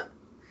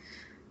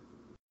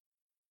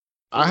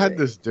 I had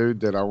this dude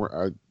that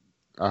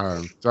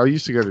so I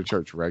used to go to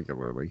church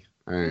regularly,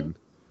 and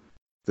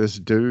this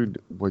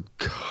dude would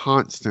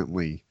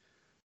constantly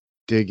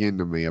dig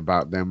into me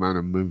about the amount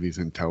of movies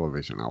and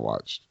television I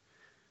watched.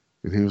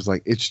 And he was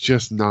like, it's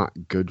just not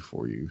good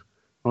for you.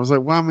 I was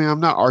like, well, I mean, I'm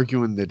not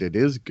arguing that it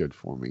is good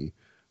for me.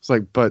 It's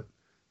like, but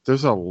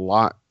there's a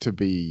lot to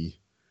be,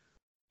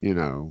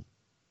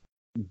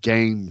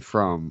 gained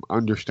from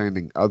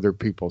understanding other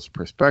people's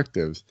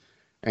perspectives.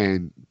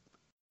 And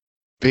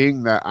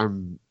being that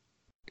I'm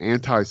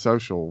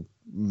antisocial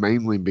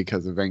mainly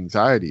because of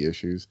anxiety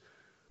issues,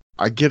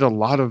 I get a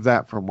lot of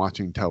that from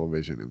watching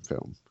television and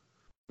film.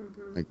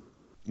 Mm-hmm. Like,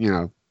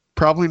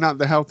 probably not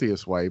the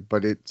healthiest way,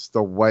 but it's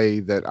the way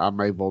that I'm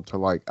able to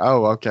like,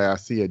 oh, okay, I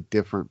see a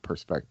different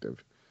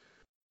perspective.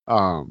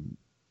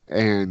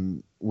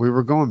 And we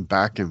were going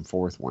back and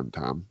forth one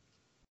time,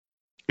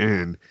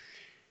 and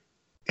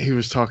he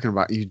was talking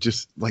about, you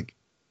just like,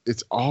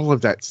 it's all of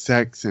that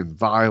sex and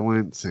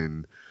violence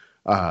and,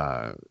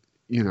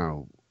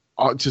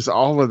 just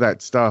all of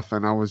that stuff.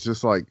 And I was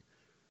just like,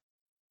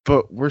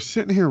 but we're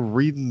sitting here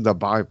reading the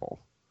Bible.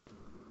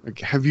 Like,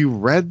 have you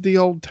read the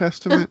Old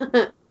Testament?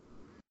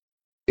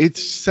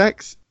 It's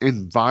sex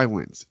and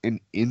violence and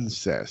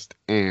incest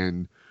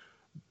and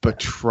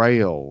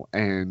betrayal,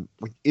 and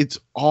like, it's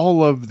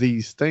all of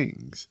these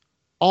things.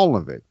 All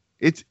of it.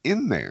 It's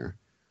in there.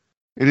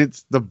 And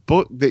it's the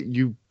book that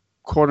you,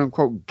 quote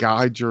unquote,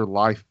 guide your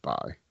life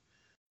by.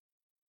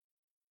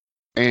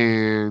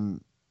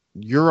 And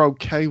you're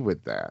okay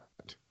with that.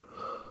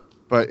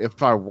 But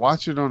if I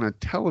watch it on a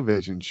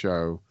television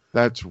show,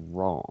 that's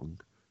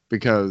wrong.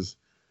 Because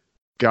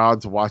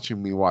God's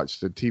watching me watch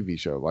the TV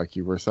show, like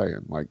you were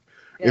saying. Like,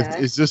 Yeah.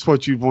 is this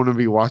what you'd want to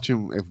be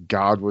watching if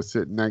God was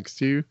sitting next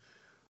to you?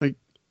 Like,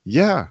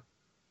 yeah.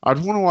 I'd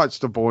want to watch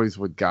The Boys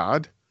with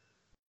God.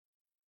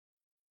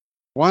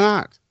 Why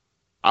not?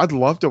 I'd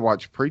love to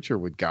watch Preacher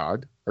with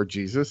God or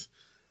Jesus.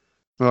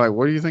 They're like,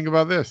 what do you think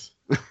about this?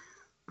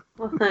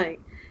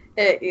 Like,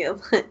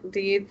 do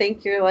you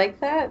think you're like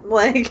that?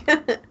 Like,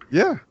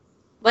 Yeah.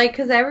 like,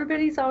 because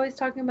everybody's always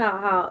talking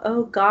about how,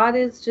 oh, God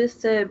is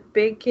just a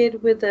big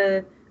kid with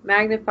a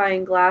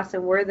magnifying glass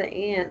and we're the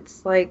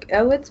ants. Like,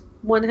 oh, it's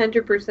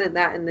 100%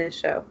 that in this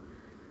show.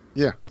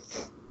 Yeah.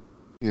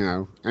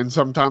 And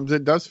sometimes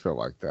it does feel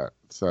like that.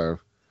 So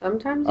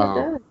Sometimes it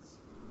does.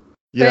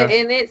 yeah. But,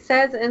 and it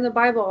says in the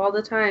Bible all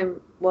the time,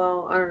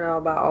 well, I don't know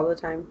about all the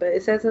time, but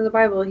it says in the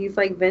Bible he's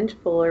like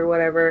vengeful or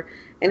whatever,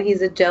 and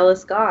he's a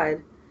jealous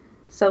God.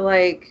 So,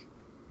 like,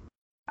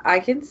 I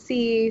can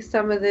see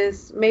some of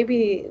this,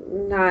 maybe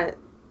not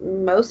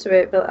most of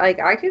it, but like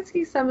I can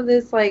see some of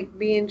this like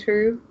being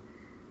true.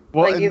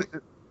 Well, like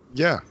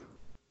yeah.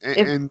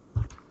 And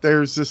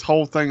there's this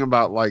whole thing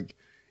about like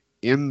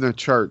in the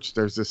church,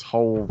 there's this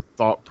whole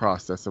thought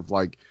process of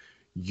like,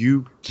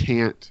 you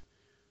can't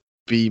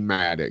be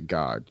mad at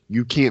God.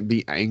 You can't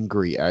be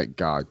angry at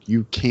God.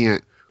 You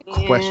can't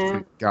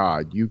question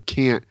God. You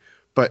can't,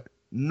 but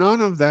none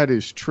of that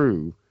is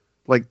true.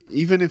 Like,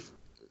 even if,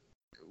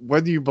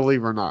 whether you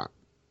believe or not,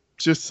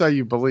 just say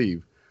you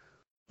believe.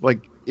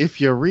 Like, if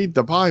you read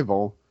the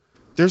Bible,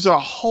 there's a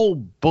whole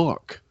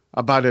book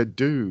about a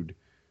dude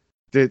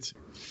that's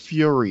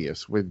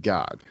furious with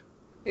God.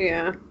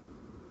 Yeah.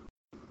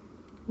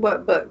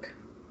 What book?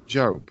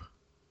 Job.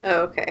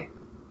 Oh, okay.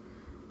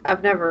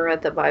 I've never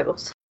read the Bible,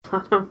 so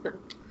I don't know.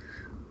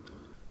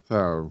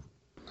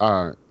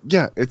 So,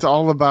 yeah, it's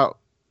all about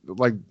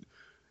like,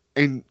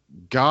 and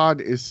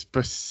God is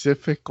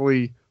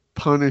specifically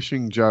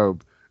punishing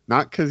Job,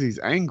 not because he's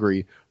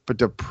angry, but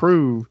to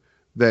prove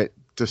that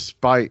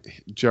despite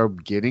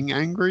Job getting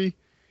angry,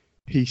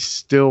 he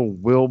still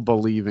will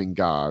believe in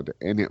God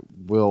and it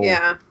will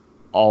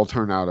all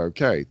turn out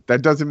okay.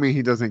 That doesn't mean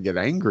he doesn't get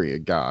angry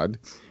at God.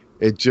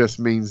 It just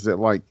means that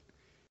like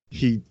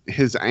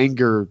his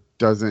anger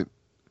doesn't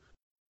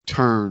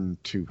turn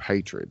to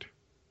hatred.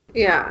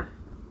 Yeah.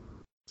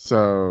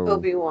 So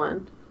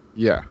Obi-Wan.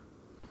 yeah,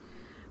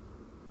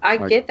 I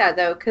like get that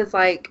though, because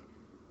like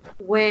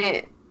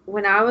when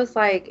I was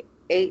like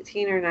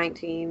 18 or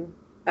 19,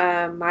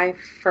 my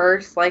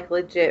first like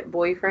legit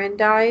boyfriend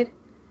died,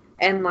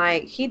 and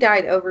like he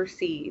died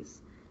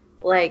overseas,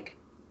 like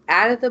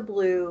out of the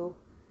blue.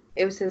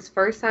 It was his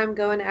first time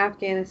going to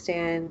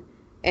Afghanistan,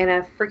 and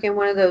a freaking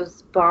one of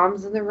those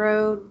bombs in the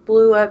road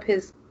blew up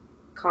his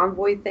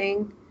convoy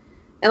thing,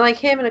 and like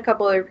him and a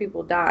couple other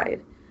people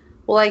died.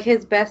 Well, like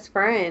his best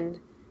friend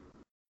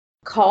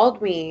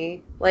called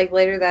me like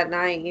later that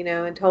night,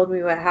 and told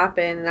me what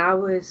happened, and I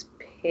was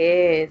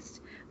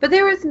pissed. But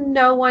there was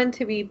no one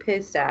to be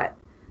pissed at.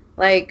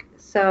 Like,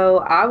 so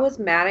I was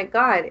mad at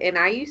God, and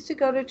I used to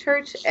go to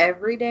church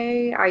every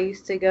day. I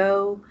used to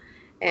go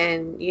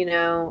and,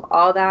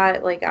 all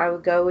that. Like, I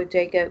would go with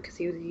Jacob because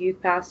he was a youth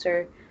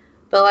pastor.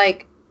 But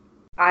like,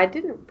 I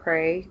didn't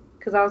pray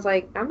because I was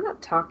like, I'm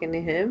not talking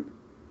to him.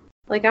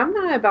 Like, I'm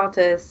not about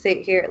to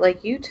sit here.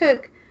 Like, you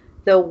took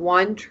the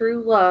one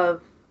true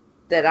love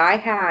that I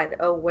had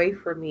away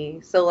from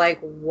me. So, like,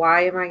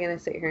 why am I going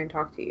to sit here and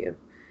talk to you?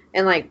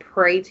 And, like,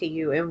 pray to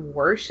you and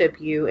worship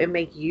you and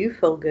make you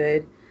feel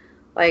good?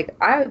 Like,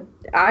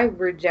 I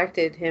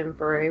rejected him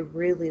for a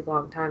really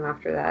long time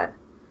after that.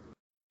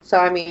 So,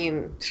 I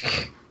mean,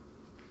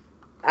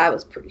 I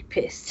was pretty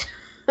pissed.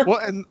 well,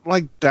 and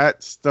like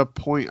that's the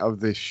point of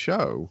this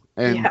show,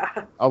 and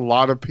Yeah. a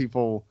lot of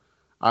people,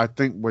 I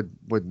think,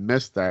 would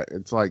miss that.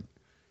 It's like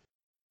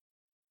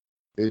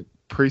it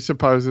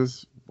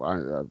presupposes.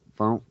 I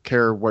don't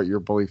care what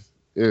your belief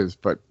is,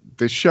 but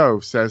the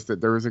show says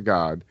that there is a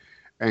God,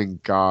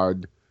 and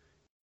God,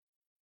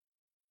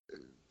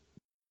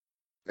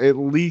 at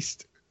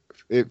least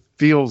it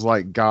feels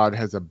like God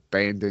has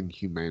abandoned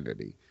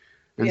humanity.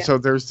 And Yeah. so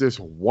there's this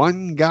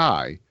one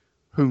guy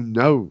who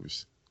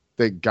knows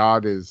that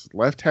God is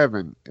left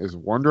heaven, is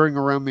wandering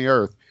around the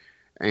earth,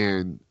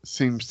 and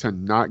seems to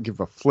not give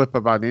a flip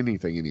about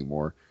anything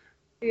anymore.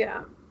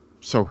 Yeah.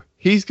 So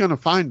he's going to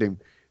find him,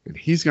 and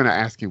he's going to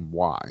ask him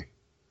why.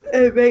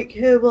 And make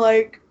him,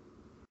 like,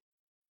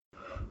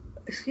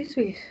 excuse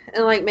me,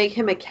 and, like, make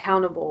him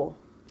accountable.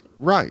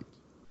 Right.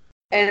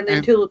 And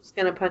then Tulip's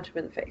going to punch him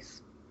in the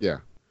face. Yeah.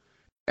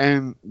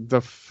 And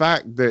the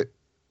fact that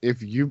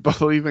if you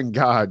believe in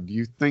God,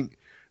 you think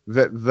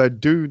that the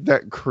dude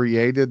that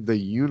created the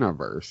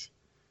universe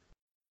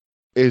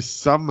is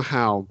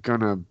somehow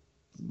gonna,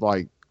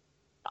 like,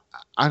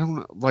 I don't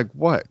know, like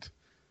what?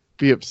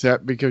 Be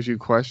upset because you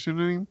question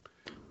him?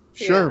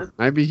 Sure, Yeah.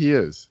 maybe he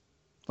is.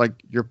 Like,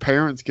 your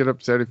parents get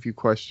upset if you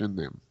question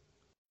them.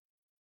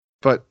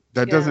 But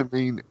that doesn't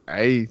mean,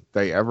 A,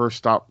 they ever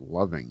stop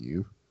loving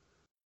you.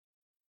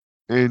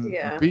 And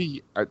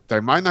B, they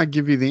might not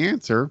give you the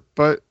answer,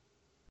 but,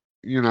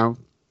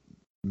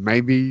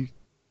 maybe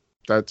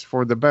that's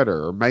for the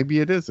better, or maybe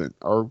it isn't,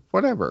 or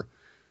whatever.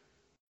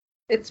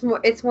 It's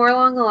more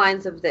along the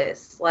lines of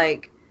this.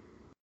 Like,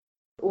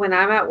 when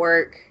I'm at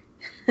work,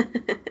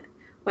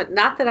 but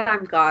not that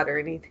I'm God or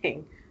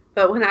anything,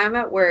 but when I'm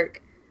at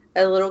work,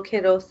 a little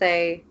kid will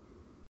say,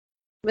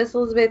 Miss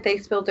Elizabeth, they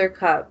spilled their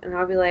cup. And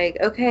I'll be like,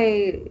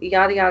 okay,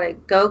 yada yada,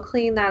 go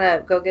clean that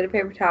up, go get a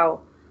paper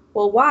towel.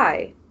 Well,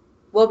 why?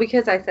 Well,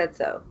 because I said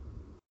so.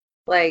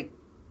 Like,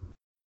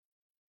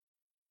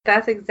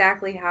 that's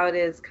exactly how it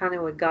is kind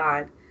of with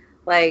God.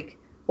 Like,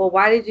 well,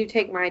 why did you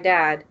take my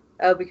dad?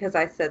 Oh, because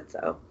I said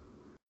so.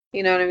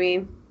 You know what I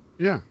mean?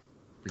 Yeah,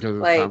 because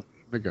it's Like, time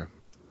to go.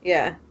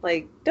 Yeah,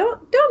 like,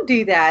 don't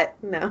do that.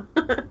 No.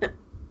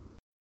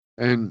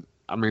 And,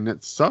 I mean,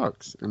 it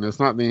sucks, and it's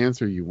not the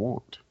answer you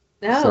want.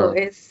 No, So,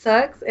 it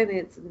sucks, and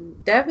it's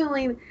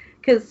definitely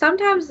because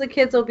sometimes the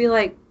kids will be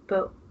like,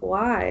 but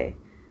why?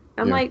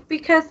 I'm Yeah. like,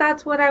 because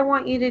that's what I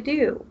want you to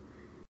do.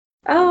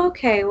 Oh,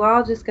 okay, well,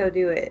 I'll just go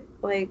do it.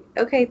 Like,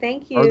 okay,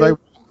 thank or you.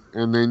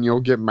 and then you'll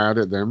get mad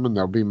at them, and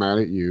they'll be mad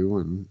at you,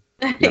 and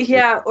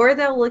Yeah, or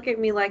they'll look at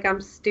me like I'm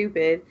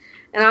stupid,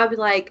 and I'll be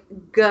like,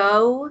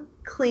 go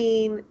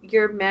clean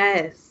your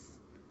mess.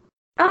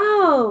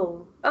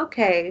 Oh,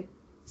 okay.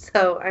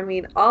 So, I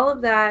mean, all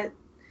of that,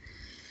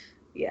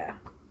 yeah.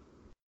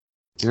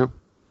 Yep.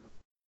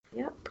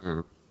 Yep.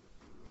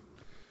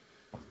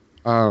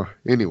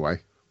 Anyway,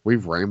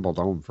 we've rambled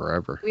on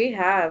forever. We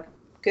have.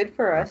 Good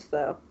for us,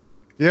 though.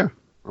 Yeah,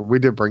 we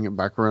did bring it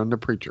back around to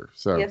Preacher.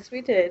 So Yes,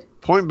 we did.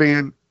 point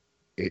being,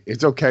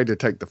 it's okay to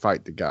take the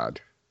fight to God.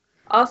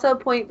 Also,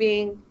 point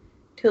being,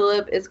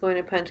 Tulip is going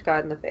to punch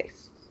God in the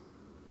face.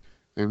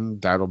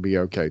 And that'll be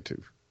okay,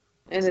 too.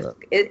 And So.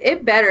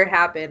 it better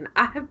happen.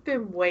 I have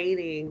been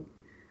waiting.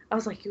 I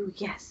was like, ooh,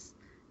 yes.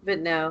 But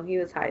no, he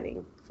was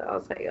hiding. So I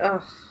was like,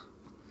 ugh.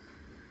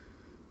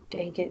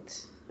 Dang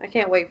it. I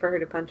can't wait for her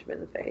to punch him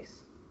in the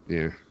face.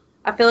 Yeah.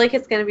 I feel like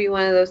it's going to be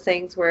one of those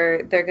things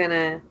where they're going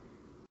to,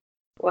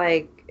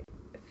 like,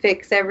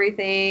 fix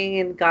everything,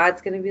 and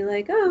God's going to be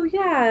like, oh,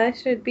 yeah, I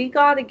should be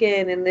God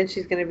again. And then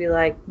she's going to be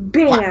like,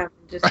 bam,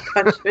 just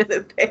punch him in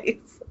the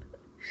face.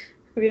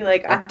 Be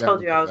like, I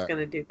told you I was going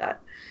to do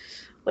that.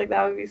 Like,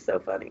 that would be so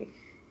funny.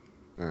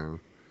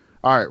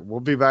 All right, we'll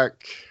be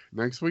back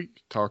next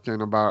week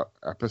talking about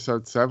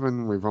episode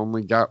 7. We've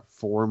only got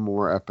 4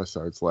 more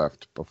episodes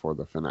left before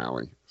the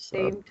finale. So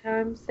Same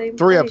time, same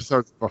 3 place.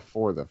 episodes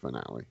before the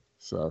finale.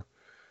 So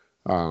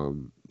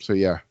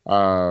yeah.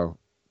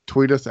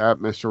 Tweet us at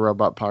Mr.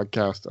 Robot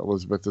Podcast.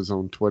 Elizabeth is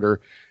on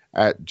Twitter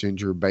at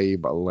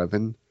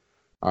GingerBabe11.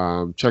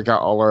 Check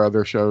out all our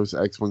other shows,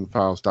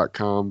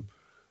 xwingfiles.com.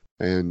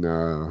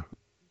 And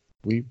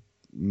we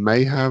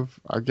may have,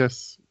 I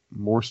guess,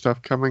 more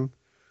stuff coming.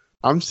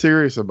 I'm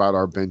serious about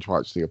our Binge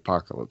Watch the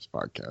Apocalypse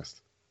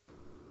podcast.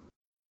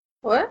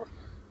 What?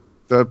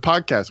 The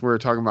podcast where we're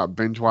talking about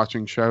binge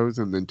watching shows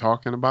and then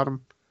talking about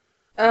them.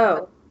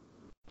 Oh,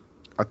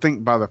 I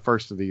think by the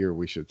first of the year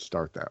we should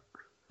start that.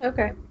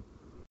 okay.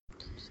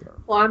 So,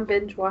 Well, I'm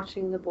binge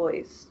watching The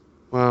Boys.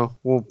 well,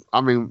 I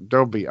mean,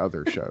 there'll be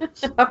other shows.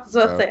 I was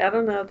about to say, I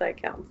don't know if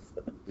that counts.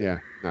 Yeah,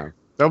 no,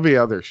 there'll be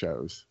other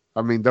shows.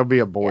 I mean, there'll be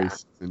a Boys Yeah.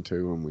 season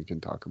 2 and we can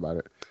talk about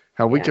it.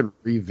 Hell, we Yeah. can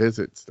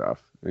revisit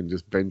stuff and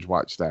just binge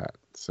watch that.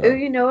 So, Oh,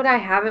 you know what I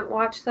haven't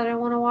watched that I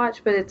want to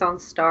watch, but it's on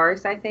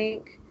Stars, I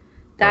think.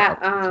 That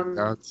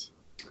that's,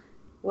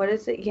 what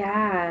is it?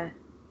 Yeah.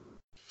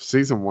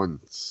 season 1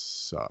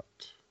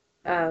 sucked.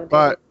 Oh, did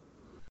But it?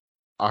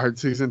 I heard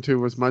season 2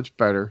 was much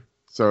better.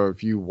 So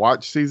if you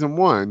watch season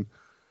 1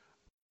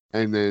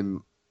 and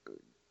then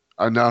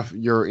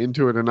you're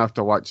into it enough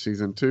to watch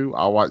season 2,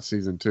 I'll watch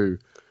season 2.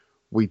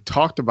 We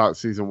talked about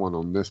season 1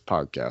 on this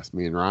podcast,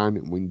 me and Ryan,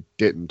 and we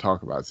didn't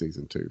talk about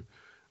season 2.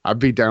 I'd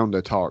be down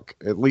to talk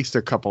at least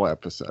a couple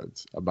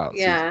episodes about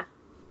Yeah.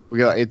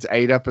 it's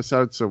 8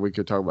 episodes, so we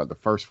could talk about the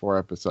first 4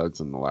 episodes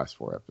and the last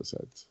 4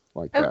 episodes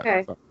like that.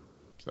 Okay.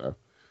 So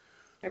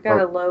I got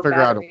a Or low figure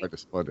out a battery. way to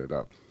split it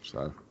up.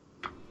 So,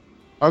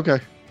 okay.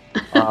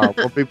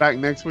 We'll be back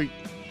next week.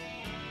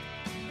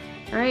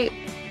 All right.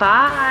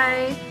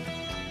 Bye.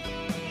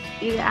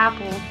 Eat an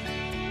apple.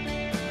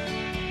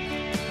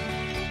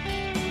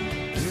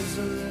 Here's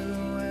a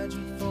little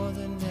legend for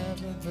the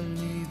never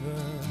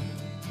believer.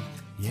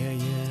 Yeah,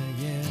 yeah,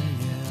 yeah,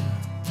 yeah.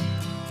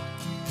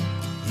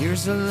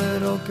 Here's a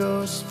little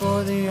ghost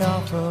for the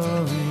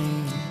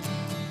offering.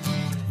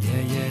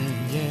 Yeah, yeah,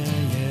 yeah,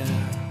 yeah.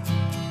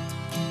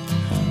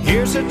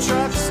 Here's a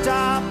truck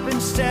stop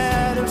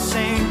instead of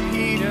St.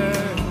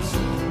 Peter's.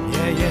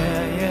 Yeah,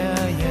 yeah,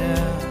 yeah,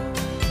 yeah.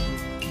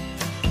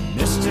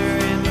 Mr.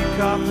 Andy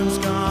Kaufman's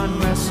gone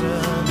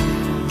wrestling.